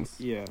balance.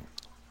 Yeah.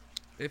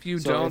 If you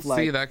don't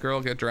see that girl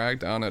get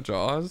dragged down at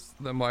Jaws,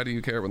 then why do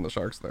you care when the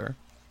shark's there?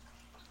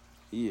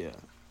 Yeah.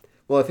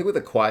 Well, I think with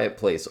A Quiet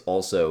Place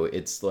also,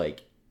 it's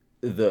like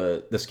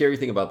the scary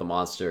thing about the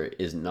monster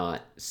is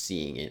not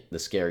seeing it. The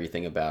scary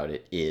thing about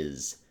it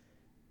is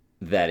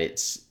that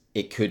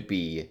it could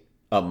be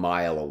a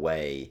mile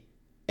away,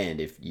 and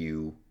if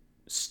you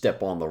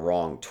step on the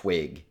wrong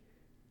twig,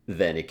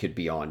 then it could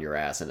be on your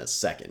ass in a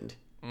second.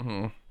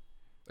 Mm-hmm.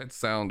 It's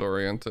sound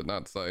oriented,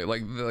 not sight.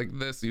 Like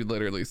this, you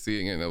literally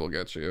seeing it, and it will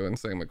get you. And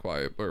same with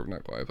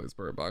not Quiet Place,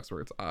 Bird Box,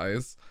 where it's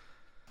eyes.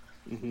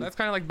 That's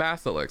kind of like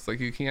Basilisk. Like,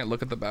 you can't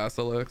look at the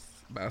basilisk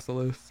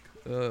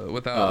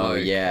without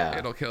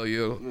it'll kill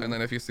you. And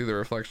then if you see the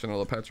reflection,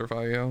 it'll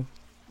petrify you.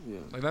 Yeah.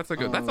 Like,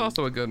 that's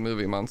also a good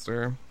movie,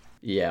 Monster.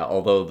 Yeah,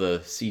 although the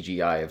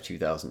CGI of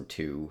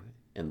 2002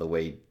 and the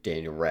way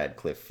Daniel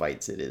Radcliffe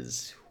fights it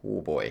is,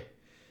 oh boy,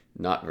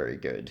 not very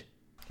good.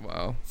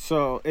 Wow.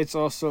 So it's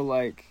also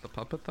like the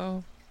puppet,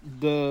 though?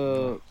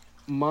 The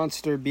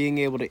monster being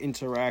able to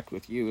interact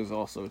with you is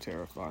also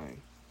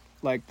terrifying.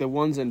 Like the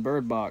ones in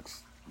Bird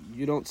Box,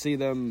 you don't see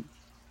them,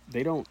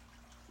 they don't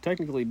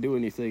technically do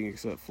anything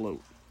except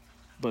float.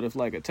 But if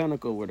like a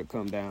tentacle were to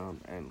come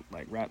down and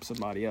like wrap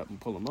somebody up and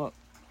pull them up,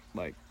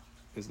 like,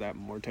 is that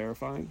more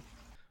terrifying?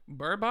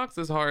 Bird Box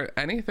is hard.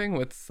 Anything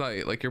with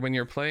sight, like when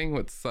you're playing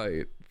with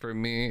sight, for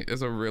me,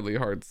 is a really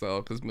hard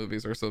sell because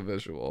movies are so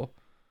visual.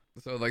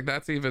 So like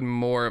that's even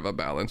more of a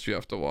balance you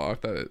have to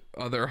walk. That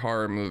other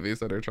horror movies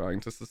that are trying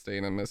to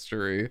sustain a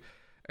mystery,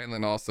 and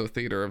then also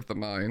theater of the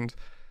mind,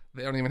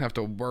 they don't even have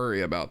to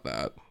worry about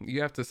that.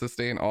 You have to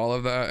sustain all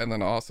of that, and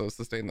then also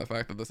sustain the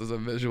fact that this is a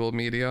visual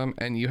medium,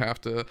 and you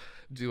have to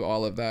do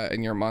all of that,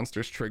 and your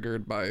monster's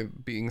triggered by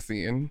being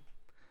seen.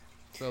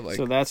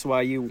 So that's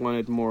why you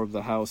wanted more of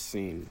the house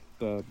scene,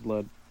 the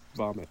blood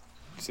vomit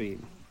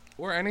scene.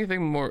 Or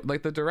anything more,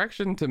 like the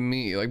direction to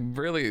me, like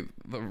really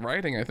the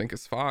writing I think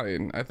is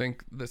fine. I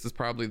think this is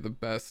probably the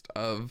best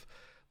of,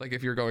 like,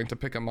 if you're going to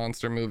pick a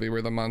monster movie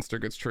where the monster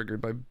gets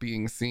triggered by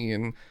being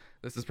seen,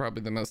 this is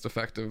probably the most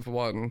effective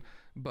one.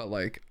 But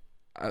like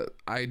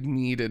I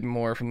needed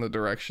more from the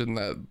direction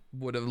that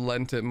would have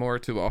lent it more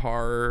to a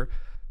horror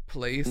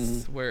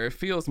place where it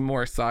feels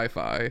more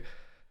sci-fi.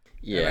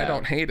 Yeah. And I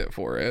don't hate it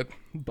for it,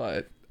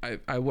 but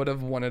I would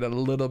have wanted a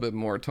little bit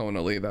more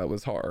tonally that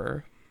was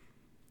horror.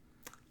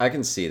 I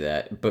can see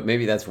that, but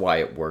maybe that's why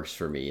it works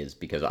for me, is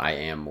because I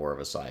am more of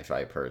a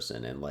sci-fi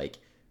person, and like,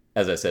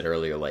 as I said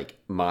earlier, like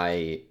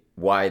why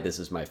this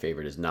is my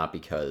favorite is not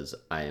because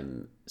I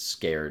am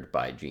scared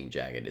by Jean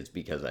Jacket, it's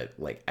because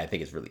I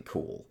think it's really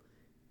cool.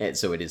 And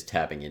so it is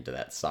tapping into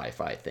that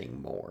sci-fi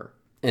thing more.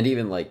 And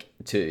even like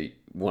to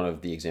one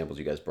of the examples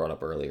you guys brought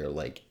up earlier,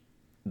 like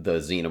the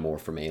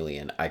xenomorph from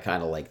Alien, I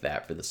kind of like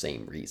that for the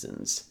same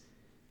reasons,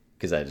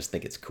 because I just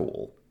think it's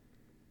cool.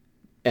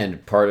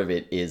 And part of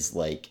it is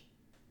like,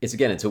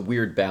 it's a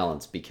weird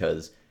balance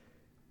because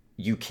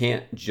you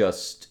can't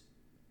just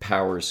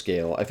power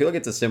scale. I feel like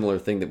it's a similar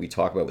thing that we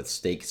talk about with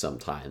stakes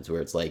sometimes,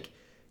 where it's like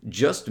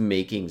just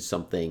making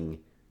something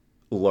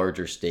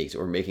larger stakes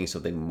or making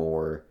something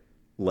more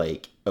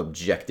like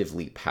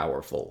objectively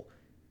powerful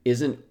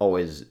isn't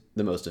always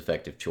the most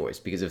effective choice.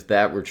 Because if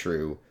that were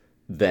true,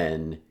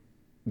 then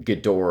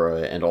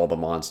Ghidorah and all the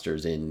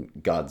monsters in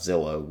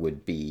Godzilla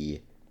would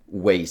be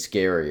way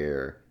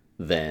scarier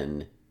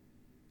than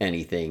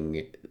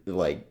anything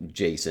like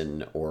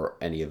Jason or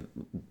any of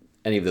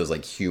those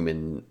like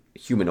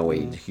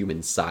humanoid,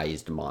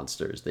 human-sized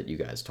monsters that you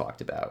guys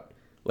talked about.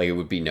 Like it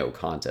would be no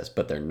contest,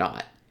 but they're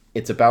not.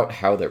 It's about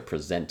how they're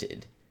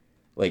presented.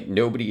 Like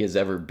nobody has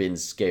ever been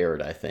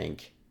scared, I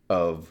think,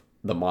 of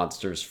the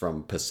monsters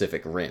from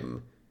Pacific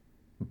Rim,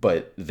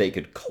 but they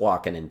could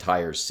clock an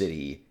entire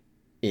city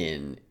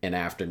in an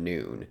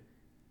afternoon,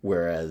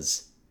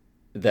 whereas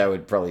that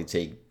would probably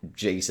take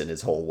Jason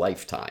his whole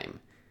lifetime.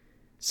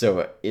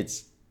 So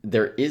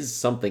there is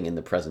something in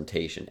the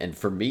presentation, and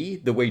for me,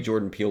 the way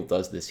Jordan Peele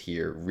does this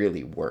here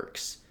really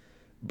works.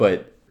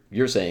 But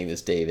you're saying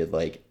this, David,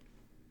 like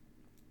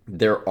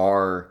there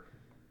are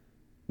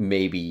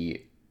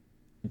maybe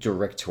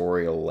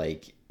directorial,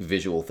 like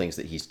visual things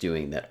that he's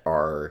doing that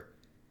are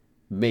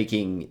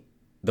making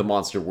the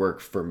monster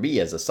work for me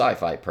as a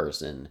sci-fi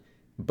person,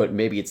 but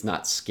maybe it's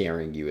not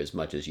scaring you as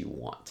much as you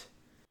want.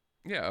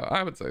 Yeah,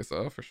 I would say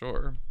so for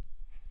sure.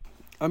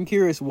 I'm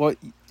curious what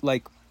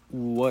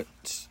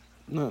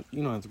not,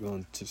 you don't have to go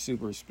into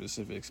super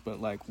specifics,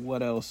 but like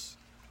what else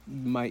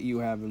might you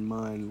have in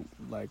mind,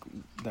 like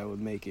that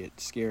would make it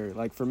scary?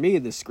 Like for me,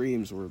 the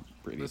screams were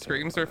pretty. The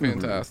screams are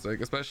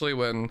fantastic, especially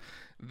when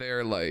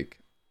they're like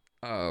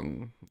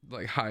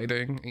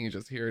hiding and you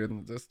just hear it in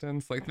the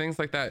distance, like things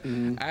like that.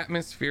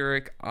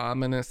 Atmospheric,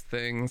 ominous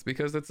things,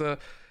 because it's a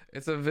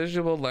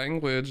visual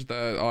language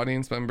that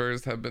audience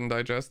members have been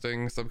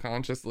digesting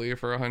subconsciously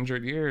for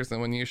 100 years.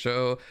 And when you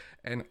show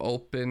an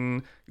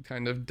open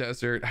kind of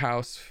desert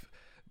house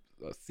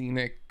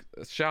scenic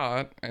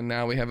shot, and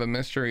now we have a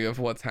mystery of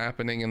what's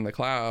happening in the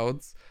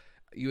clouds,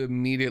 you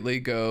immediately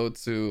go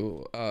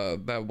to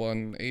that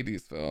one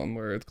 80s film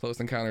where it's Close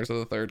Encounters of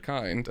the Third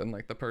Kind, and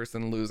like the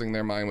person losing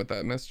their mind with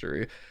that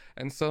mystery.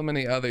 And so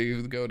many other,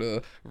 you go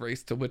to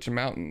Race to Witch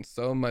Mountain,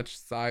 so much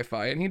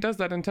sci-fi, and he does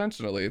that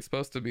intentionally. It's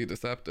supposed to be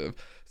deceptive.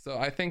 So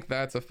I think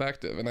that's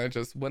effective. And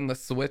when the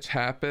switch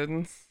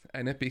happens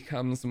and it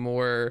becomes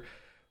more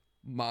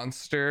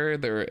monster,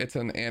 it's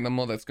an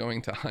animal that's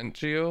going to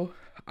hunt you,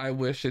 I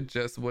wish it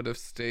just would have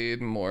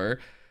stayed more,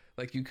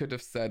 like you could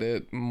have set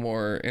it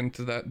more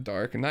into that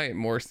dark night,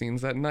 more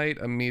scenes at night.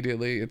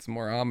 Immediately it's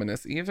more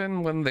ominous.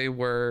 Even when they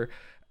were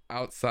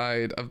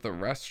outside of the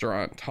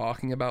restaurant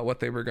talking about what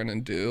they were going to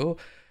do,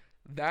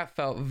 that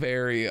felt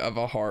very of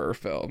a horror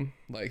film.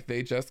 Like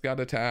they just got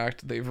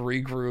attacked, they've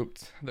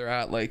regrouped, they're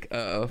at like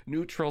a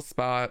neutral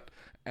spot,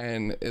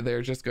 and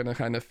they're just going to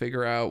kind of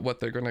figure out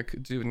what they're going to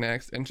do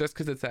next. And just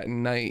because it's at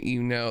night,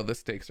 the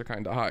stakes are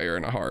kind of higher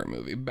in a horror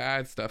movie.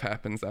 Bad stuff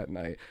happens at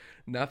night.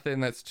 Nothing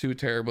that's too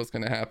terrible is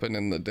going to happen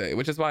in the day,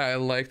 which is why I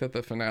like that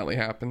the finale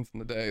happens in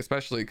the day,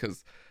 especially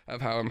because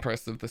of how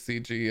impressive the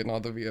CG and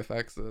all the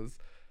VFX is.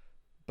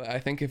 But I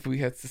think if we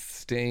had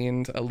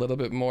sustained a little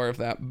bit more of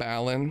that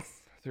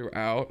balance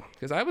throughout,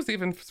 because I was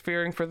even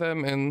fearing for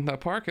them in the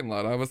parking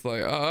lot. I was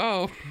like,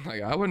 oh,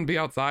 like I wouldn't be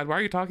outside. Why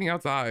are you talking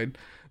outside?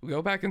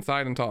 Go back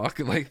inside and talk.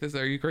 Like this,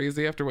 are you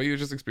crazy after what you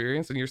just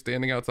experienced and you're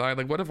standing outside?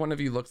 Like what if one of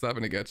you looks up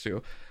and it gets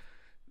you?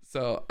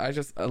 So I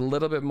just, a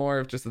little bit more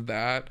of just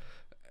that,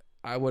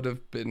 I would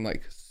have been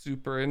like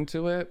super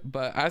into it.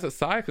 But as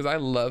because I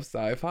love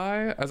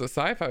sci-fi, as a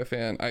sci-fi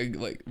fan, I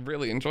like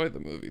really enjoyed the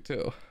movie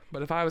too.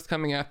 But if I was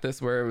coming at this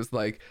where it was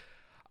like,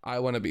 I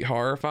want to be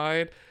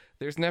horrified,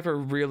 there's never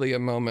really a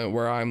moment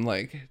where I'm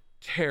like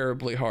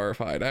terribly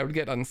horrified. I would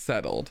get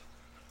unsettled.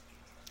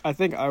 I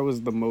think I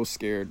was the most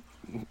scared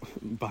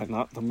by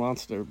not the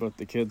monster, but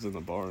the kids in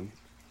the barn.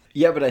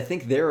 Yeah, but I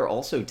think they're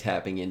also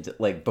tapping into,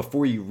 like,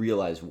 before you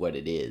realize what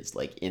it is,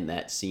 like, in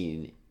that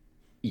scene,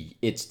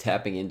 it's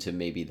tapping into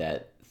maybe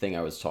that thing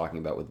I was talking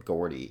about with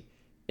Gordy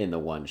in the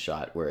one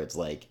shot, where it's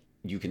like,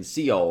 you can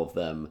see all of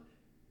them,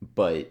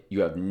 but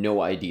you have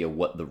no idea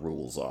what the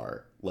rules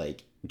are.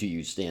 Like, do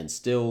you stand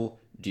still?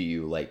 Do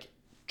you, like,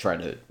 try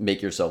to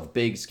make yourself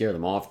big, scare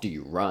them off? Do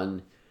you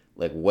run?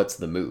 Like, what's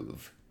the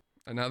move?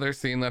 Another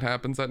scene that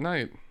happens at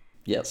night.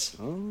 Yes.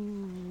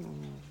 Oh.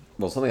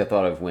 Well, something I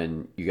thought of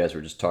when you guys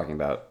were just talking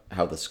about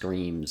how the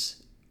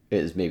screams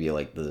is maybe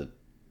like the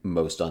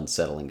most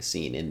unsettling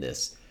scene in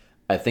this.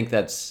 I think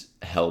that's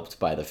helped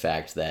by the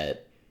fact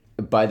that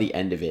by the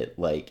end of it,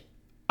 like,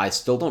 I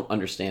still don't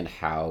understand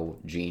how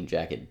Jean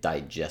Jacket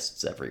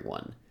digests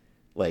everyone.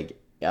 Like,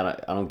 I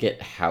don't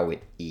get how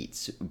it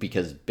eats,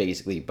 because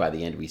basically by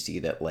the end we see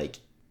that, like,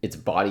 its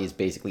body is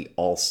basically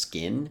all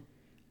skin,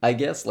 I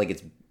guess.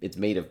 Like, it's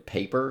made of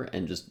paper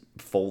and just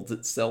folds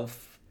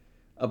itself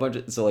a bunch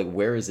of, so like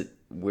where does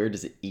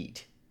it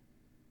eat?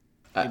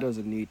 It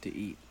doesn't need to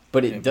eat.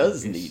 But it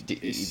does need to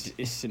eat.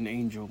 It's an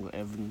angel,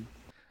 Evan.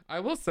 I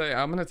will say,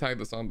 I'm gonna tag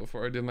this on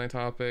before I do my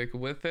topic.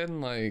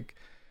 Within like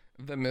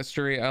the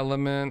mystery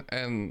element,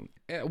 and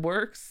it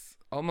works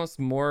almost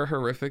more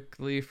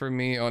horrifically for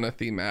me on a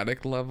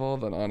thematic level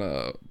than on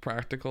a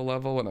practical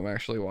level when I'm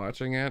actually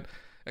watching it.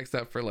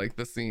 Except for like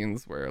the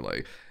scenes where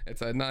like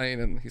it's at night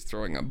and he's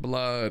throwing up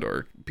blood,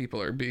 or people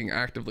are being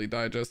actively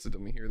digested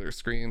and we hear their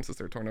screams as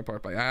they're torn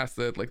apart by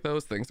acid. Like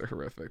those things are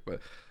horrific. But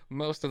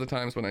most of the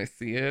times when I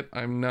see it,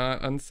 I'm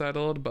not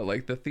unsettled. But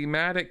like the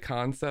thematic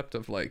concept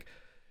of like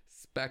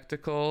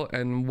spectacle,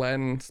 and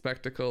when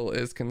spectacle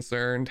is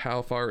concerned,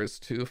 how far is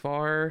too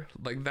far,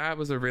 like that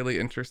was a really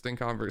interesting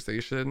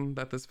conversation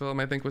that this film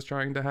I think was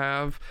trying to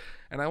have.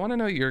 And I want to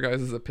know your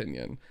guys'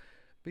 opinion,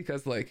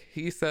 because like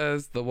he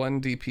says, the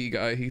one DP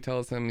guy, he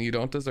tells him you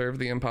don't deserve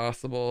the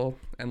impossible,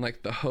 and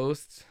like the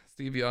host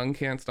Steve Young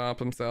can't stop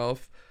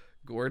himself,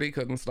 Gordy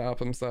couldn't stop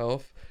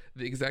himself,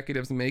 the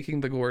executives making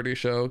the Gordy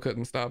show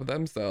couldn't stop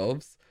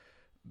themselves,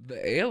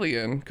 the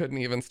alien couldn't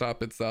even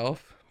stop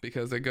itself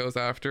because it goes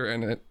after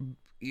and it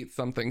eats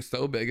something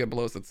so big it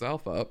blows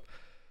itself up.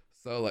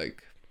 So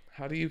like,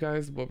 how do you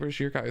guys, what was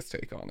your guys'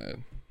 take on it?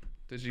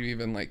 Did you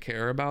even like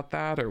care about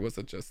that, or was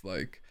it just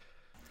like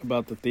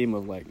About the theme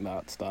of like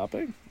not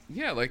stopping?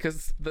 yeah, like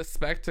because the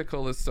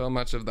spectacle is so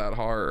much of that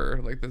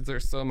horror. Like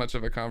there's so much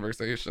of a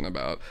conversation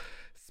about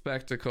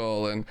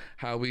spectacle and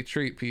how we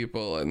treat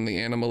people and the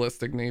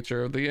animalistic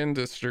nature of the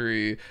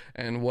industry,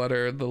 and what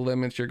are the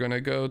limits you're going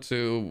to go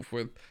to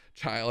with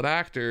child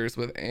actors,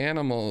 with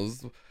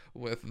animals,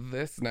 with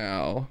this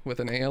now, with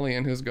an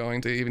alien who's going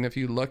to, even if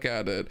you look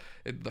at it,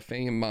 the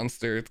fame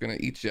monster, it's going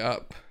to eat you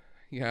up.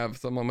 You have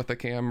someone with a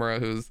camera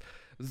who's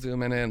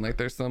zooming in. Like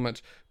there's so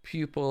much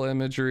pupil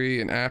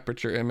imagery and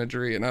aperture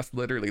imagery and us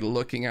literally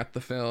looking at the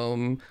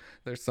film.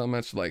 There's so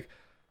much like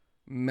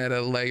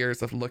meta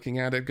layers of looking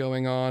at it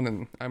going on,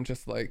 and I'm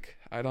just like,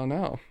 I don't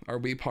know. Are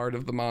we part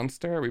of the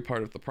monster? Are we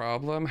part of the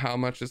problem? How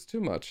much is too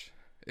much?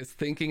 Is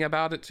thinking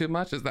about it too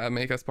much? Does that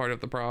make us part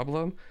of the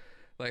problem?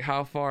 Like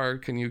how far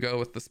can you go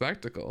with the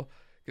spectacle?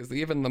 Because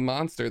even the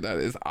monster that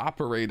is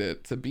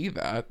operated to be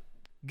that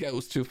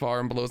goes too far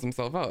and blows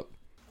himself up.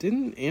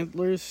 Didn't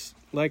Antlers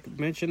like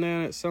mention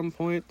that at some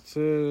point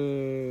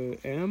to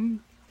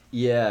M?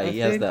 Yeah, he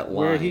has that line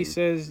where he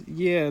says,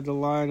 yeah, the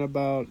line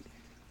about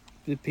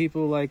the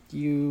people like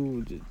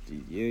you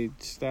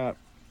stop,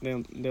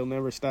 they'll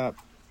never stop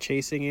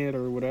chasing it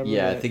or whatever.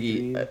 Yeah, I think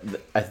he.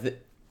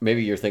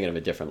 Maybe you're thinking of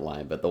a different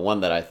line, but the one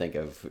that I think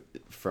of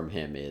from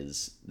him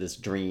is this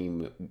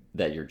dream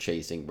that you're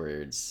chasing,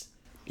 where it's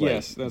like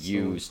yes, that's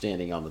you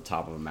standing on the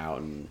top of a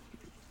mountain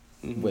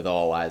with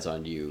all eyes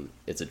on you.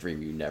 It's a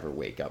dream you never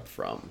wake up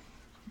from.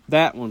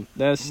 That one.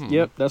 That's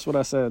yep. That's what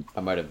I said.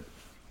 I might have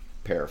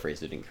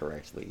paraphrased it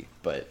incorrectly,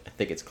 but I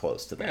think it's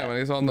close to that. Yeah, when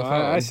he's on the No,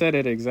 phone. I said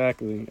it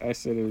exactly. I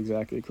said it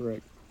exactly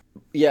correct.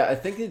 Yeah, I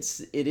think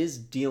it is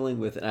dealing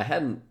with, and I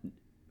hadn't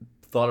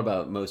thought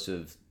about most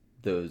of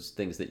those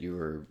things that you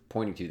were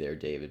pointing to there,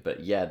 David, but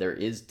yeah, there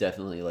is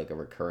definitely like a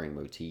recurring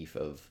motif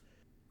of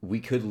we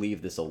could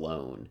leave this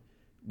alone.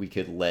 We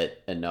could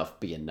let enough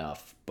be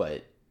enough,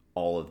 but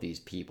all of these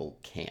people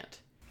can't.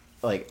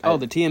 Like the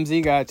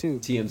TMZ guy too.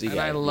 TMZ And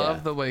guy, I love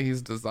yeah. the way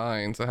he's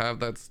designed to have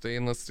that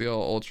stainless steel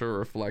ultra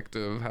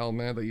reflective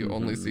helmet that you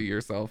only see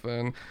yourself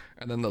in,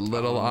 and then the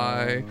little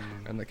eye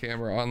and the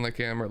camera on the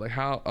camera. Like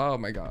how, oh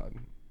my god,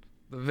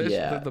 the vision,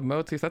 Yeah. the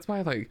motifs. That's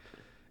why like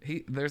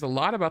there's a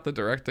lot about the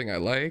directing I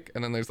like,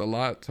 and then there's a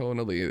lot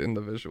tonally in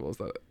the visuals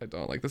that I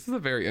don't like. This is a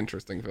very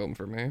interesting film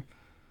for me.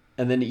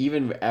 And then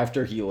even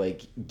after he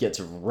like gets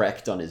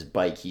wrecked on his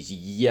bike, he's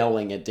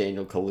yelling at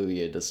Daniel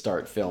Kaluuya to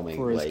start filming.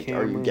 For his Like,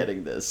 are you camera.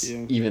 getting this?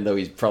 Yeah. Even though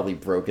he's probably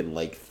broken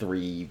like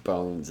 3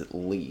 bones at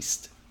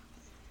least.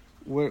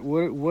 What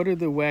are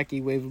the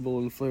wacky,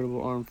 waveable,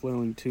 inflatable, arm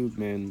flailing tube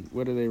men?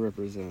 What do they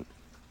represent?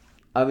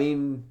 I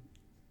mean,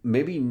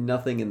 maybe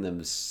nothing in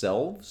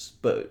themselves,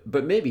 but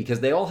maybe because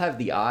they all have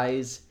the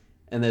eyes,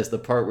 and there's the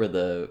part where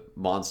the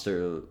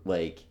monster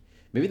like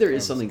maybe there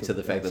is something to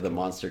the fact that the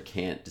monster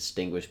can't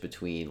distinguish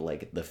between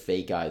like the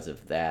fake eyes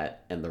of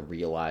that and the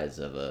real eyes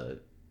of a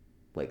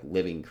like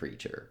living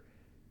creature.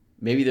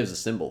 Maybe there's a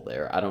symbol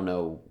there. I don't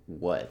know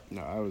what.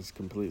 No, I was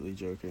completely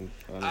joking.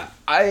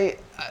 I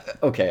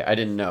okay, I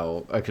didn't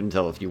know. I couldn't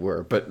tell if you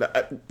were,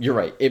 but you're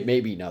right. It may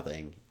be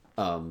nothing.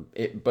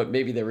 But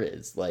maybe there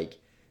is. Like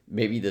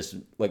maybe this,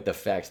 like the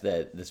fact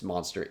that this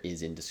monster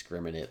is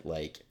indiscriminate,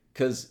 like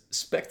because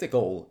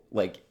spectacle,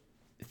 like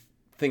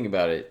think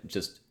about it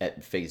just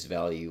at face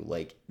value,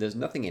 like there's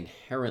nothing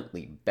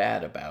inherently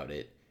bad about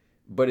it,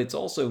 but it's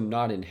also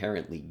not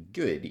inherently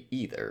good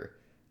either.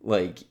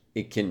 Like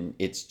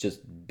it's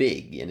just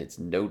big and it's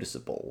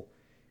noticeable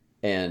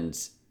and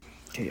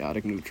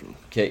Chaotic neutral.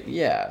 okay,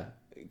 yeah,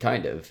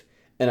 kind of.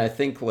 And I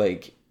think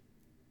like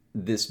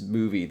this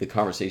movie, the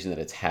conversation that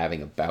it's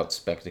having about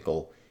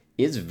spectacle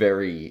is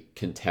very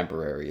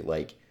contemporary.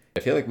 Like I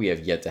feel like we have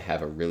yet to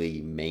have a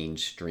really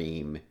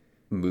mainstream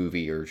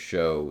movie or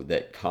show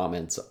that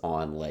comments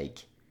on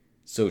like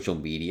social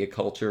media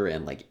culture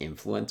and like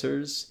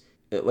influencers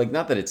like,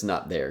 not that it's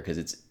not there, because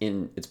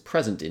it's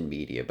present in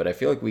media, but I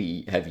feel like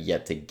we have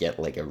yet to get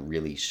like a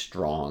really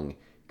strong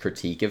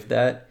critique of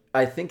that.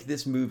 I think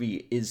this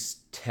movie is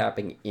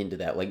tapping into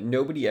that. Like,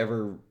 nobody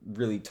ever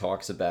really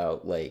talks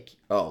about like,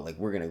 oh, like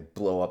we're gonna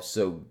blow up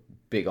so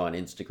big on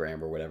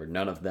Instagram or whatever.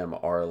 None of them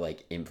are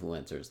like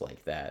influencers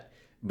like that.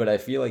 But I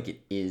feel like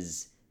it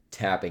is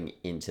tapping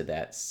into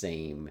that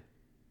same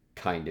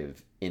kind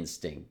of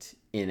instinct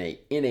in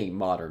a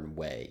modern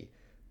way,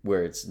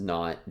 where it's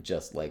not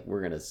just like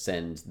we're gonna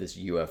send this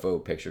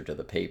UFO picture to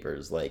the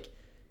papers. Like,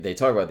 they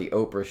talk about the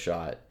Oprah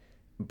shot,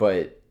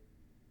 but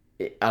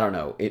I don't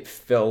know. It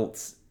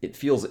feels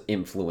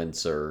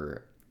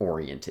influencer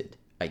oriented,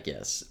 I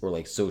guess, or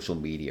like social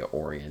media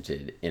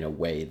oriented in a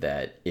way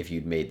that if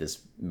you'd made this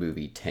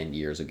movie 10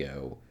 years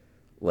ago,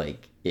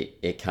 like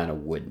it kind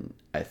of wouldn't,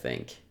 I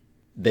think.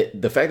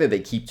 The fact that they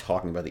keep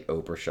talking about the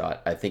Oprah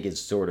shot, I think,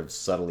 is sort of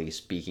subtly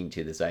speaking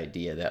to this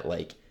idea that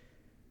like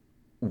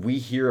we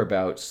hear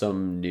about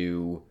some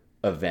new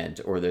event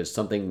or there's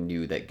something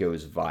new that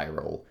goes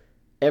viral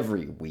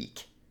every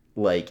week.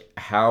 Like,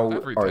 how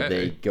Every are day.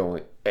 they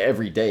going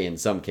every day in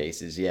some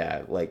cases?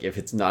 Yeah, like if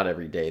it's not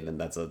every day, then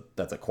that's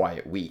a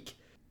quiet week.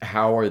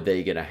 How are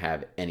they gonna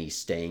have any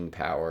staying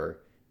power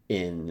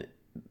in?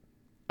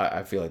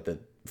 I feel like the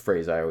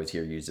phrase I always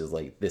hear used is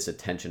like this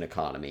attention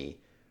economy,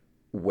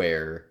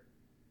 where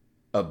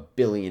a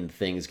billion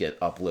things get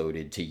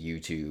uploaded to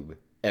YouTube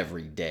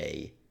every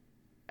day.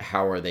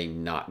 How are they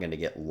not going to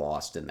get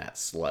lost in that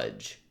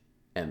sludge?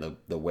 And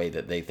the way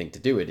that they think to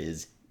do it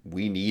is,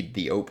 we need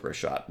the Oprah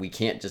shot. We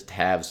can't just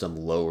have some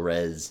low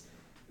res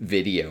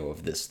video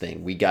of this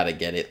thing. We got to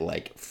get it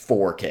like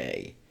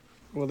 4K.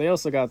 Well, they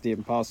also got the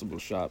Impossible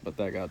shot, but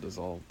that got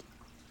dissolved.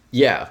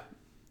 Yeah.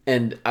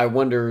 And I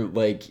wonder,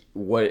 like,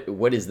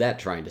 what is that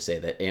trying to say?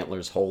 That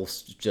Antlers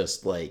Holst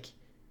just like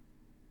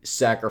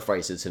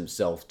sacrifices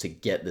himself to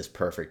get this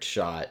perfect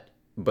shot,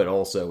 but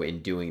also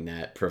in doing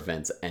that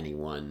prevents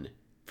anyone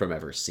from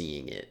ever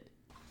seeing it.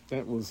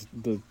 That was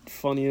the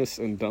funniest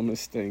and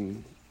dumbest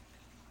thing,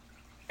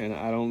 and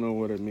I don't know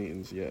what it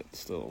means yet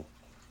still.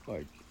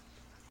 Like,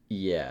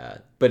 Yeah,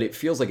 but it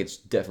feels like it's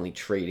definitely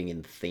trading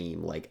in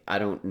theme. Like, I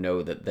don't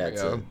know that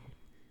that's Yeah. a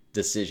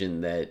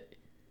decision that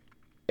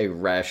a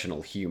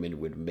rational human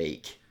would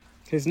make.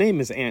 his name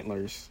is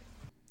Antlers.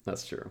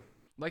 That's true.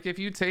 Like, if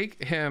you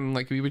take him,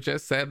 like we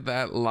just said,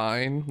 that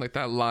line, like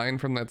that line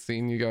from that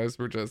scene you guys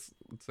were just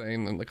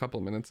saying a couple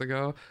minutes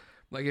ago,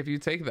 like if you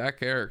take that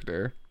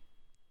character,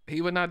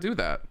 he would not do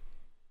that.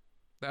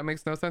 That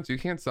makes no sense. You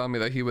can't tell me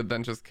that he would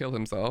then just kill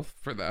himself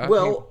for that.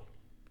 Well,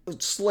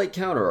 slight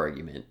counter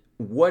argument.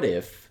 What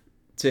if,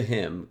 to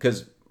him,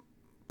 because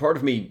part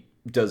of me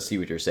does see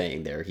what you're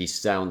saying there, he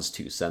sounds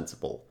too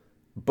sensible.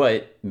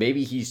 But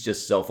maybe he's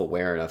just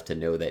self-aware enough to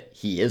know that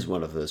he is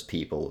one of those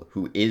people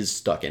who is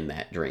stuck in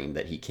that dream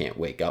that he can't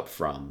wake up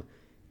from.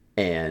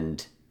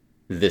 And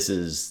this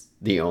is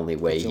the only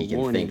way It's a he can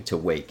warning. think to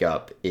wake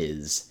up,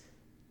 is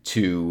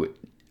to,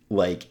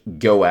 like,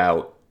 go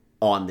out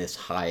on this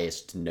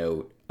highest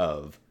note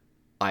of,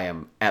 I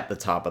am at the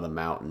top of the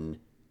mountain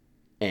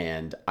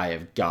and I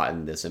have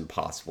gotten this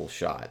impossible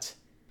shot.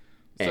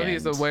 so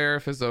he's And- aware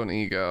of his own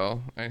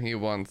ego, and he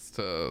wants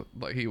to,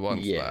 like, he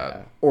wants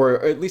that.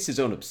 Or at least his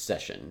own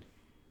obsession.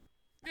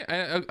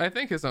 Yeah, I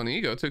think his own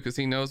ego too, because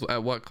he knows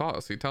at what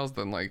cost. He tells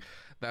them like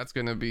it's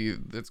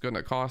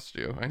gonna cost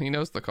you, and he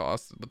knows the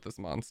cost with this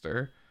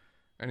monster,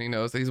 and he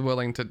knows he's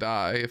willing to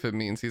die if it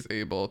means he's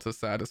able to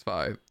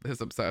satisfy his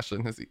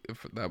obsession.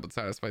 If that would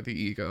satisfy the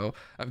ego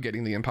of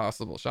getting the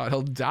impossible shot.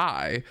 He'll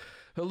die,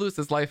 he'll lose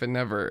his life and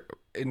never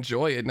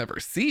enjoy it, never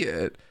see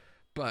it,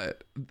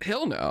 but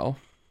he'll know.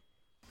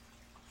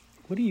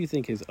 What do you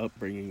think his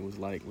upbringing was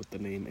like with the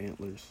name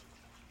Antlers?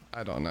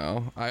 I don't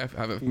know.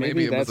 Maybe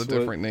Maybe it was a that's what-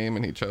 different name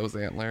and he chose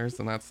Antlers,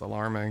 and that's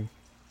alarming.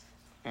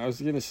 I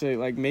was gonna say,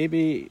 like,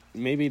 maybe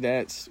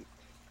that's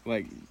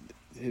like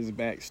his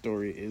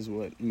backstory is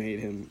what made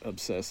him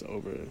obsess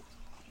over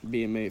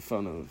being made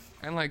fun of.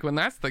 And like when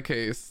that's the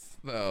case,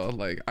 though,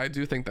 like I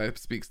do think that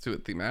speaks to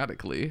it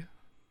thematically.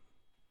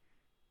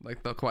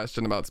 Like the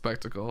question about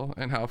spectacle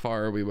and how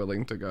far are we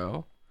willing to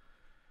go.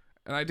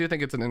 And I do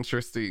think it's an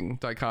interesting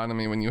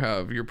dichotomy when you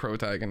have your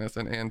protagonist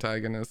and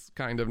antagonist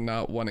kind of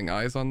not wanting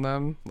eyes on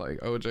them. Like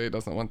OJ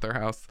doesn't want their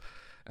house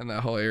and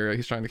that whole area.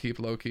 He's trying to keep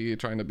low key,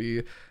 trying to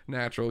be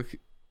natural,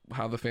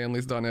 how the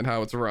family's done it,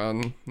 how it's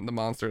run. The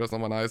monster doesn't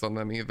want eyes on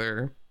them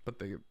either, but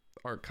they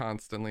are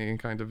constantly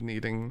kind of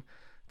needing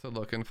to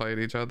look and fight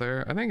each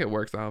other. I think it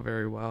works out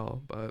very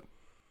well, but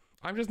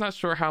I'm just not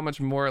sure how much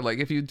more, like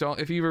if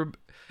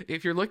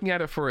you're looking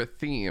at it for a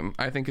theme,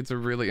 I think it's a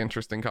really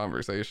interesting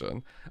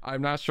conversation.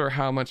 I'm not sure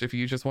how much, if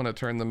you just want to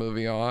turn the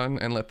movie on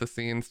and let the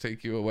scenes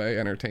take you away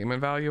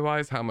entertainment value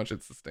wise, how much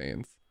it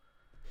sustains.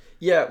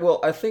 Yeah, well,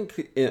 I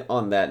think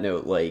on that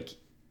note, like,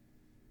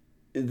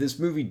 this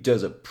movie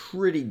does a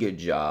pretty good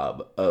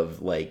job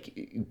of,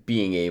 like,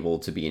 being able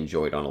to be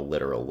enjoyed on a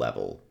literal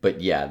level.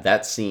 But yeah,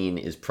 that scene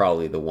is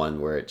probably the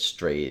one where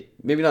it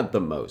maybe not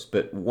the most,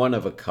 but one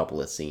of a couple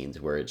of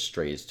scenes where it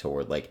strays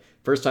toward, like,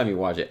 first time you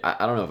watch it,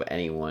 I don't know if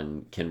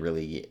anyone can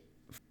really,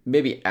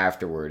 maybe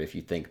afterward if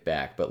you think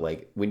back, but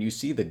like when you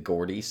see the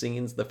Gordy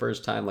scenes the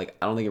first time, like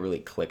I don't think it really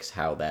clicks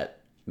how that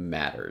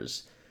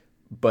matters.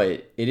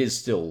 But it is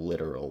still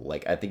literal.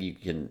 Like I think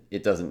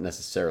it doesn't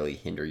necessarily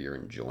hinder your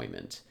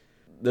enjoyment.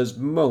 There's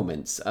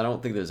moments, I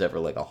don't think there's ever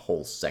like a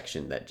whole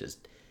section that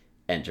just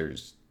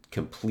enters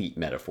complete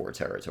metaphor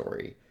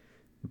territory.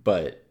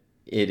 But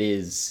it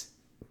is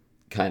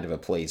kind of a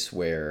place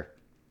where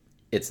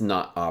it's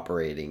not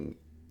operating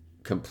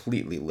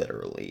completely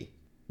literally.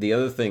 The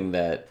other thing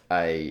that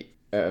I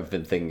have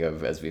been thinking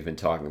of as we've been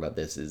talking about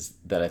this is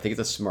that I think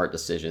it's a smart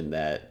decision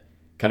that,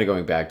 kind of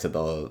going back to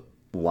the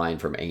line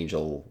from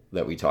Angel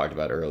that we talked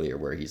about earlier,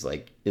 where he's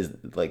like, is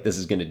like, this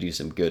is going to do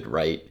some good,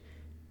 right?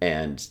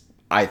 And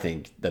I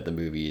think that the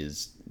movie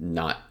is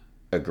not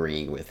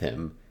agreeing with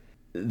him.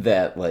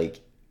 That like,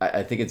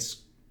 I think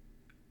it's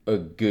a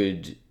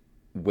good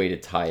way to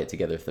tie it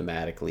together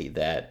thematically,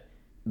 that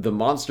the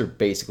monster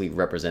basically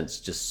represents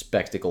just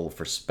spectacle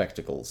for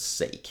spectacle's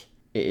sake.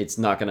 It's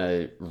not going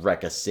to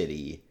wreck a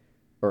city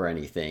or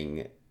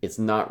anything. It's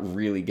not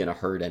really going to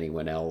hurt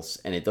anyone else.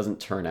 And it doesn't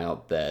turn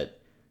out that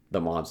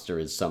the monster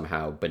is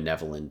somehow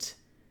benevolent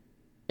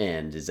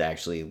and is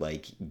actually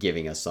like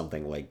giving us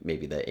something like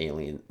maybe the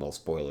alien, well,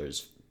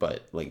 spoilers,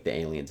 but like the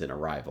aliens in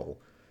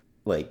Arrival.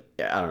 Like,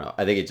 I don't know.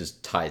 I think it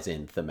just ties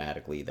in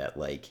thematically that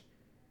like,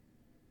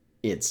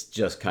 it's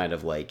just kind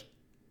of like,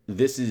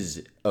 this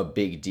is a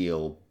big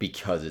deal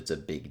because it's a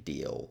big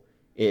deal.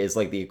 It's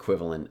like the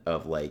equivalent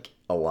of like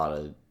a lot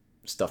of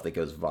stuff that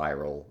goes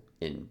viral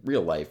in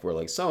real life, where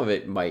like some of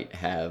it might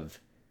have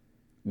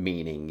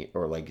meaning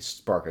or like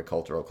spark a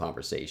cultural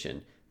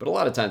conversation, but a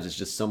lot of times it's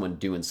just someone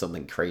doing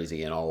something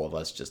crazy and all of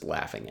us just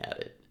laughing at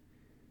it.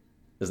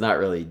 There's not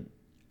really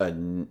a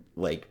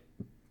like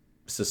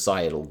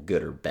societal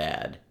good or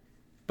bad,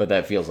 but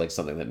that feels like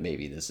something that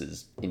maybe this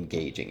is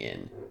engaging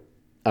in.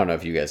 I don't know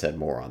if you guys had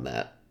more on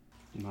that.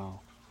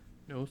 No.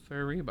 No,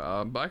 sorry,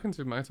 Bob. Back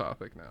into my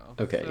topic now.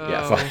 Okay,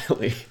 yeah,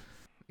 finally.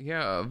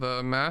 Yeah,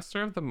 the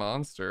Master of the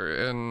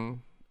Monster.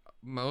 In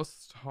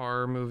most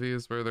horror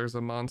movies where there's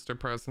a monster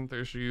present,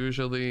 there's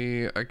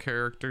usually a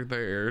character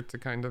there to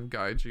kind of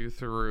guide you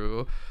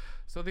through,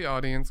 so the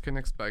audience can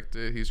expect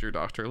it. He's your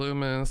Dr.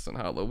 Loomis in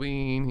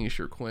Halloween. He's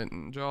your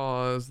Quentin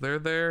Jaws. They're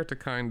there to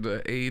kind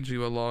of aid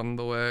you along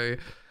the way,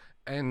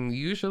 and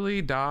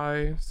usually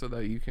die so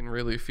that you can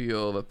really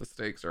feel that the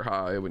stakes are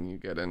high when you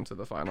get into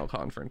the final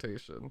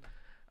confrontation.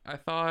 I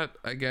thought,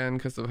 again,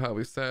 because of how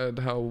we said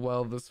how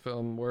well this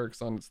film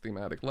works on its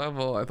thematic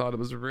level, I thought it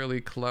was really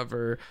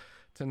clever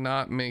to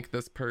not make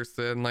this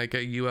person like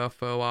a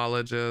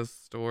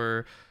UFOologist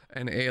or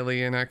an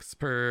alien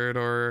expert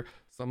or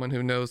someone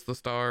who knows the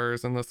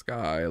stars and the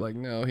sky. Like,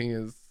 no, he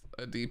is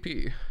a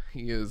DP.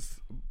 He is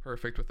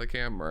perfect with a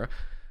camera.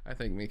 I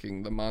think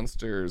making the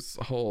monster's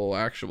whole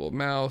actual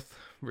mouth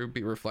would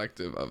be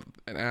reflective of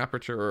an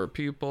aperture or a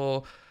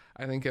pupil.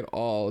 I think it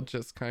all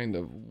just kind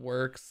of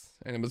works,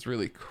 and it was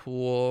really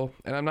cool.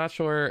 And I'm not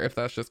sure if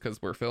that's just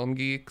because we're film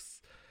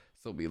geeks,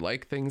 so we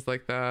like things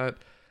like that.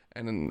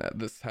 And then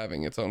this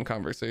having its own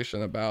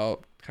conversation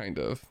about kind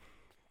of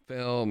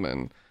film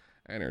and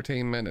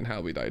entertainment and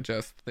how we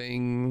digest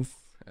things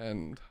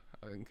and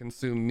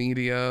consume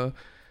media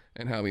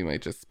and how we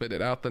might just spit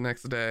it out the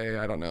next day.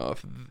 I don't know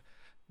if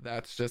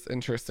that's just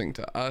interesting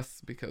to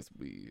us because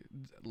we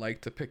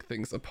like to pick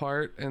things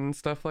apart and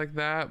stuff like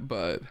that,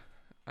 but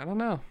I don't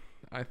know.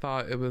 I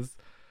thought it was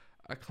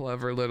a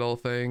clever little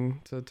thing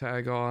to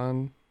tag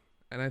on.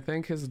 And I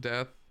think his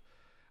death,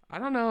 I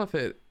don't know if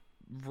it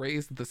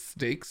raised the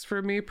stakes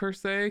for me per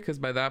se, because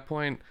by that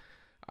point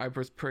I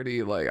was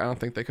pretty like, I don't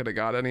think they could have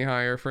got any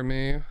higher for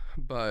me,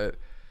 but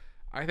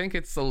I think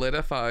it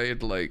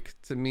solidified, like,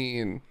 to me,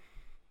 and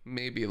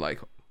maybe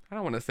like, I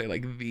don't want to say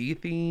like the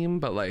theme,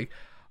 but like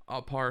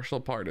a partial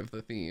part of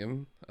the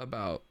theme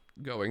about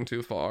going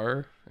too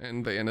far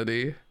and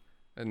vanity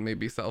and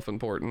maybe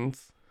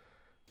self-importance.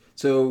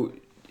 So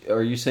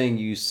are you saying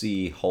you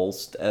see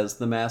Holst as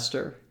the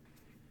master?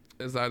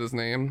 Is that his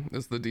name?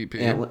 Is the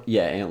DP?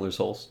 Yeah, Antlers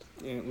Holst.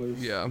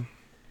 Antlers. Yeah,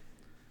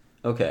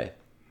 Okay.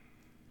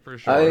 for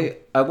sure.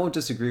 I won't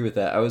disagree with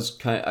that.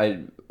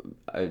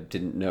 I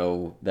didn't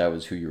know that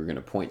was who you were going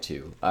to point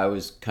to. I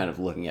was kind of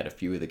looking at a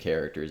few of the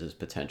characters as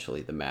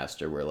potentially the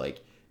master, where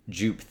like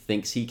Jupe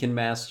thinks he can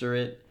master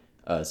it,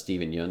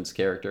 Steven Yeun's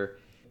character,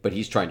 but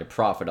he's trying to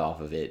profit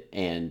off of it,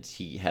 and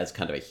he has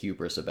kind of a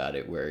hubris about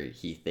it where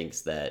he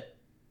thinks that,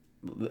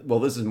 well,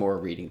 this is more a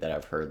reading that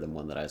I've heard than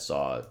one that I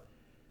saw.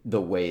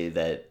 The way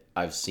that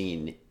I've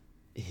seen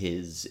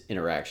his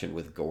interaction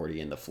with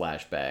Gordy in the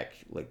flashback,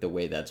 like the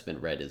way that's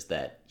been read is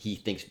that he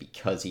thinks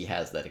because he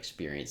has that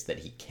experience that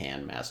he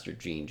can master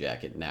Jean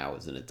Jacket now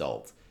as an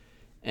adult,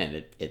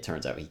 and it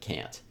turns out he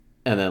can't.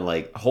 And then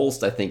like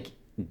Holst, I think,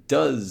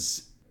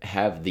 does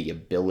have the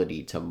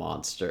ability to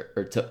master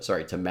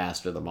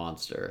the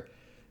monster,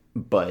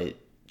 but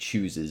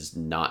chooses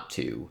not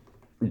to,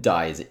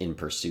 dies in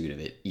pursuit of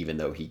it, even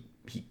though he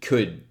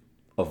could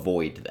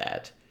avoid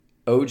that.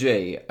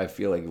 OJ, I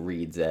feel like,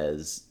 reads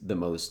as the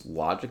most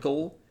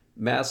logical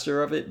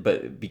master of it,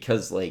 but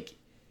because like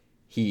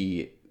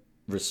he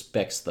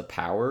respects the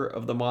power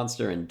of the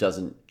monster and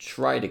doesn't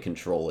try to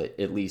control it,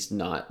 at least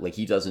not like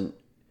he doesn't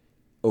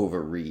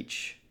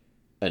overreach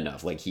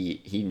enough. Like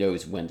he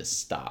knows when to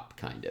stop,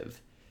 kind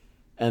of.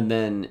 And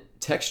then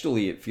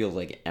textually, it feels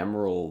like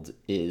Emerald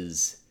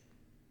is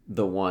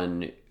the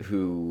one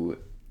who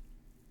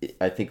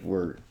I think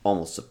we're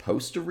almost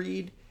supposed to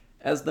read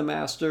as the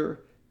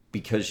master,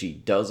 because she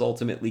does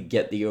ultimately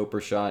get the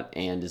Oprah shot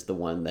and is the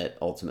one that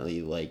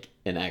ultimately like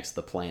enacts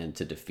the plan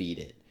to defeat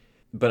it.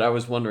 But I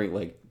was wondering,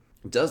 like,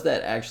 does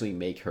that actually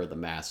make her the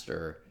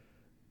master,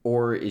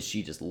 or is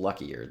she just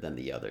luckier than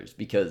the others?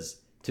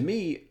 Because to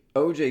me,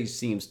 OJ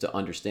seems to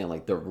understand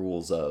like the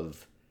rules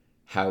of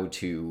how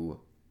to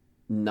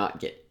not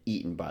get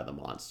eaten by the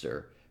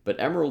monster, but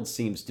Emerald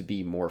seems to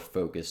be more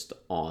focused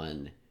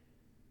on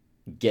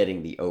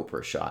getting the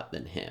Oprah shot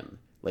than him.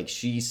 Like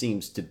she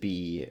seems to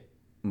be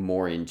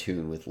more in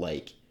tune with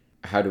like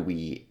how do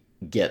we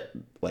get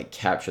like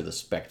capture the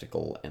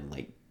spectacle and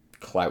like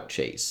clout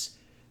chase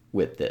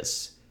with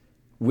this,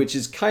 which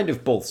is kind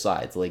of both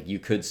sides. Like you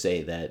could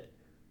say that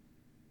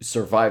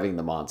surviving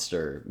the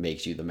monster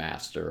makes you the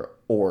master,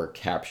 or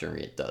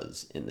capturing it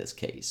does in this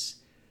case.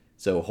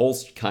 So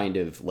Holst kind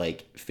of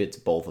like fits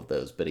both of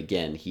those, but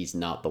again, he's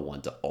not the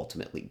one to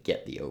ultimately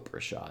get the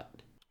Oprah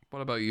shot.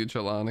 What about you,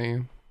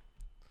 Jelani?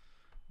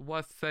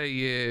 What say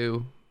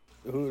you?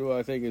 Who do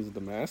I think is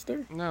the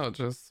master? No,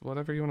 just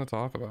whatever you want to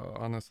talk about,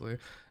 honestly.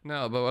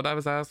 No, but what I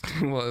was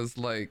asking was,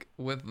 like,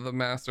 with the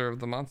master of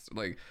the monster,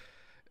 like,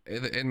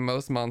 in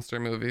most monster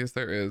movies,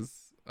 there is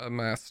a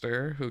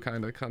master who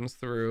kind of comes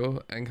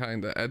through and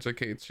kind of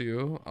educates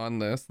you on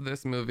this.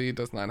 This movie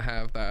does not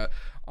have that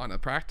on a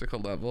practical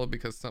level,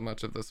 because so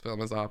much of this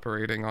film is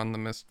operating on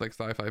the like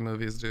sci-fi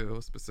movies do,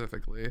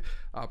 specifically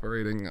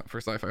operating for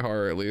sci-fi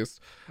horror at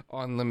least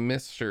on the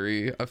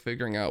mystery of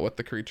figuring out what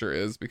the creature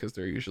is, because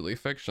they're usually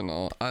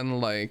fictional,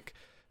 unlike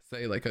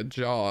say like a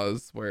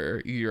Jaws,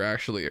 where you're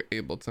actually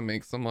able to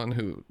make someone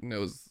who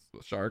knows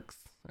sharks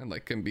and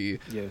like can be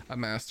a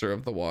master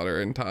of the water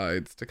and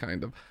tides to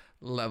kind of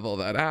level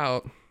that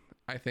out.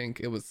 I think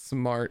it was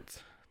smart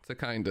to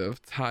kind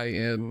of tie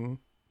in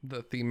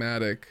the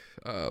thematic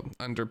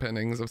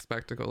underpinnings of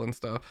spectacle and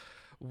stuff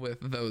with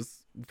those.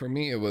 For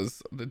me, it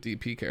was the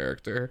DP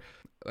character.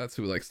 That's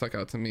who like stuck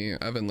out to me.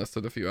 I've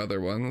enlisted a few other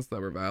ones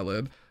that were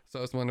valid, so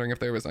I was wondering if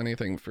there was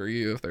anything for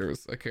you, if there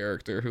was a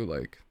character who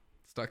like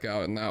stuck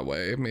out in that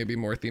way, maybe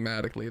more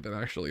thematically than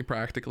actually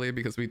practically,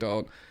 because we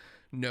don't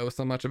know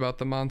so much about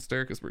the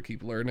monster because we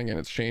keep learning and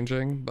it's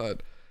changing.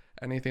 But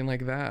anything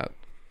like that?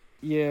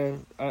 Yeah,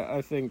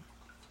 I think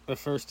the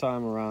first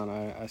time around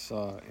I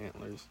saw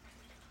Antlers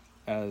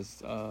as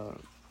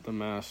the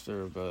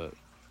master, but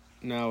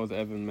now with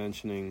Evan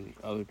mentioning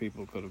other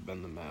people could have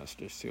been the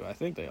masters too, I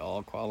think they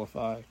all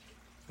qualify,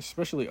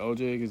 especially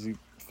OJ,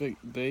 because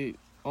they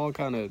all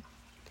kind of,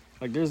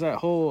 like, there's that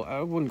whole,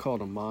 I wouldn't call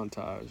it a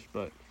montage,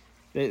 but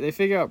they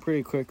figure out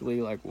pretty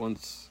quickly, like,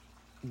 once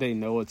they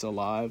know it's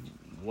alive,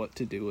 what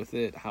to do with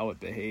it, how it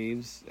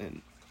behaves,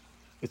 and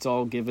it's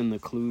all given the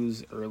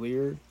clues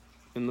earlier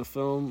in the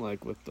film,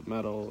 like with the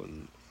medal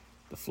and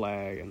the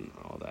flag and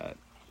all that.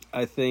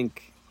 I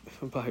think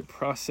by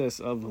process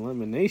of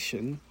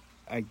elimination,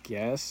 I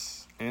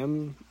guess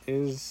M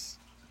is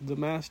the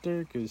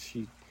master, because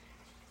she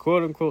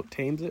quote unquote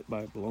tames it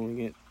by blowing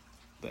it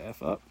the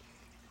F up.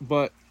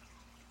 But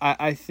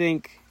I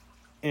think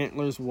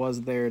Antlers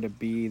was there to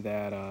be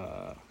that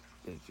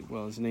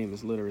well, his name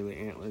is literally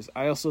Antlers.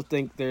 I also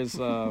think there's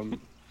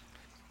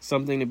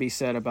something to be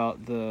said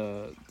about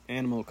the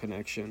animal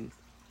connection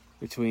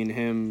between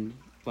him,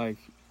 like,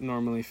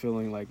 normally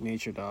feeling like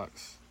nature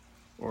docs,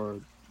 or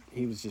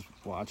he was just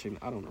watching,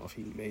 I don't know if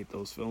he made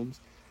those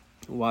films,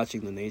 watching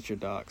the nature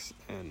docs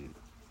and,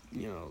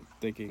 you know,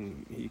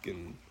 thinking he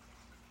can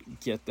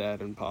get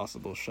that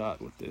impossible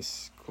shot with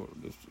this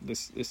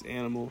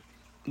animal.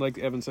 Like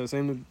Evan said,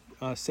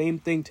 same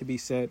thing to be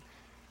said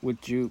with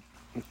Jupe,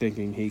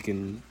 thinking he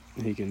can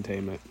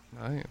tame it.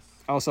 Nice.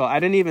 Also, I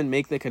didn't even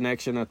make the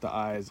connection that the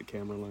eye is a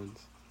camera lens.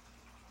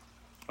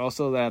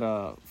 Also,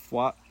 that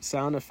flop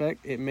sound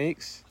effect it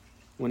makes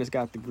when it's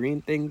got the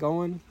green thing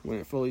going, when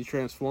it fully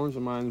transforms,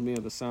 reminds me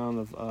of the sound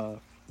of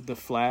the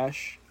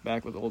Flash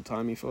back with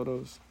old-timey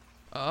photos.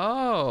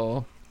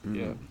 Oh.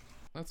 Yeah.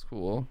 That's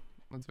cool.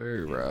 That's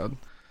very rad.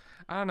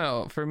 I don't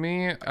know. For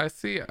me, I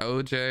see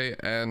OJ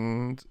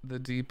and the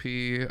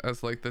DP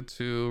as like the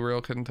two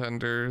real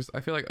contenders. I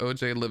feel like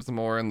OJ lives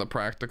more in the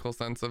practical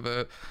sense of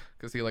it,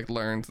 because he like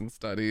learns and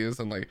studies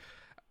and like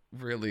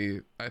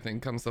really, I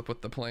think, comes up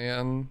with the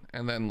plan.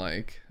 And then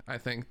like I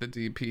think the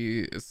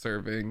DP is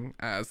serving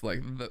as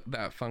like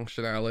that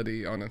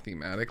functionality on a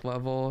thematic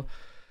level.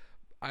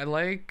 I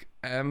like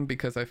M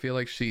because I feel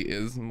like she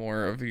is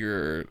more of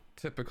your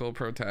typical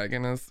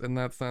protagonist in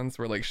that sense,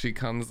 where like she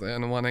comes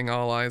in wanting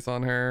all eyes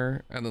on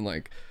her, and then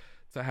like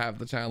to have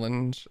the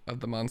challenge of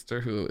the monster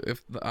who,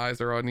 if the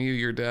eyes are on you,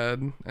 you're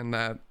dead, and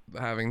that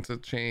having to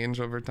change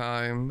over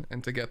time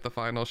and to get the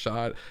final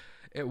shot.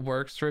 It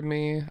works for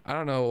me. I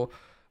don't know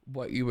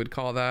what you would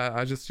call that.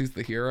 I just she's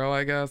the hero,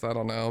 I guess. I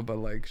don't know, but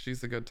like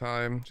she's a good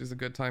time. She's a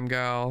good time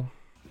gal.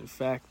 The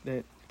fact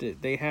that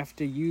they have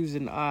to use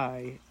an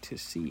eye to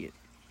see it.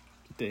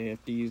 They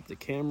have to use the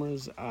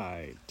camera's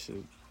eye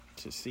to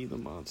see the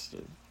monster.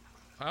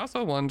 I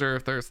also wonder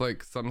if there's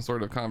like some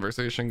sort of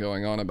conversation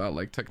going on about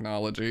like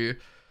technology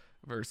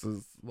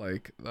versus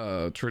like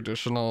a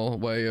traditional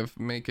way of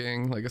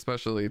making, like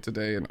especially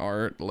today in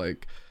art,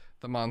 like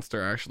the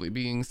monster actually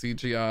being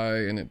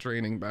CGI and it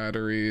draining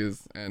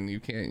batteries, and you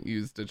can't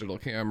use digital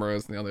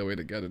cameras, and the only way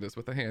to get it is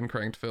with a hand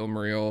cranked film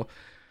reel.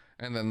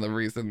 And then the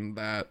reason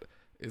that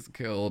is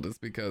killed is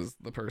because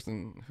the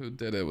person who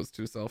did it was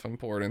too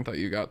self-important that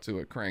you got to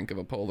a crank of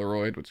a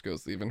Polaroid, which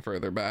goes even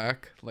further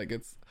back. Like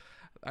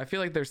I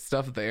feel like there's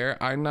stuff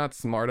there. I'm not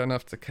smart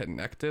enough to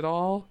connect it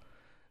all,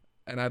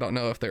 and I don't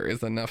know if there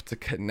is enough to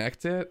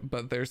connect it,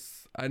 but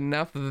there's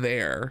enough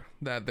there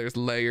that there's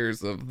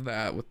layers of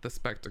that with the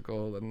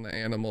spectacle and the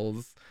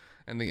animals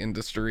and the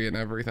industry and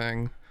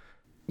everything.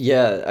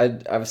 Yeah,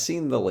 I've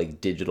seen the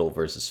like digital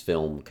versus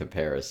film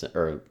comparison,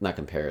 or not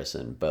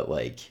comparison, but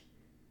like,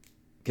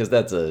 because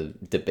that's a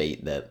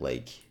debate that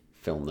like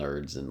film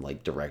nerds and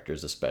like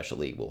directors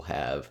especially will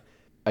have.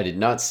 I did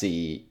not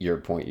see your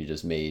point you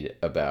just made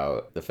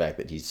about the fact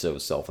that he's so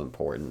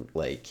self-important.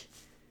 Like,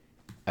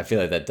 I feel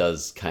like that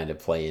does kind of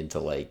play into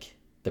like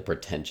the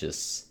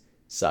pretentious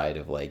side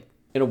of like,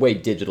 in a way,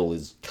 digital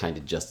is kind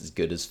of just as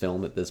good as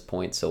film at this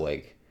point. So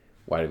like,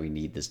 why do we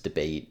need this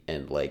debate?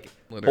 And like,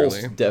 Literally.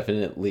 Pulse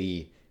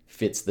definitely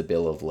fits the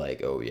bill of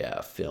like, oh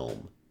yeah,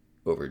 film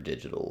over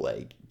digital.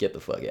 Like, get the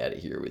fuck out of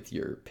here with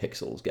your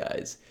pixels,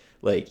 guys.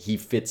 Like, he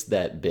fits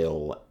that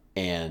bill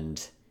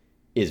and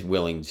is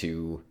willing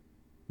to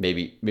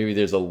maybe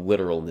there's a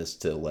literalness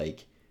to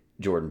like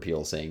Jordan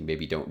Peele saying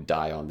maybe don't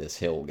die on this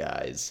hill,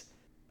 guys.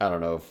 I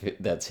don't know if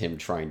that's him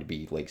trying to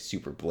be like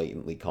super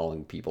blatantly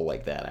calling people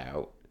like that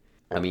out.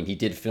 I mean, he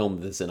did film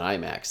this in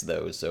IMAX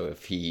though, so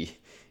if he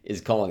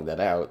is calling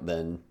that out,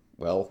 then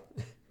well,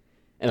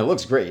 and it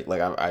looks great. Like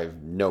I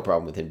have no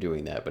problem with him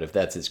doing that. But if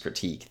that's his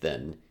critique,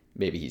 then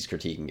maybe he's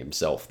critiquing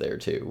himself there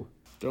too.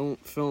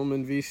 Don't film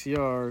in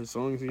VCR as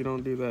long as you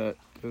don't do that,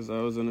 because I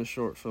was in a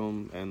short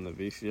film and the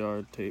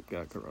VCR tape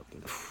got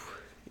corrupted.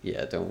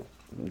 Yeah, don't.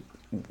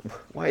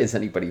 Why is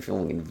anybody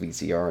filming in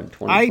VCR in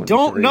 2023? I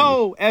don't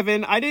know,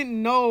 Evan. I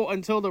didn't know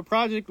until the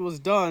project was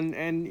done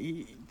and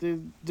the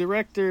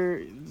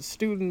director, the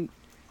student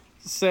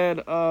said,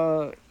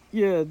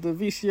 yeah, the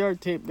VCR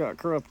tape got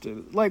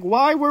corrupted. Like,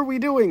 why were we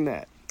doing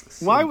that?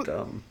 So why?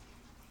 dumb.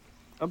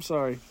 I'm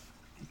sorry.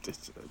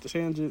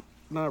 Tangent,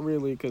 not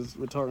really, because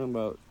we're talking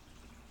about.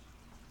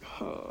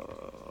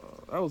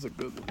 That was a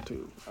good one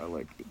too. I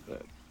liked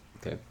that.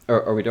 Okay.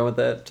 Are we done with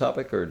that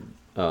topic, or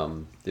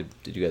did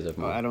you guys have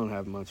more? I don't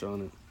have much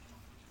on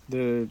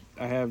it.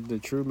 I have the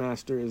true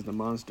master is the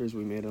monsters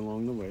we made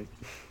along the way,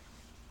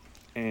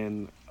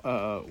 and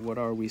what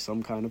are we?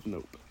 Some kind of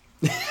nope.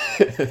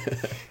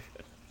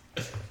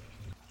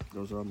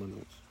 Those are all my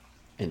notes.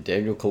 And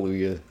Daniel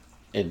Kaluuya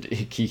and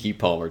Keke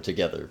Palmer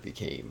together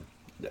became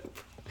Nope.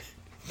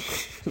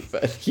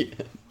 But yeah.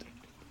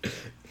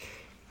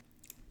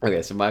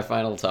 Okay, so my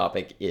final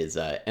topic is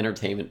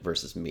entertainment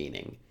versus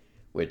meaning,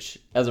 which,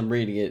 as I'm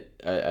reading it,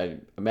 I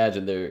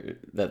imagine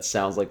that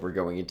sounds like we're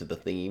going into the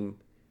theme,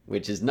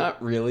 which is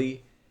not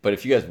really. But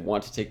if you guys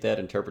want to take that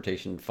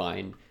interpretation,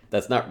 fine.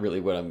 That's not really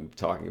what I'm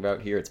talking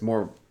about here. It's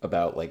more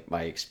about like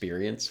my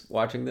experience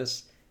watching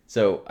this.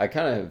 So I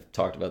kind of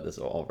talked about this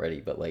already,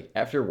 but like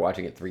after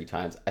watching it 3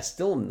 times, I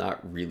still am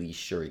not really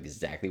sure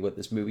exactly what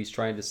this movie's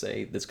trying to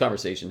say. This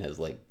conversation has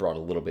like brought a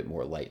little bit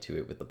more light to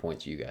it with the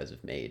points you guys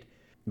have made.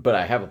 But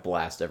I have a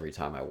blast every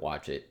time I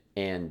watch it,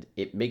 and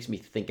it makes me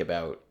think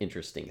about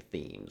interesting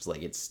themes.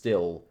 Like, it's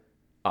still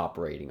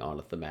operating on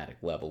a thematic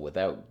level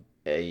without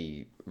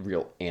a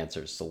real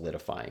answer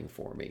solidifying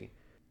for me.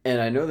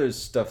 And I know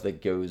there's stuff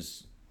that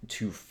goes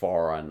too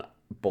far on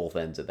both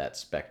ends of that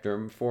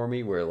spectrum for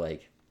me, where,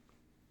 like,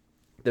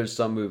 there's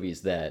some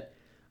movies that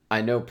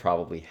I know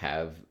probably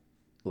have,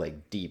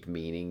 like, deep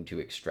meaning to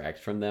extract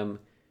from them,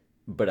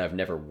 but I've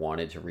never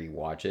wanted to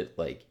rewatch it.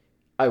 Like,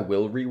 I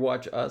will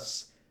rewatch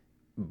Us,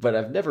 but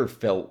I've never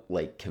felt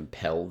like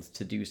compelled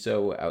to do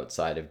so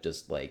outside of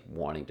just like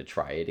wanting to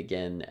try it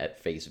again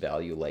at face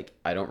value. Like,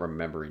 I don't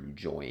remember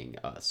enjoying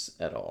Us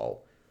at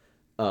all.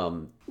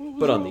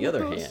 But on the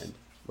other hand,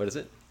 what is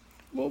it?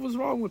 What was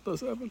wrong with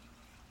us, Evan?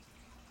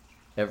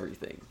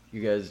 Everything.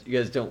 You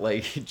guys don't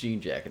like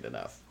Jean Jacket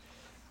enough.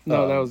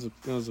 No, that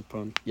was a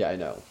pun. Yeah, I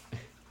know.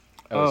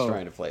 I was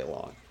trying to play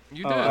along.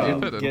 You did. I You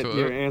didn't fit get into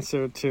your it.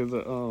 answer to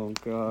the. Oh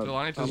God.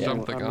 Jelani just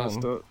jumped the I gun.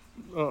 messed up.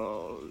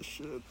 Oh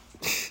shit.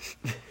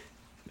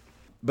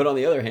 But on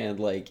the other hand,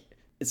 like,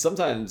 it's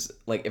sometimes,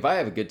 like, if I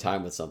have a good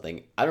time with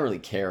something, I don't really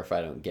care if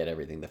I don't get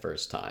everything the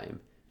first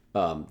time.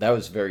 That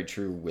was very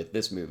true with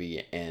this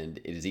movie, and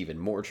it is even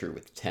more true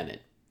with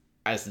Tenet.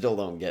 I still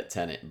don't get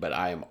Tenet, but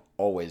I am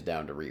always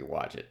down to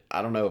rewatch it.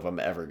 I don't know if I'm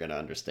ever going to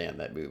understand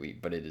that movie,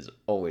 but it is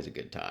always a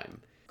good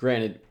time.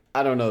 Granted,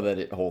 I don't know that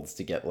it holds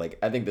to get, like,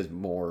 I think there's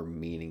more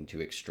meaning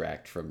to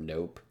extract from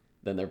Nope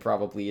than there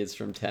probably is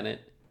from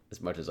Tenet,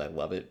 as much as I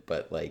love it.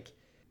 But like,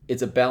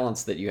 it's a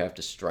balance that you have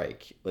to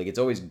strike. Like, it's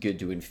always good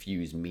to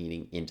infuse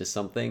meaning into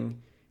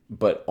something,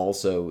 but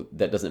also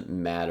that doesn't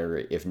matter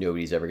if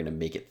nobody's ever going to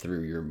make it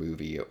through your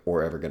movie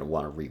or ever going to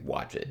want to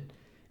rewatch it.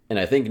 And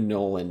I think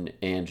Nolan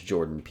and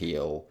Jordan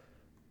Peele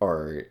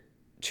are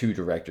two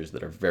directors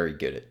that are very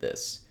good at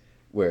this,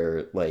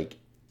 where like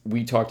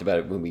we talked about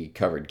it when we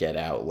covered Get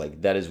Out.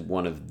 Like, that is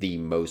one of the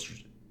most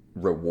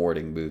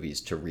rewarding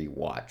movies to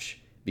rewatch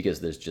because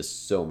there's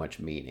just so much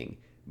meaning.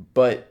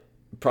 But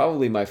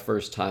probably my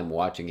first time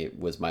watching it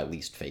was my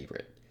least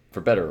favorite, for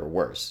better or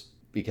worse,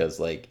 because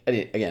like I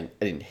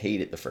didn't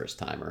hate it the first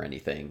time or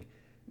anything,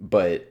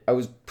 but I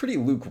was pretty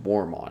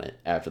lukewarm on it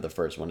after the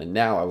first one, and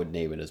now I would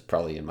name it as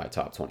probably in my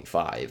top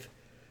 25.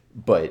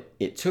 But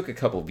it took a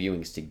couple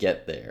viewings to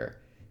get there,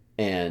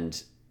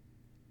 and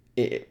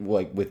it,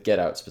 like with Get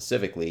Out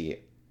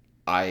specifically,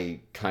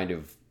 I kind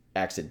of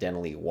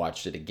accidentally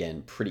watched it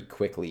again pretty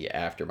quickly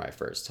after my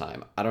first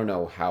time. I don't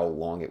know how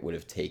long it would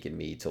have taken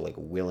me to like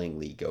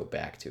willingly go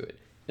back to it.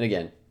 And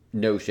again,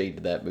 no shade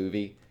to that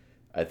movie.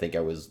 I think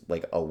I was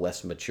like a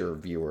less mature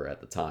viewer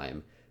at the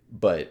time,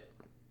 but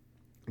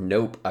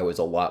Nope, I was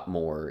a lot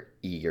more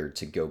eager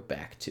to go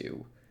back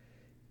to.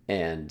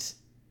 And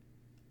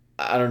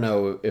I don't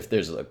know if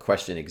there's a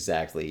question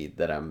exactly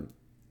that I'm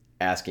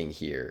asking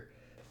here.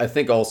 I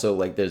think also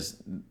like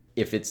there's,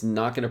 if it's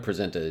not going to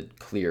present a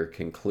clear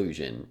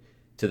conclusion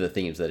to the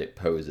themes that it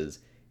poses,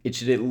 it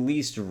should at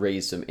least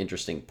raise some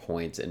interesting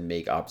points and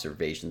make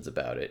observations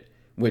about it,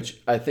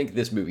 which I think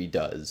this movie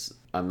does.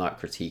 I'm not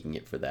critiquing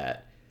it for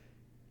that.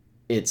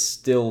 It's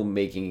still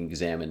making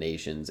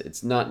examinations.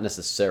 It's not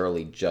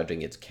necessarily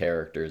judging its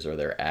characters or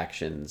their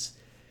actions.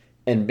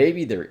 And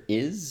maybe there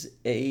is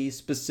a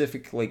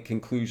specific like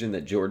conclusion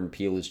that Jordan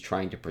Peele is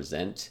trying to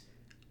present.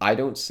 I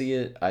don't see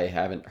it. I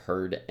haven't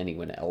heard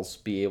anyone else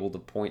be able to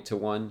point to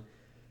one.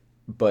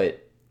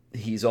 But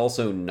he's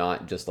also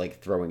not just like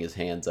throwing his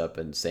hands up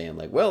and saying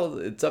like, well,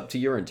 it's up to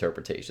your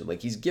interpretation.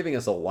 Like, he's giving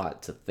us a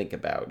lot to think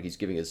about. He's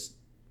giving us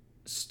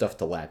stuff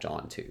to latch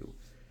onto.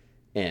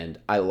 And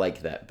I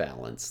like that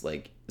balance.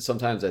 Like,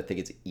 sometimes I think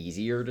it's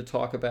easier to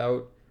talk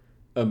about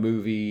a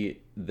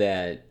movie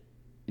that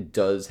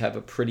does have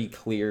a pretty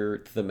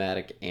clear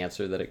thematic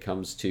answer that it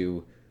comes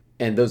to.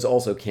 And those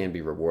also can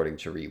be rewarding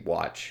to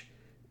rewatch.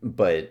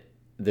 But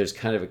there's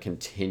kind of a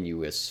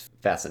continuous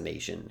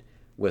fascination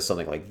with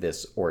something like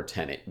this or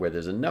Tenet, where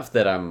there's enough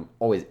that I'm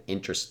always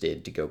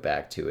interested to go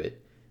back to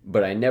it,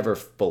 but I never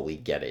fully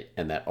get it.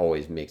 And that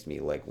always makes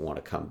me like want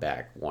to come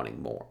back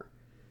wanting more.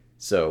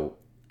 So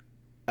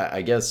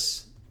I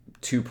guess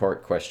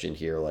two-part question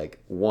here. Like,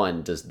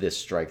 one, does this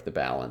strike the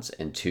balance?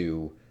 And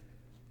two,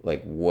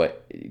 like,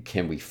 what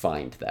can we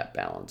find that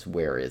balance?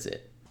 Where is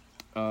it?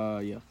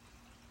 Yeah.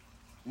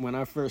 When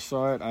I first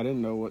saw it, I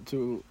didn't know what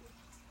to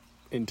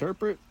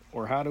interpret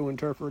or how to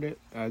interpret it.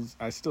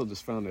 I still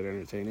just found it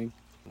entertaining.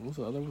 What was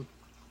the other one?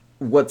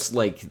 What's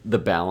like the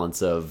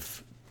balance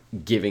of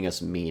giving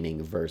us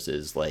meaning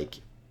versus like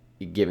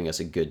giving us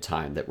a good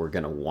time that we're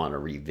gonna want to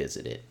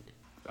revisit it?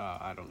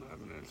 I don't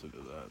have an answer to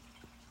that.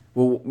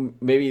 Well,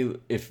 maybe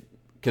if,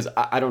 because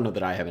I don't know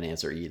that I have an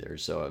answer either,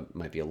 so it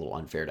might be a little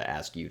unfair to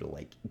ask you to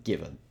like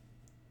give a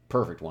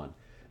perfect one.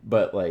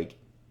 But like,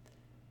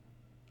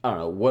 I don't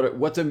know,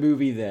 what's a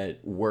movie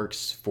that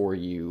works for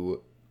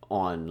you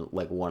on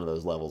like one of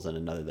those levels and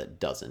another that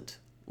doesn't?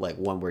 Like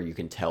one where you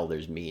can tell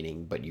there's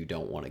meaning, but you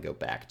don't want to go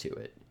back to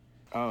it.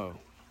 Oh,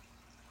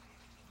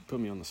 put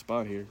me on the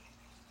spot here.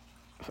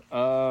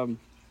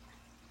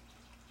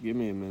 Give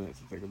me a minute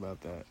to think about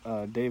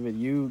that. David,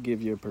 you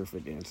give your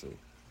perfect answer.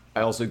 I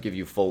also give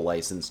you full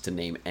license to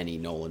name any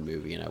Nolan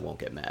movie, and I won't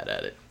get mad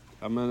at it.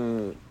 I'm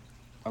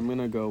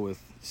gonna go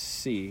with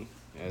C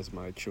as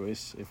my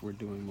choice if we're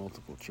doing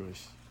multiple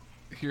choice.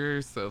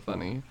 You're so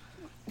funny.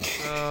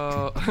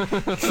 So, I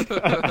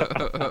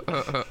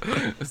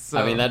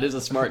mean, that is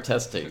a smart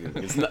testing.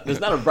 There's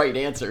not a right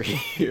answer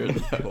here,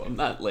 though. I'm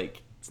not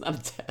like, it's not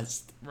a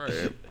test.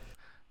 Right.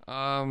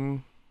 Yeah,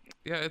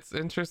 it's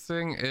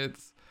interesting.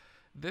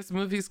 This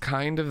movie's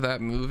kind of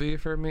that movie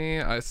for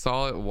me. I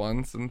saw it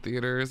once in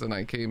theaters and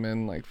I came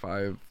in like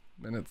 5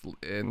 minutes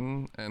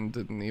in and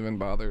didn't even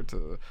bother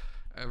to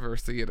ever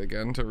see it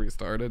again to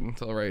restart it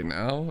until right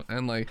now.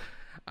 And like,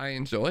 I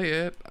enjoy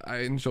it. I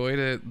enjoyed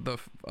it the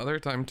other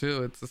time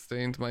too. It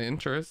sustained my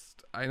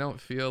interest. I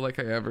don't feel like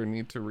I ever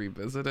need to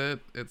revisit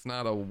it. It's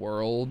not a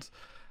world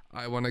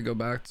I want to go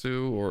back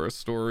to or a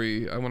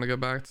story I want to go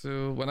back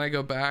to. When I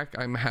go back,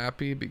 I'm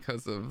happy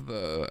because of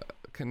the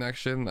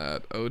connection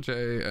that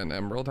OJ and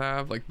Emerald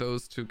have. Like,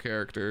 those two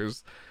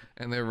characters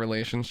and their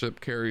relationship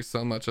carry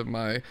so much of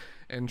my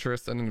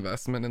interest and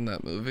investment in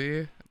that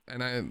movie.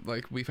 And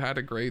we've had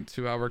a great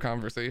 2-hour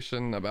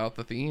conversation about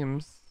the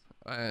themes,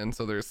 and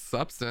so there's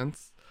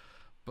substance.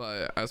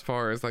 But as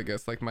far as I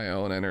guess like my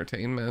own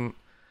entertainment,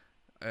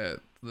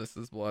 this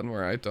is one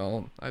where I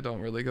don't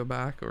really go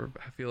back or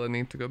feel a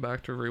need to go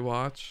back to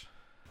rewatch.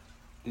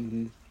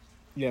 Mm-hmm.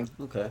 Yeah,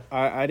 Okay.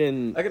 I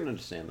didn't. I can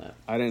understand that.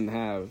 I didn't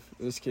have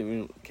this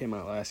came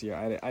out last year.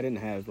 I didn't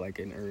have like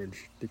an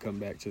urge to come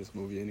back to this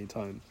movie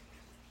anytime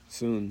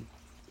soon.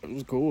 It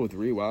was cool with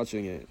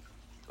rewatching it.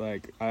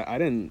 Like I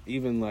didn't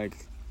even like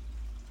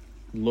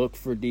look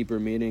for deeper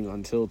meaning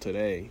until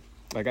today.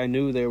 Like I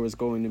knew there was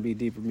going to be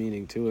deeper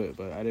meaning to it,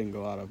 but I didn't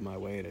go out of my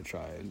way to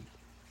try and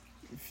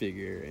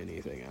figure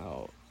anything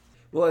out.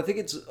 Well, I think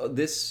it's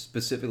this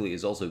specifically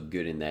is also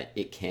good in that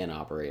it can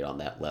operate on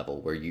that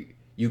level where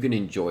you can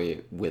enjoy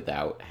it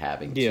without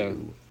having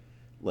to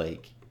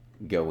like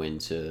go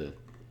into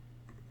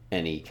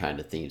any kind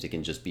of themes. It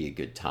can just be a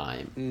good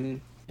time. Mm-hmm.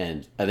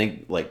 And I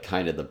think like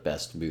kind of the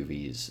best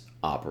movies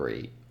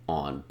operate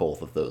on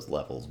both of those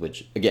levels,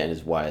 which again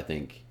is why I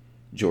think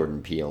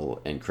Jordan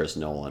Peele and Chris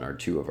Nolan are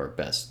two of our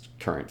best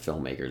current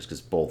filmmakers,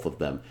 because both of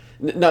them,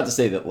 not to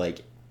say that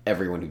like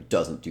everyone who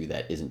doesn't do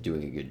that isn't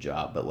doing a good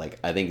job, but like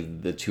I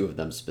think the two of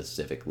them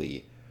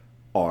specifically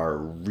are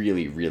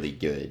really, really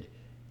good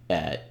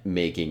at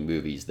making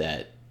movies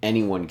that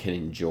anyone can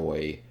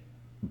enjoy,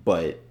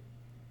 but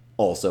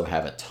also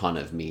have a ton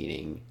of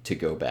meaning to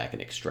go back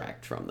and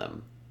extract from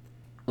them.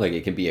 Like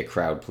it can be a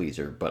crowd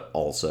pleaser, but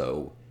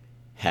also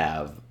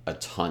have a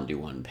ton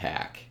to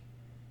unpack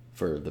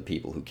for the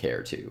people who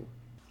care to.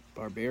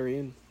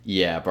 Barbarian.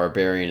 Yeah,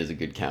 Barbarian is a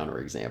good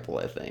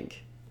counterexample, I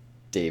think.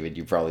 David,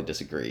 you probably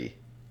disagree.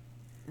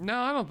 No,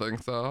 I don't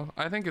think so.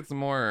 I think it's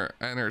more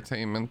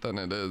entertainment than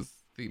it is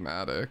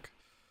thematic.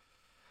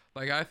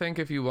 Like, I think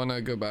if you want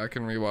to go back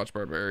and rewatch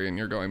Barbarian,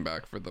 you're going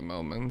back for the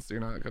moments. You're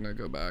not going to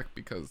go back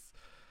because,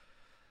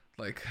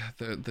 like,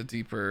 the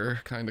deeper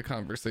kind of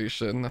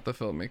conversation that the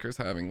filmmaker's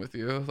having with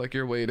you. Like,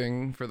 you're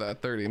waiting for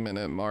that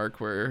 30-minute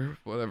mark where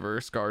whatever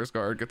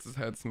Skarsgård gets his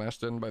head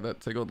smashed in by that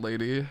tickled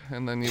lady,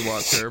 and then you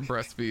watch her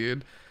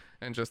breastfeed,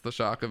 and just the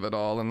shock of it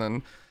all, and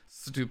then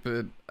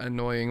stupid,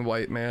 annoying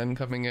white man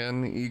coming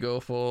in,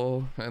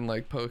 egoful, and,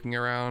 like, poking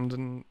around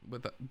and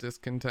with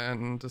discontent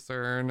and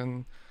discern,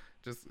 and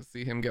just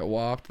see him get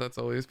whopped. That's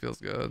always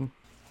feels good.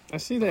 I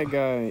see that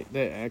guy,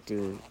 that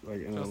actor,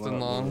 like in Justin a lot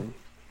Long.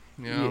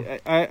 more. Yeah.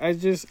 I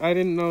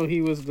didn't know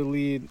he was the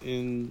lead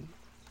in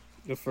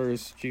the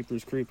first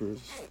Jeepers Creepers.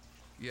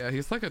 Yeah,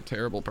 he's like a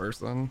terrible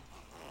person.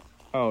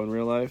 Oh, in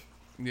real life?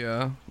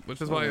 Yeah, which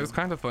is why it was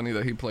kind of funny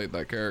that he played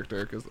that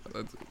character, because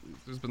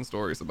there's been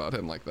stories about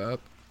him like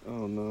that.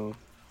 Oh no.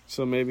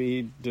 So maybe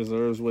he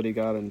deserves what he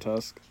got in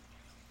Tusk.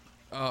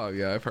 Oh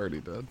yeah, I've heard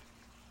he did.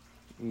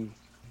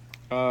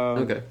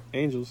 Okay.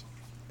 Angels.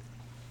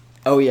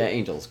 Oh yeah,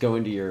 Angels. Go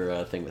into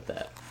your thing with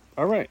that.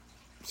 All right.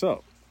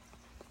 So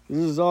this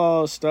is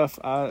all stuff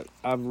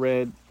I've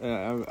read.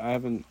 I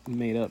haven't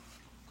made up,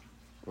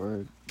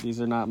 or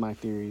these are not my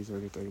theories or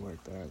anything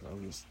like that. I'll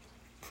just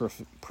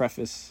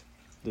preface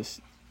this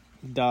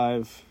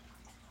dive.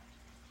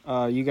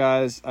 You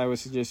guys, I would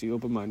suggest you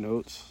open my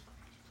notes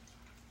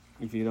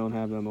if you don't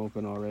have them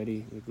open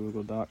already, the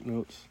Google Doc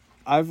notes.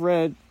 I've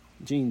read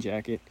Jean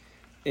Jacket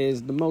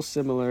is the most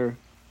similar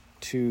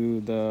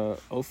to the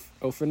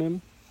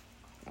Ophanim,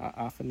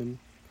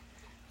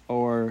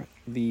 or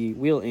the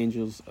Wheel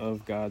Angels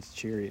of God's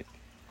Chariot,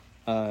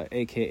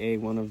 aka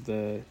one of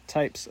the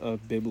types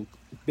of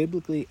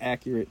biblically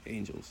accurate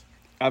angels.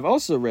 I've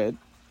also read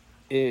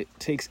it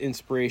takes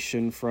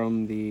inspiration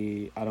from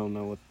the, I don't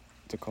know what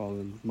to call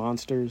them,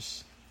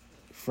 monsters,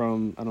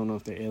 from, I don't know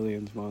if they're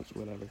aliens, monsters,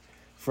 whatever,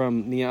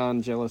 from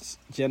Neon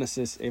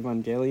Genesis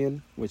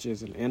Evangelion, which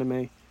is an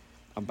anime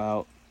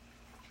about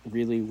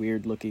really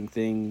weird looking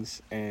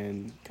things,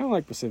 and kind of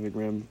like Pacific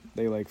Rim,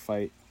 they like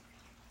fight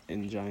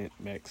in giant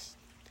mechs.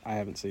 I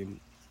haven't seen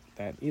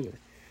that either.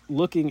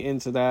 Looking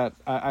into that,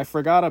 I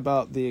forgot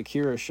about the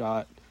Akira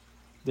shot.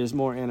 There's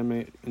more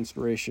anime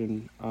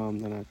inspiration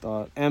than I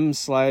thought. M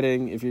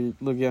sliding, if you're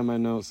looking at my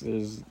notes,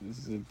 there's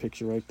a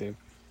picture right there.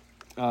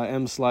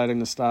 M sliding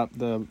to stop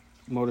the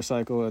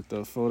motorcycle at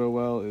the photo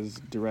well is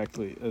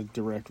directly a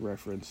direct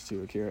reference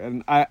to Akira.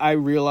 And I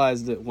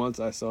realized it once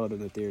I saw it in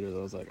the theaters.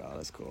 I was like, oh,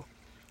 that's cool.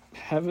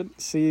 Haven't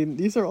seen,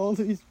 these are all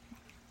these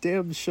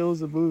damn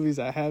shows and movies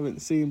I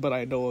haven't seen but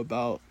I know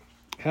about.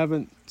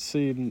 Haven't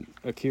seen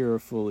Akira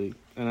fully,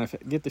 and I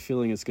get the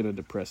feeling it's going to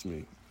depress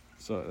me.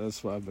 So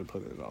that's why I've been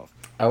putting it off.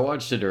 I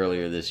watched it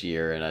earlier this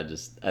year, and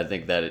I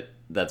think that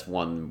that's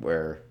one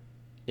where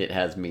it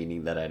has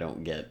meaning that I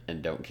don't get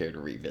and don't care to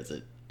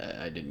revisit.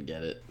 I didn't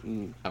get it.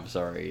 I'm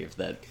sorry if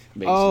that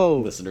makes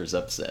listeners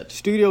upset.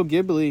 Studio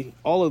Ghibli,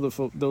 all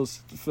of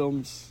those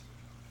films.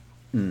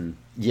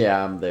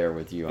 Yeah, I'm there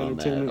with you on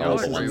that. Entertainment All Y'all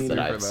the are License ones crazy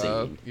that for I've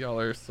that. seen. Y'all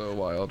are so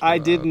wild for I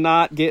that. did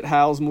not get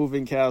Howl's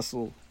Moving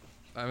Castle.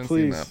 I haven't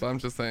Please. seen that, but I'm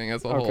just saying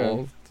as a Okay.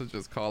 whole to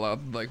just call out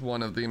like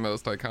one of the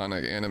most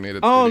iconic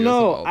animated Oh studios no,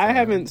 of all I time.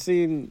 haven't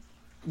seen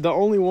the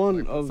only one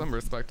Like, of some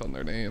respect on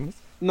their names.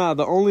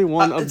 the only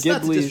one of It's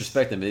not to Ghibli's.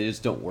 disrespect them, they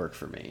just don't work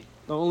for me.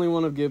 The only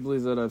one of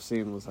Ghibli's that I've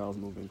seen was Howl's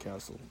Moving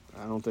Castle.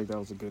 I don't think that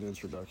was a good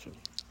introduction.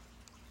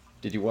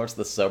 Did you watch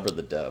the sub or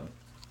the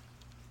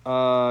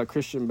dub?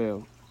 Christian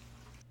Bale.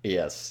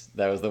 Yes,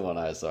 that was the one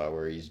I saw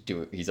where he's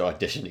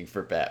auditioning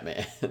for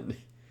Batman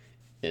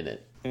in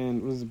it.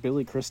 And was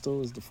Billy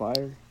Crystal as the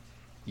fire?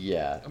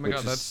 Yeah, Oh my which god,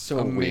 is that's so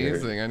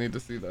amazing. weird. I need to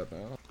see that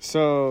now.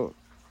 So,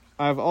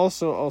 I've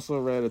also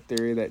read a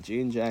theory that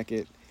Jean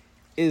Jacket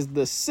is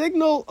the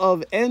signal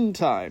of end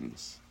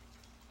times.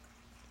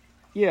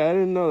 Yeah, I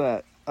didn't know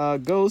that.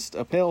 Ghost,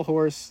 a pale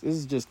horse. This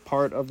is just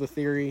part of the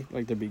theory,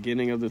 like the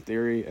beginning of the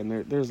theory, and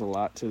there's a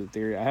lot to the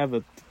theory. I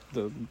have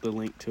the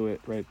link to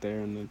it right there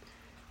in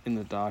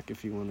the doc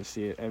if you want to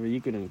see it. I mean,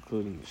 you can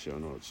include in the show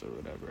notes or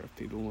whatever if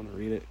people want to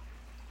read it,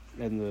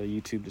 and the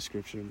YouTube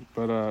description.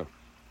 But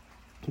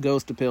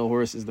Ghost, a pale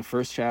horse is the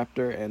first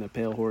chapter, and a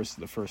pale horse is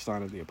the first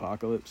sign of the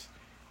apocalypse.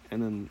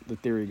 And then the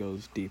theory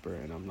goes deeper,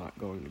 and I'm not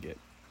going to get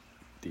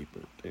deeper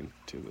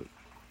into it.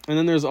 And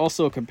then there's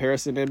also a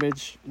comparison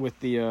image with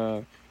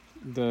the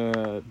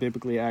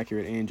biblically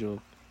accurate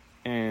angel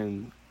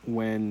and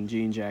when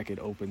Jean Jacket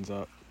opens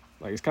up.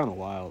 Like, it's kind of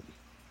wild.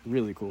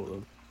 Really cool,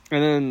 though.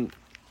 And then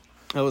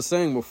I was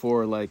saying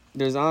before, like,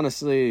 there's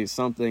honestly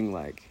something,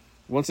 like,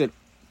 once it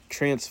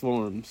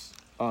transforms,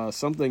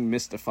 something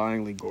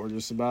mystifyingly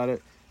gorgeous about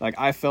it. Like,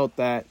 I felt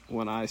that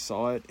when I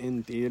saw it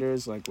in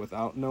theaters, like,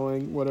 without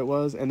knowing what it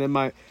was. And then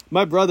my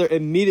brother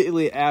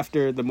immediately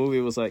after the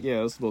movie was like, yeah,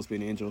 it was supposed to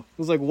be an angel. I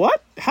was like,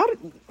 what? How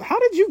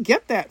did you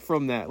get that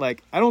from that?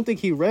 Like, I don't think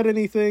he read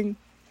anything.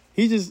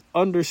 He just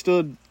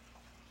understood.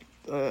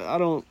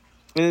 And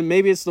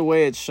maybe it's the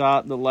way it's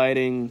shot, the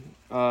lighting,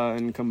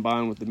 and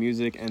combined with the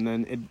music. And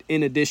then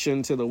in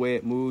addition to the way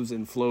it moves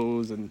and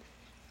flows and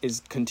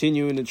is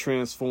continuing to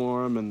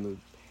transform. And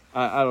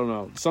I don't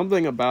know.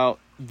 Something about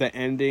the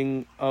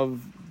ending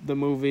of the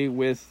movie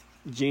with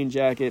Jean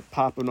Jacket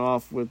popping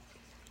off with,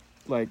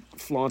 like,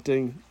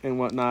 flaunting and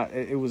whatnot.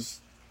 It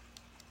was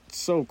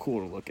so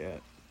cool to look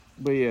at.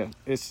 But yeah,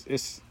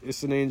 it's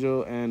an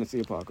angel and it's the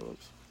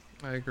apocalypse.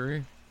 I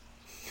agree.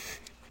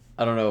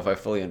 I don't know if I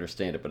fully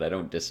understand it, but I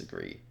don't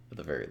disagree, at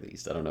the very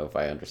least. I don't know if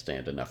I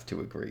understand enough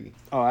to agree.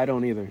 Oh, I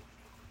don't either.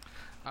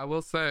 I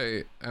will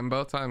say, and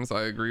both times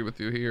I agree with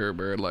you here,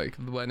 where, like,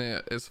 when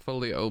it is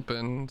fully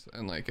opened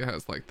and, like, it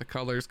has, like, the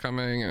colors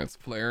coming and it's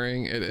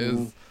flaring, it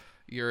is,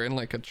 you're in,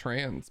 like, a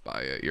trance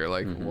by it. You're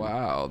like,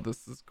 wow,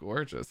 this is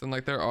gorgeous. And,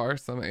 like, there are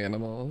some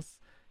animals,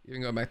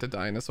 even going back to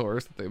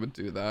dinosaurs, that they would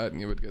do that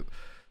and you would get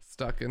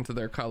stuck into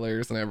their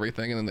colors and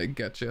everything, and then they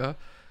get you.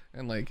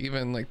 And, like,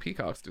 even, like,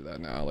 peacocks do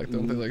that now. Like,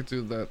 don't they, like,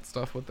 do that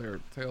stuff with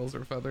their tails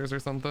or feathers or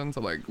something to,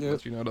 like,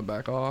 let you know to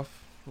back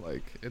off?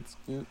 Like, it's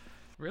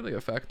really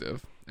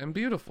effective and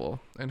beautiful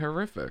and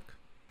horrific.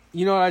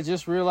 You know what I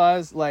just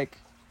realized? Like,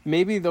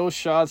 maybe those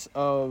shots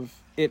of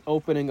it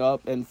opening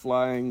up and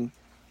flying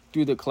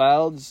through the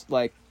clouds,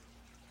 like,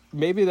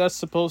 maybe that's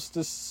supposed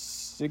to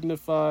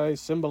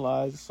symbolize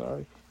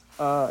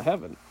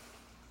heaven.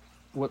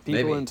 What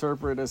people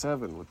interpret as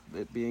heaven, with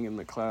it being in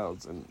the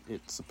clouds and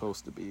it's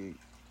supposed to be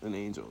an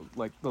angel.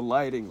 Like, the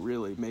lighting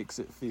really makes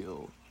it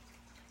feel,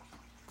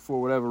 for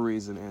whatever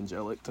reason,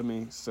 angelic to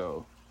me.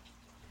 So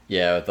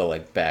yeah, with the,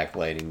 like,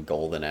 backlighting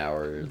golden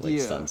hour, like,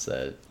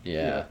 sunset.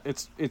 Yeah.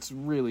 It's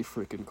really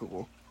freaking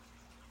cool.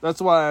 That's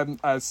why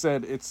I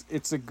said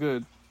it's a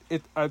good.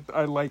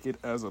 I like it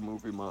as a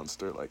movie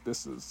monster. Like,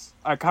 this is.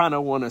 I kind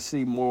of want to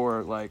see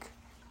more, like,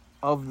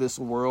 of this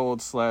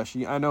world /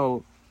 I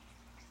know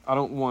I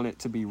don't want it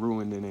to be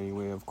ruined in any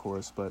way, of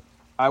course, but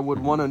I would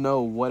want to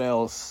know what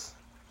else.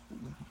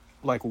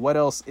 Like, what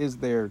else is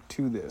there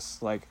to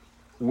this? Like,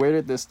 where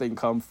did this thing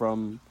come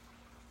from?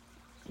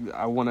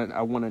 I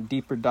want a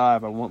deeper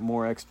dive. I want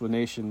more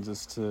explanations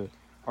as to,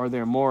 are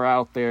there more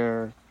out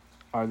there?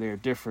 Are there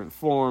different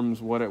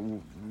forms?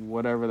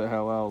 Whatever the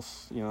hell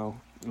else, you know?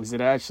 Is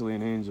it actually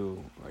an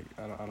angel? Like,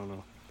 I don't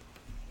know.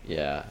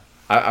 Yeah.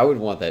 I would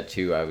want that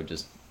too. I would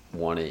just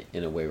want it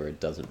in a way where it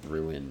doesn't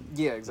ruin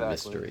the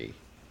mystery.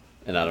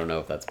 And I don't know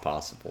if that's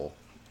possible.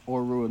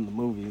 Or ruin the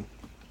movie.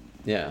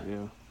 Yeah.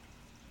 Yeah.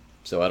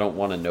 So I don't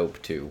want a Nope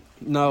 2.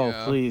 No,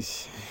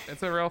 please.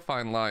 It's a real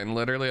fine line.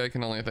 Literally, I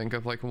can only think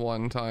of, like,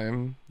 one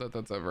time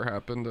that's ever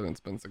happened and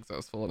it's been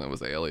successful, and it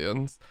was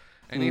Aliens.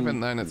 And even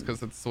then, it's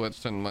because it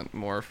switched and went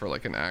more for,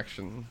 like, an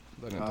action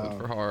than it did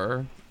for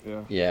horror.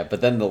 Yeah. Yeah,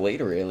 but then the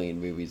later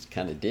Alien movies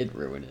kind of did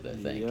ruin it, I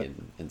think,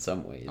 in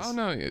some ways. Oh,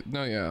 no,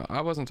 yeah.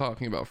 I wasn't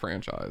talking about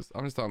franchise.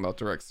 I'm just talking about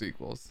direct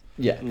sequels.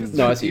 Yeah.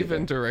 No, I see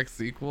even direct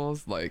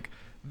sequels, like,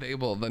 they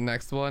will, the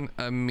next one,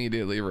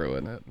 immediately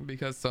ruin it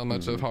because so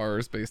much of horror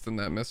is based in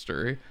that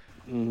mystery.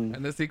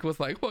 And the sequel's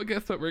like, well,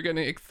 guess what? We're going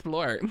to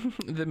explore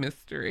the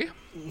mystery.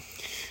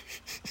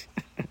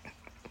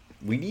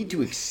 We need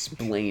to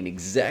explain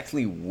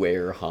exactly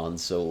where Han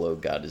Solo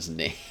got his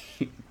name.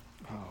 Oh,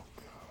 God.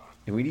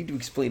 And we need to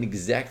explain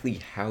exactly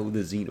how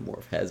the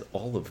Xenomorph has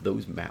all of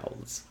those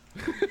mouths.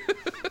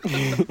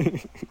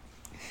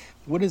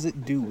 What does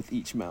it do with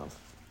each mouth?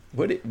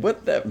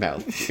 What that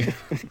mouth do?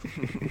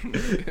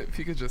 If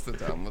you could just sit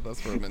down with us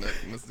for a minute,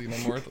 Miss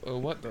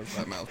Xenomorph, what does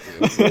that mouth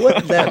do?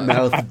 What that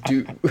mouth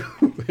do?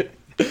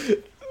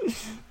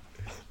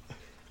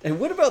 And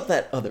what about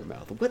that other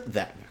mouth? What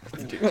that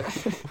mouth do?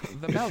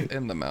 The mouth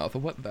in the mouth,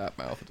 what that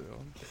mouth do?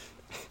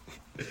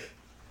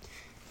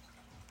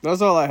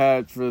 That's all I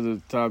had for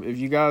the time. If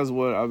you guys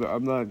would,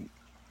 I'm not.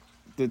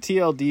 The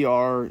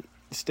TLDR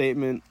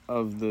statement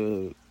of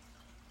the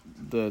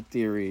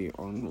theory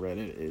on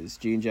Reddit is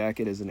Jean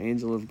Jacket is an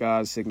angel of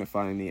God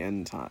signifying the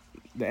end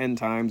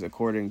times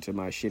according to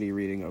my shitty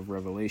reading of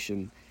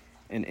Revelation.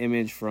 An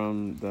image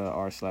from the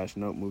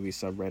r/note movie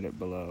subreddit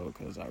below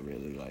because I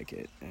really like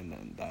it, and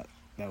then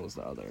that was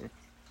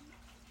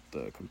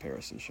the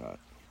comparison shot.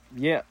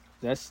 Yeah,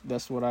 that's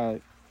what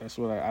I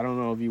don't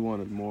know if you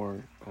wanted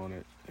more on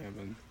it,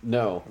 Evan.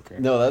 No, Okay.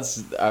 no, I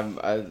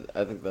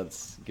think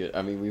that's good.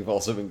 I mean, we've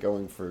also been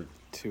going for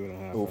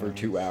 2.5 over hours.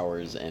 2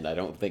 hours, and I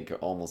don't think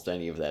almost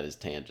any of that is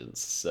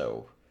tangents.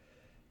 So,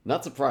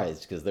 not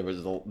surprised because there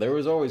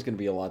was always going to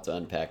be a lot to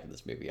unpack in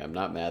this movie. I'm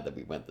not mad that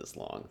we went this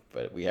long,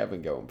 but we have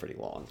been going pretty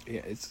long.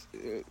 Yeah, it's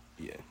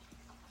yeah.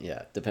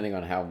 Yeah, depending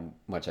on how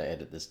much I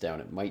edit this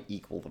down, it might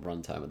equal the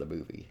runtime of the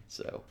movie.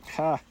 So,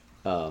 Ha.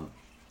 Will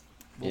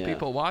yeah.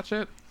 people watch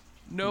it?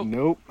 Nope.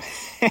 Nope.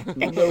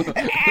 Nope.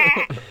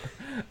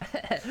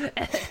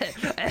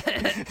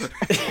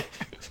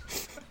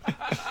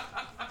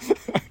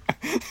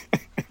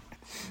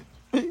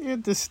 You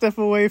have to step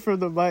away from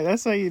the mic.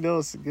 That's how you know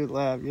it's a good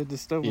laugh. You have to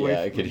step away.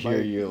 Yeah, I from could the hear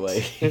mic. you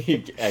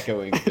like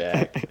echoing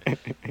back.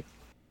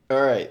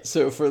 All right,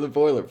 so for the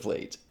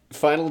boilerplate,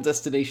 Final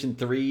Destination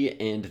 3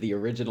 and The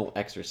Original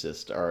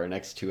Exorcist are our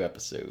next two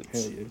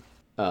episodes. Hell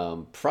yeah.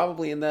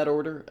 Probably in that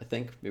order, I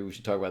think. Maybe we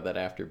should talk about that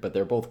after, but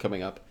they're both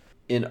coming up.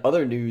 In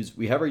other news,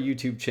 we have our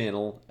YouTube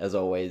channel, as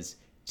always.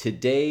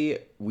 Today,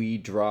 we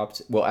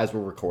dropped, well, as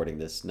we're recording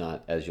this,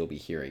 not as you'll be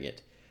hearing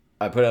it.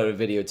 I put out a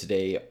video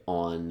today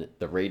on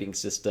the rating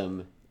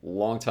system.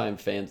 Longtime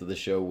fans of the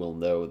show will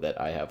know that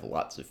I have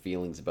lots of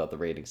feelings about the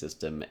rating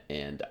system,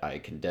 and I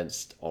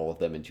condensed all of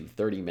them into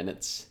 30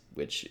 minutes,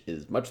 which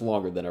is much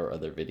longer than our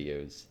other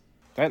videos.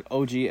 That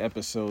OG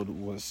episode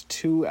was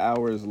 2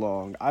 hours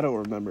long. I don't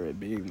remember it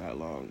being that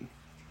long.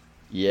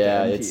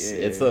 Yeah, The it's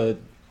MPA.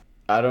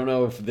 I don't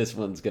know if this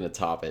one's gonna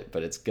top it,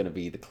 but it's gonna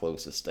be the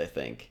closest, I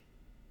think.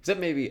 Except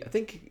maybe I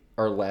think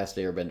our last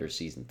Airbender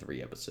season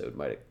 3 episode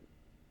might have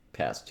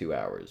passed 2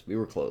 hours. We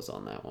were close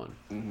on that one.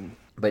 Mm-hmm.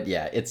 But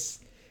yeah, it's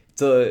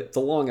a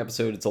long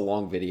episode. It's a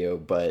long video,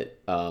 but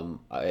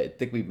I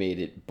think we made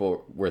it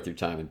worth your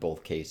time in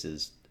both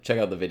cases. Check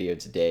out the video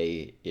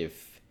today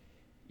if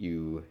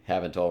you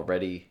haven't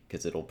already,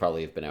 because it'll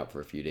probably have been out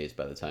for a few days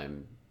by the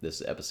time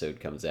this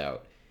episode comes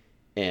out.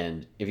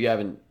 And if you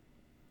haven't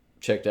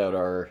checked out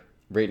our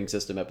rating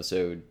system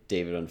episode,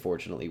 David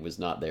unfortunately was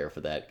not there for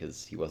that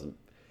because he wasn't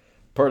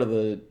part of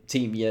the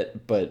team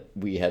yet, but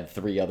we had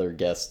 3 other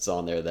guests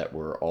on there that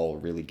were all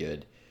really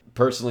good.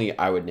 Personally,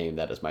 I would name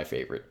that as my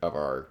favorite of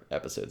our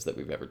episodes that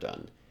we've ever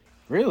done.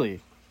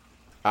 Really?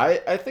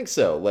 I think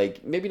so.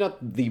 Like, maybe not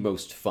the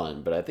most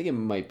fun, but I think it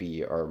might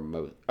be our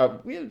most...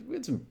 we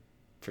had some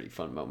pretty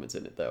fun moments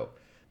in it, though.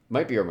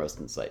 Might be our most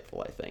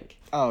insightful, I think.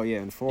 Oh yeah,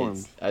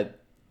 informed.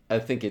 I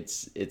think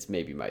it's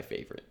maybe my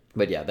favorite.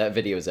 But yeah, that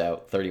video's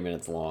out, 30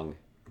 minutes long.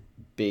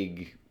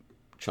 Big,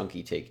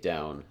 chunky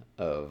takedown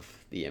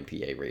of the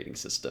MPA rating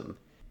system.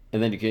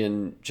 And then you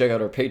can check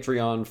out our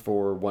Patreon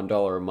for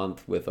 $1 a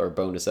month with our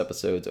bonus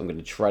episodes. I'm going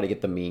to try to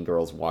get the Mean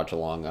Girls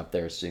watch-along up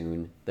there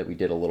soon that we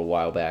did a little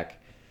while back.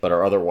 But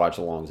our other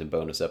watch-alongs and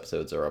bonus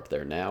episodes are up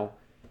there now.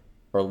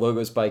 Our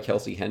logo's by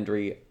Kelsey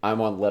Hendry.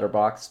 I'm on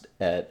Letterboxd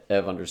at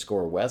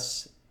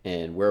ev_Wes.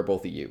 And where are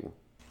both of you?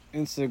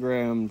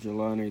 Instagram,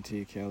 Jelani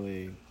T.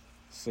 Kelly.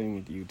 Same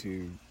with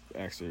YouTube.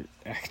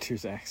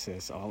 Actors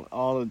Access.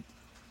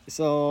 It's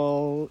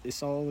all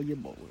your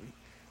boy.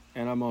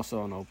 And I'm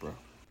also on Oprah.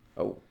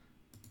 Oh.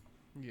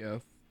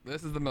 Yes.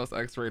 This is the most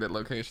X-rated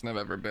location I've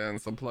ever been,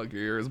 so plug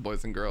your ears,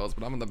 boys and girls.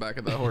 But I'm on the back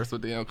of the horse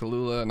with Daniel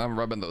Kaluuya, and I'm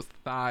rubbing those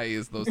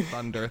thighs, those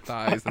thunder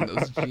thighs, and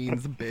those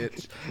jeans,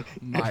 bitch.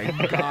 My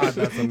God,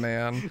 that's a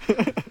man.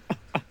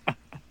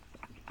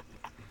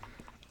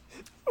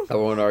 I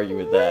won't argue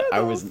with that.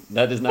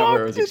 That is not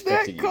where I was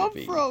expecting you to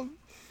be.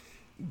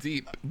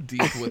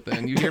 Deep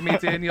within. You hear me,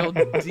 Daniel?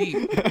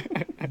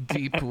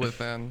 Deep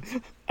within.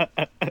 All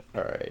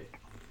right.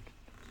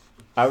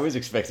 I was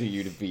expecting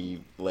you to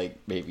be, like,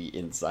 maybe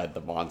inside the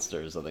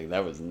monster or something.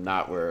 That was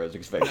not where I was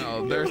expecting you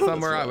No, to there's go with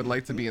somewhere this I one. would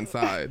like to be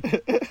inside.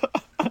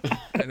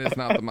 And it's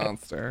not the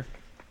monster.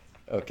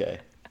 Okay.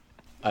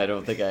 I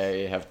don't think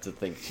I have to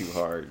think too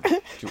hard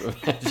to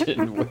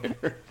imagine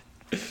where.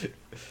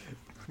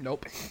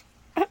 Nope.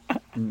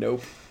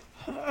 Nope.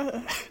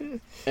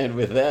 And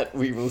with that,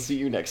 we will see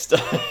you next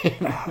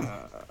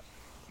time.